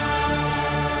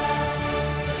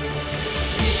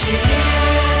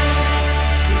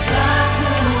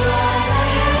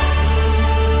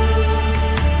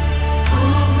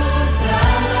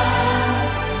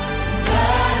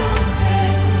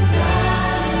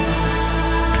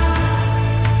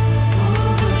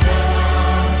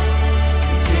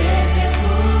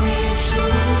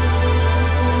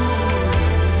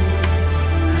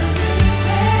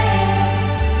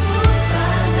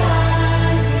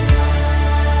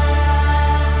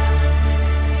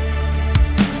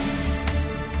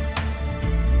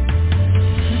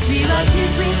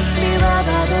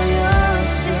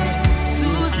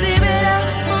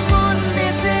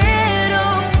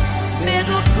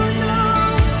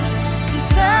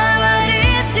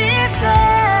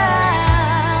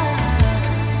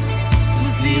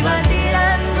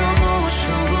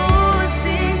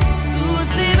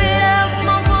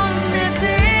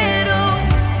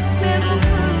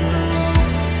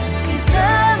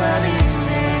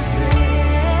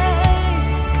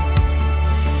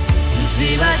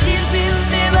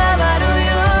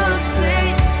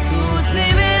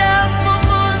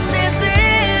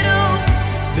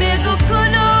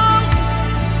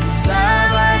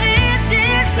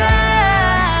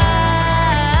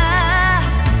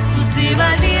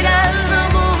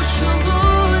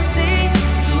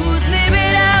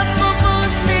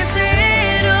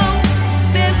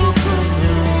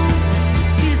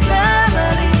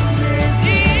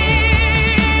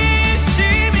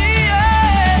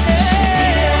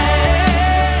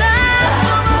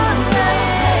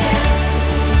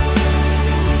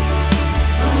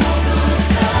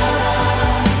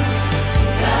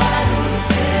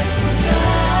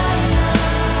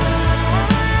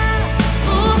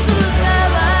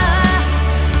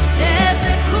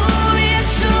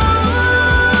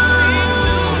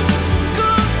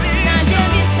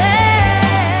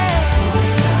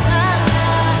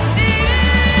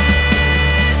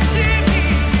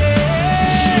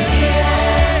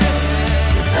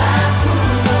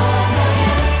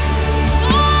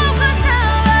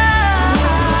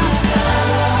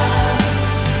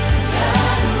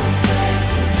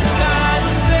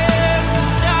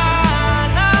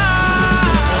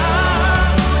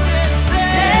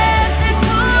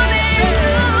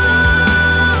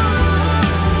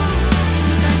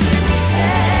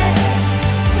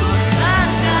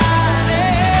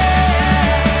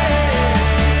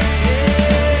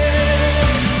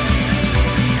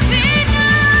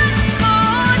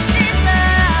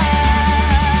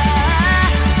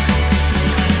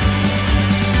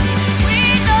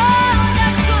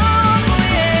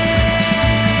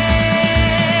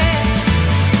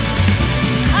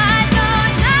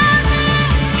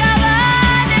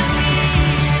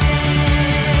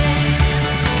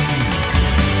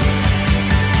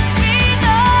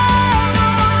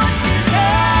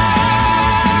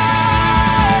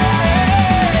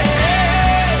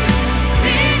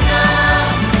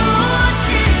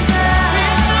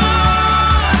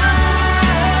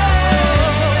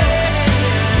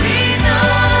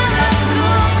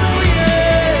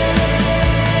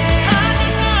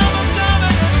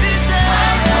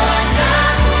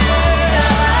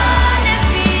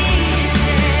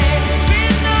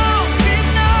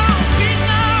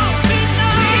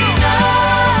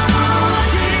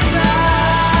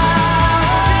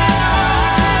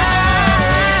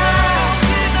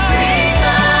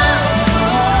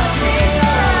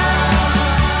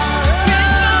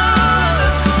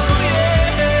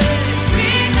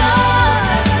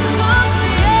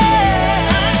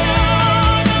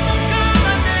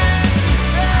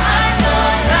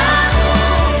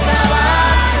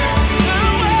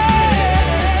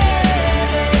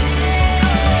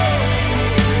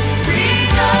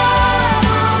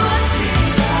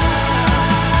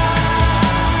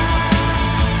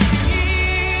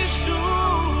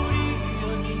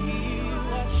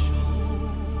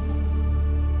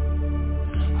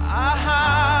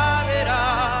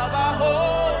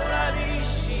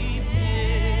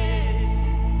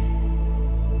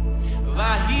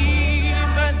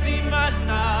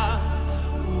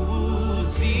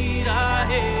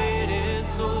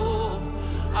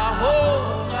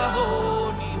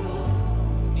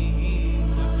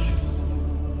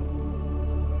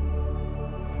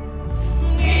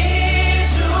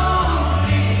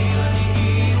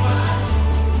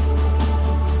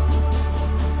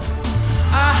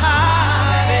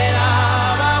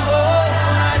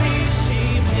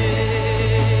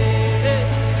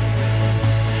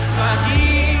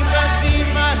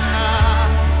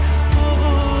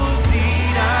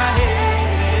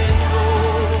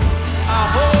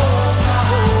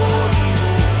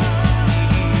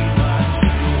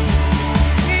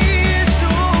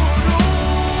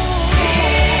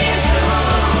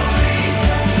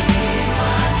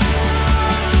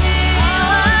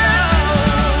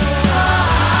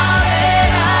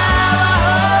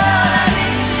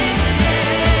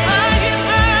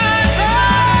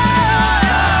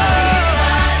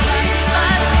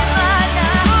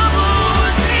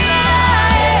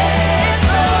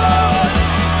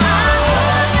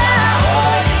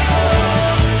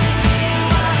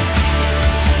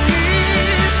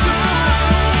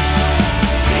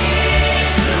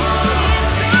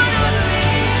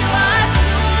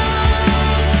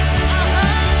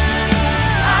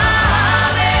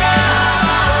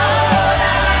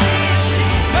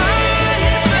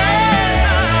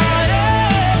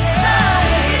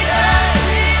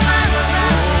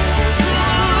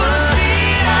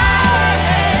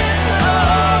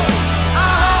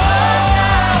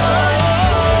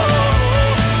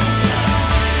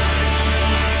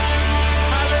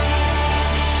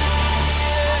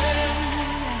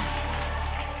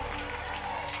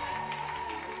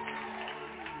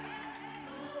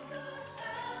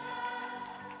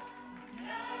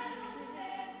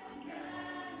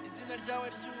 izina ryawe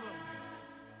ryubahwe